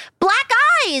nose, black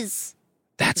eyes.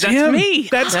 That's That's him. me.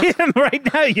 That's him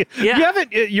right now. You Yeah.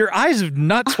 haven't. Your eyes have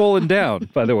not swollen down.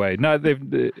 By the way, no, they've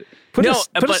put a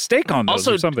but steak on those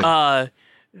also, or something.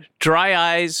 Dry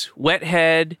eyes, wet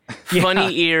head,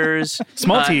 funny ears,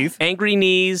 Small teeth. angry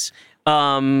knees,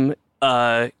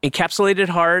 encapsulated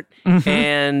heart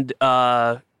and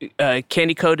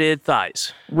candy-coated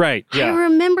thighs. Right, yeah. I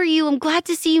remember you. I'm glad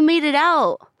to see you made it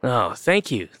out. Oh,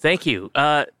 thank you.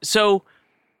 So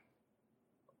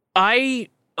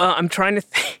I'm trying to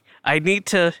think. I need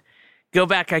to go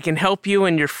back. I can help you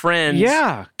and your friends.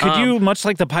 Yeah. Could you, much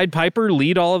like the Pied Piper,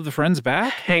 lead all of the friends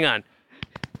back? Hang on.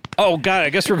 Oh, God, I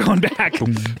guess we're going back.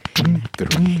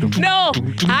 No,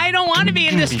 I don't want to be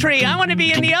in this tree. I want to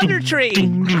be in the other tree.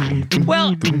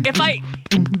 Well,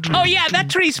 Oh, yeah, that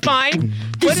tree's fine.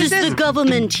 This is the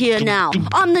government here now.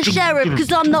 I'm the sheriff because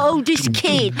I'm the oldest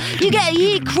kid. You get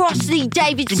here, Crossley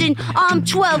Davidson. I'm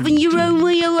 12 and you're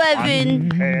only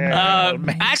 11.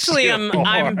 Actually, I'm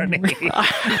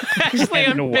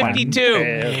 52,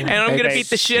 and I'm going to beat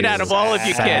the shit out of all of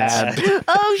you kids.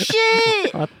 Oh,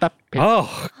 shit.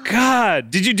 Oh,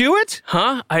 God. Did you do it?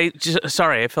 Huh?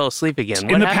 Sorry, I fell asleep again.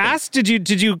 In the past, did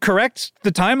you correct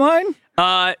the timeline?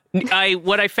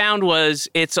 What I found was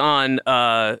it's on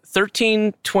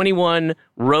 1321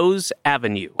 Rose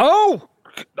Avenue. Oh,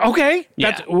 okay.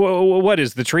 Yeah. That's, what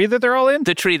is the tree that they're all in?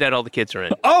 The tree that all the kids are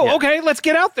in. Oh, Yeah. okay. Let's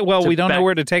get out there. Well, we don't know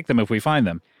where to take them if we find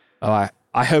them. Oh,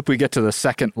 I hope we get to the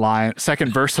second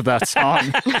verse of that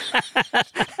song.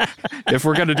 If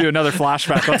we're going to do another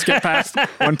flashback, let's get past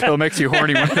one pill makes you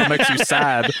horny, one pill makes you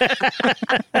sad.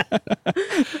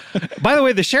 By the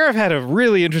way, the sheriff had a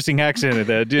really interesting accent in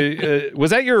that.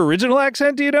 Was that your original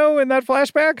accent, do you know, in that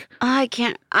flashback? I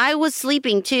can't. I was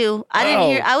sleeping too. I didn't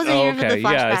hear. I wasn't here for the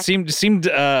flashback. Yeah, it seemed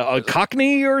a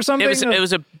Cockney or something. It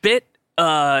was a bit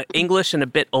English and a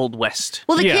bit Old West.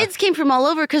 Well, the kids came from all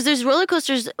over because there's roller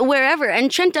coasters wherever,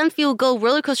 and Trent Dunphy will go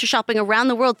roller coaster shopping around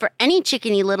the world for any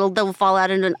chickeny little that will fall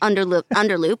out in an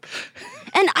underloop.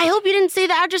 And I hope you didn't say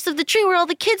the address of the tree where all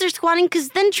the kids are squatting,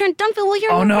 because then Trent Dunphy will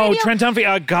hear on the radio. Trent Dunphy,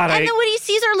 God. And then when he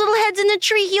sees our little heads in the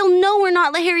tree, he'll know we're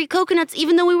not the hairy coconuts,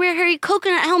 even though we wear hairy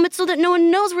coconut helmets so that no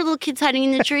one knows we're little kids hiding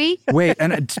in the tree. Wait,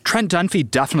 and Trent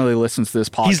Dunphy definitely listens to this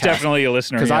podcast. He's definitely a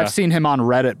listener, because I've seen him on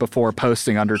Reddit before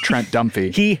posting under Trent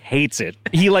Dunphy. He hates it.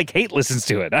 He hate listens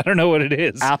to it. I don't know what it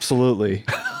is. Absolutely.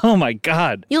 Oh my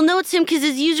God. You'll know it's him because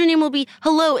his username will be,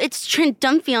 "Hello, it's Trent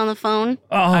Dunphy on the phone."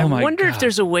 Oh I my wonder God. if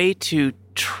there's a way to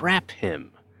trap him.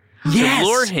 Yes. To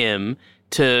lure him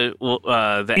to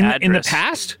the address. In the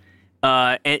past?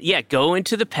 And go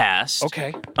into the past.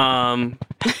 Okay.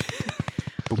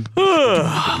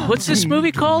 What's this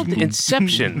movie called?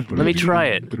 Inception. Let me try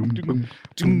it.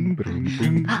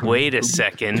 Wait a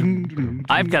second.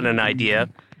 I've got an idea.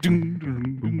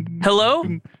 Hello?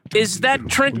 Is that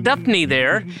Trent Dunphy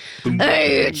there?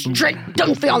 Hey, it's Trent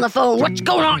Dunphy on the phone. What's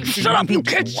going on? Shut up, you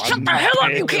kids. Shut the hell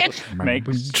up, you kids.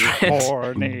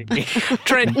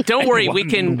 Trent, don't worry. We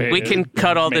can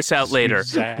cut all this out later.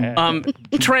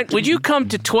 Trent, would you come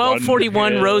to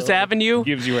 1241 Rose Avenue?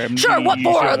 Sure, what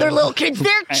for? Are there little kids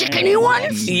there? Chickeny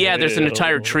ones? Yeah, there's an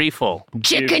entire tree full.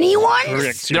 Chickeny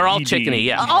ones? They're all chickeny,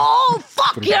 yeah. Oh,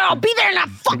 fuck yeah. I'll be there in a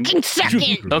fucking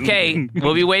second. Okay,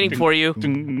 we'll be waiting for you.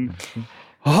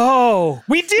 Oh,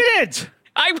 we did it!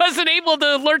 I wasn't able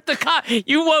to alert the cop.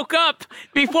 You woke up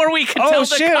before we could tell the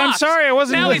cops. Oh, shit, I'm sorry. I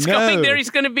wasn't... Now he's coming there. He's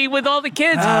going to be with all the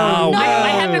kids. Oh, I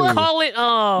had to call it.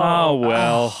 Oh,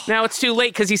 well. Now it's too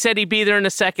late because he said he'd be there in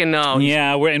a second. No.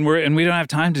 Yeah, we don't have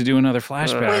time to do another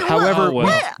flashback. However,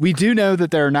 we do know that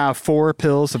there are now 4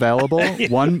 pills available.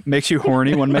 One makes you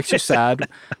horny, one makes you sad,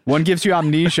 one gives you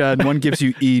amnesia, and one gives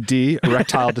you ED,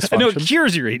 erectile dysfunction. No, it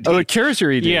cures your ED. Oh, it cures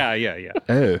your ED. Yeah.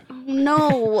 Oh.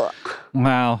 No.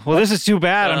 Wow. Well, this is too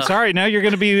bad. I'm sorry. Now you're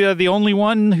going to be the only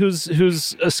one who's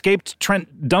escaped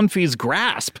Trent Dunphy's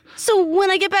grasp. So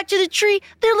when I get back to the tree,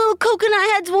 their little coconut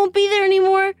heads won't be there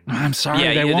anymore. I'm sorry,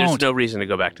 they there's won't. no reason to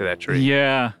go back to that tree.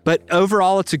 Yeah. But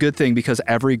overall, it's a good thing because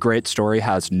every great story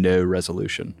has no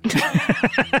resolution.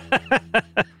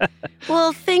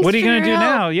 Well, thanks. What are you going to do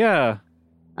now? Yeah.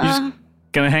 You just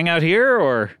going to hang out here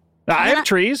or... I have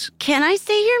trees. Can I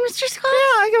stay here, Mr. Scott? Yeah,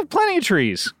 I got plenty of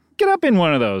trees. Get up in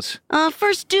one of those.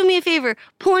 First, do me a favor.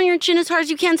 Pull on your chin as hard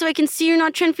as you can so I can see you're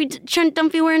not Trent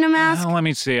Dunphy wearing a mask. Let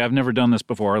me see. I've never done this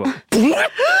before. Hey,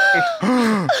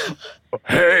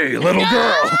 little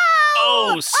girl.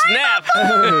 Oh, snap.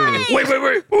 Wait.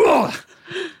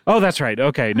 Oh, that's right.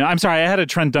 Okay. No, I'm sorry. I had a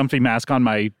Trent Dunphy mask on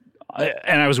my...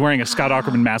 and I was wearing a Scott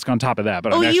Aukerman mask on top of that.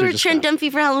 But you were Trent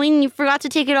Dunphy for Halloween and you forgot to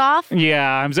take it off?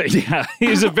 Yeah,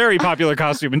 he's a very popular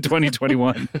costume in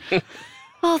 2021.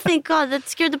 Oh, thank God. That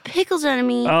scared the pickles out of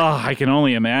me. Oh, I can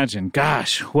only imagine.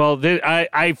 Gosh. Well,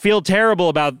 I feel terrible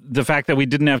about the fact that we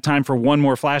didn't have time for one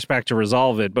more flashback to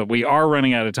resolve it, but we are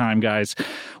running out of time, guys.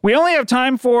 We only have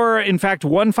time for, in fact,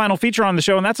 one final feature on the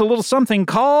show, and that's a little something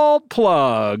called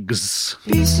Plugs.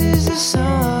 Pieces of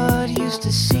sword used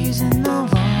to season the wall.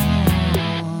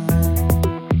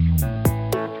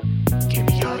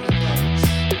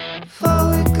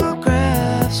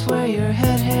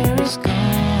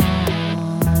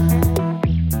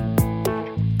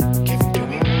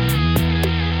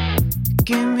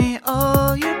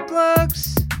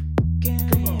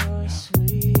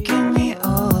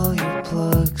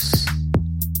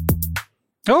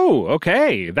 Oh,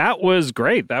 okay. That was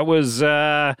great. That was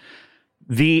the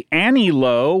Annie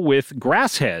Low with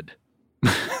Grasshead.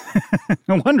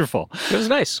 Wonderful. It was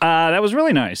nice. That was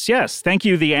really nice. Yes. Thank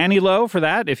you, the Annie Low, for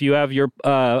that. If you have your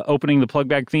opening the plug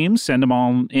bag themes, send them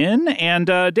all in. And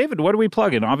David, what are we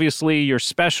plugging? Obviously, your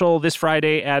special this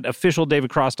Friday at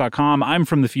officialdavidcross.com. I'm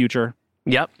from the future.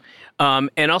 Yep.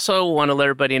 And also want to let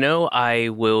everybody know I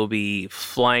will be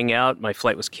flying out. My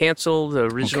flight was canceled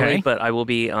originally, but I will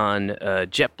be on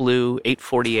JetBlue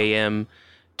 8:40 a.m.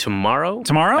 tomorrow.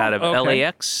 Tomorrow? Out of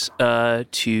LAX to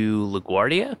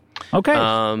LaGuardia. Okay.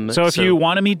 So if you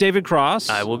want to meet David Cross,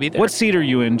 I will be there. What seat are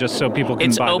you in, just so people can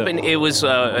It's buy open. It was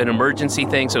an emergency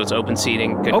thing, so it's open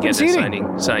seating. Couldn't get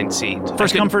a signed seat.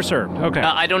 First come, first served. Okay.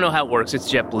 I don't know how it works.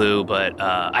 It's JetBlue, but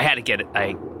I had to get it.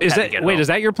 Is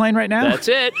that your plane right now? That's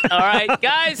it. All right,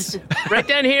 guys, right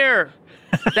down here.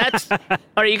 All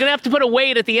right, you're going to have to put a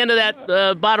weight at the end of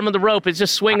that bottom of the rope. It's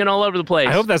just swinging all over the place.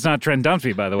 I hope that's not Trent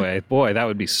Dunphy, by the way. Boy, that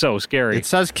would be so scary. It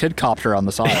says Kid Copter on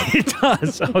the side. It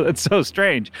does. Oh, that's so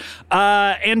strange.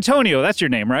 Antonio, that's your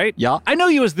name, right? Yeah. I know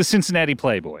you as the Cincinnati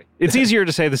Playboy. It's easier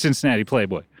to say the Cincinnati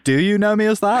Playboy. Do you know me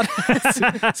as that?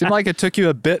 It seemed like it took you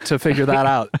a bit to figure that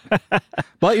out.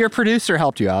 But your producer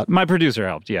helped you out. My producer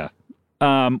helped, yeah.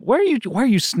 Why are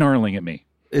you snarling at me?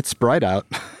 It's bright out.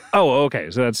 Oh, okay.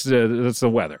 So that's the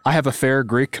weather. I have a fair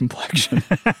Greek complexion.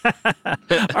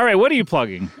 All right. What are you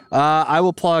plugging? I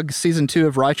will plug season 2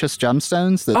 of Righteous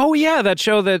Gemstones. Oh, yeah. That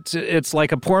show that it's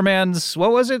like a poor man's,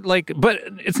 what was it? But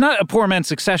it's not a poor man's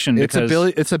Succession. It's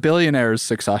a billionaire's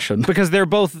Succession. Because they're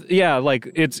both,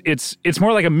 like it's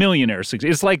more like a millionaire.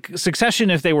 It's like Succession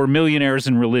if they were millionaires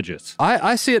and religious.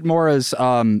 I see it more as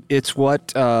it's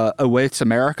what awaits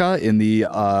America in the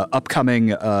upcoming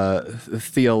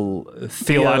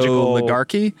theological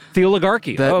oligarchy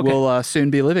that we'll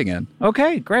soon be living in.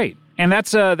 Okay, great. And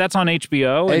that's on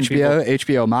HBO.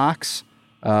 HBO Max.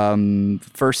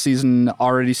 First season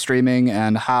already streaming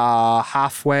and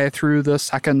halfway through the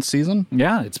second season.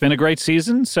 Yeah, it's been a great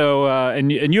season. So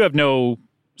and you have no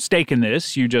stake in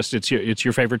this. It's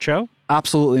your favorite show?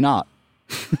 Absolutely not.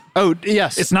 Oh,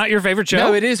 yes. It's not your favorite show?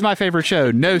 No, it is my favorite show.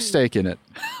 No stake in it.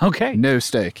 Okay. No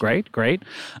stake. Great.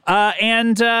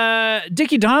 And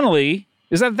Dickie Donnelly,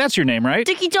 that's your name, right?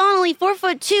 Dickie Donnelly,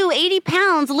 4'2", 80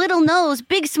 pounds, little nose,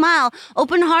 big smile,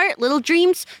 open heart, little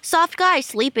dreams, soft guy,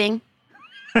 sleeping.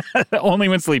 Only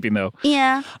when sleeping, though.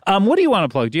 Yeah. What do you want to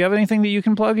plug? Do you have anything that you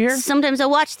can plug here? Sometimes I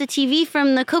watch the TV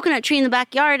from the coconut tree in the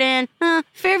backyard, and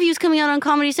Fairview's coming out on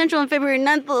Comedy Central on February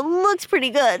 9th. It looks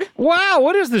pretty good. Wow,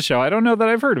 what is the show? I don't know that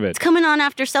I've heard of it. It's coming on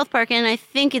after South Park, and I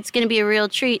think it's going to be a real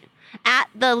treat. At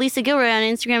the Lisa Gilroy on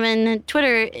Instagram and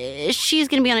Twitter, she's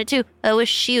going to be on it, too. I wish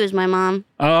she was my mom.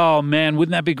 Oh, man,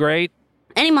 wouldn't that be great?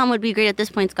 Any mom would be great at this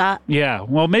point, Scott. Yeah,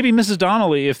 well, maybe Mrs.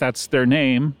 Donnelly, if that's their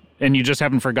name. And you just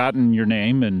haven't forgotten your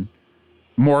name and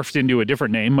morphed into a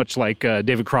different name, much like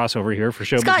David Cross over here for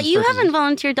show. Scott, you haven't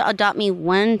volunteered to adopt me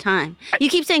one time. You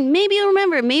keep saying, maybe you'll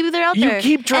remember, maybe they're out there. You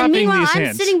keep dropping these hints. And meanwhile,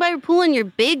 I'm sitting by your pool in your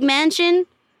big mansion.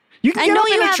 You can get up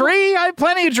in a tree. I have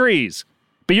plenty of trees.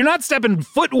 But you're not stepping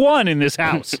foot one in this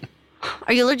house.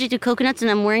 Are you allergic to coconuts and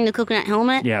I'm wearing the coconut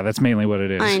helmet? Yeah, that's mainly what it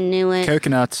is. I knew it.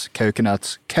 Coconuts.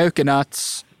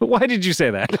 But why did you say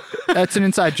that? That's an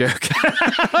inside joke.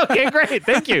 Okay, great.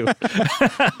 Thank you.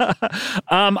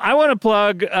 I want to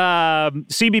plug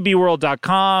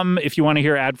cbbworld.com if you want to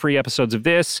hear ad-free episodes of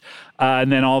this.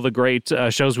 And then all the great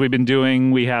shows we've been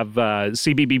doing. We have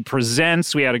CBB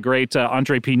Presents. We had a great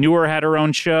Andre P. Newer had her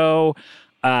own show.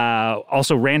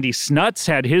 Also, Randy Snuts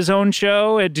had his own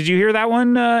show. Did you hear that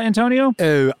one, Antonio?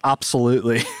 Oh,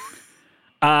 absolutely.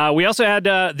 We also had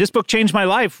This Book Changed My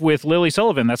Life with Lily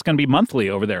Sullivan. That's going to be monthly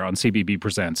over there on CBB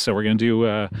Presents. So we're going to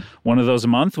do one of those a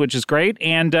month, which is great.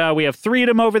 And we have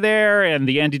Freedom over there and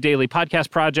the Andy Daly Podcast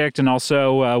Project. And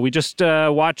also we just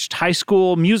watched High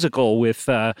School Musical with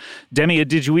Demi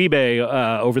Adijuibe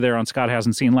over there on Scott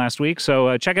Hasn't Seen last week.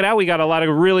 So check it out. We got a lot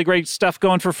of really great stuff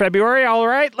going for February. All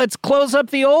right, let's close up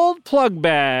the old plug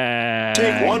bag.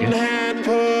 Take one hand,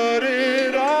 put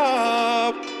it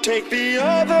up. Take the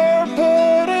other,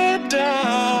 put it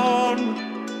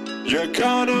down. You're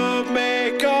gonna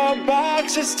make a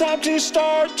box. It's time to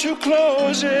start to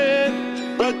close it.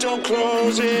 But don't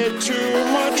close it too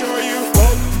much or you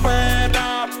open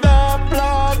up the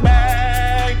plug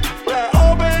bag. We're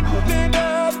opening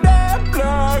up that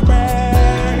plug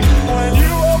bag. When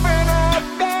you open up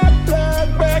that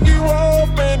plug bag, you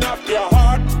open up your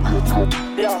heart.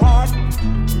 Your heart.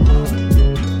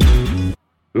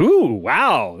 Ooh,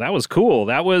 wow. That was cool.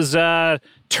 That was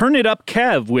Turn It Up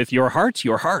Kev with Your Heart,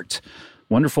 Your Heart.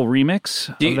 wonderful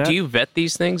remix. Do you vet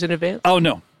these things in advance? Oh,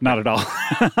 no, not at all.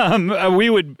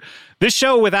 This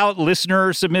show without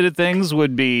listener submitted things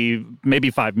would be maybe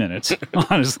 5 minutes,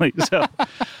 honestly. So,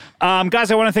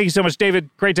 guys, I want to thank you so much. David,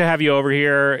 great to have you over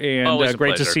here, and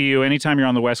great to see you. Anytime you're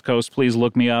on the West Coast, please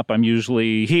look me up. I'm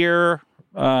usually here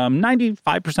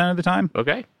 95% of the time.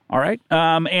 Okay. All right.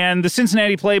 And the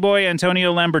Cincinnati Playboy,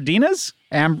 Antonio Lambrinides?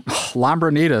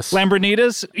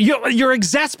 Lambrinides. Your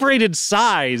exasperated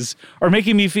sighs are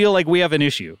making me feel like we have an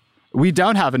issue. We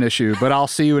don't have an issue, but I'll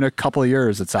see you in a couple of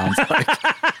years, it sounds like.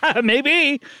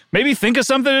 Maybe think of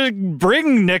something to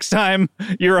bring next time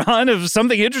you're on, of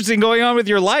something interesting going on with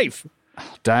your life.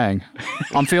 Dang.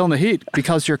 I'm feeling the heat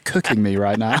because you're cooking me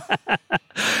right now.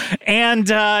 And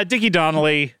Dickie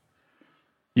Donnelly,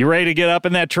 you ready to get up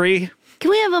in that tree? Can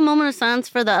we have a moment of silence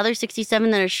for the other 67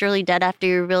 that are surely dead after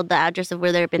you revealed the address of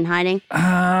where they've been hiding?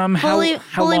 Holy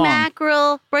long?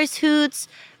 Mackerel, Bryce Hoots,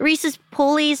 Reese's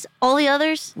Pulleys, all the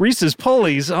others? Reese's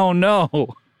Pulleys? Oh,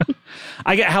 no.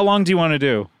 How long do you want to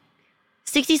do?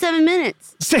 67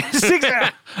 minutes.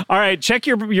 All right, check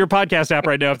your podcast app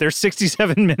right now. If there's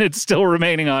 67 minutes still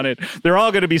remaining on it, they're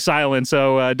all going to be silent,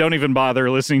 so don't even bother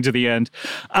listening to the end.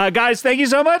 Guys, thank you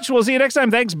so much. We'll see you next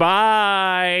time. Thanks.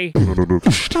 Bye.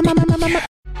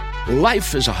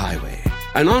 Life is a highway,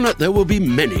 and on it there will be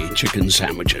many chicken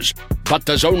sandwiches. But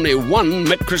there's only one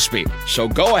McCrispy. So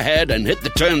go ahead and hit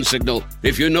the turn signal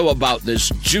if you know about this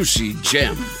juicy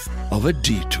gem of a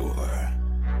detour.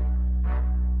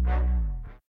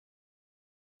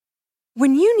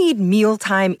 When you need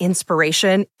mealtime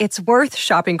inspiration, it's worth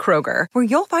shopping Kroger, where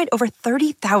you'll find over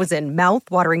 30,000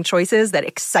 mouth-watering choices that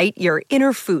excite your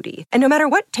inner foodie. And no matter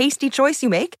what tasty choice you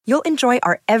make, you'll enjoy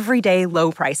our everyday low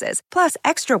prices, plus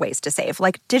extra ways to save,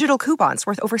 like digital coupons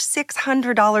worth over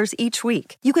 $600 each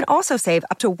week. You can also save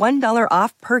up to $1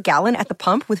 off per gallon at the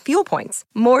pump with fuel points.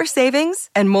 More savings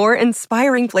and more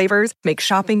inspiring flavors make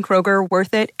shopping Kroger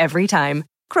worth it every time.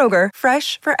 Kroger,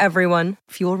 fresh for everyone.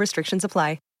 Fuel restrictions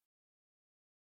apply.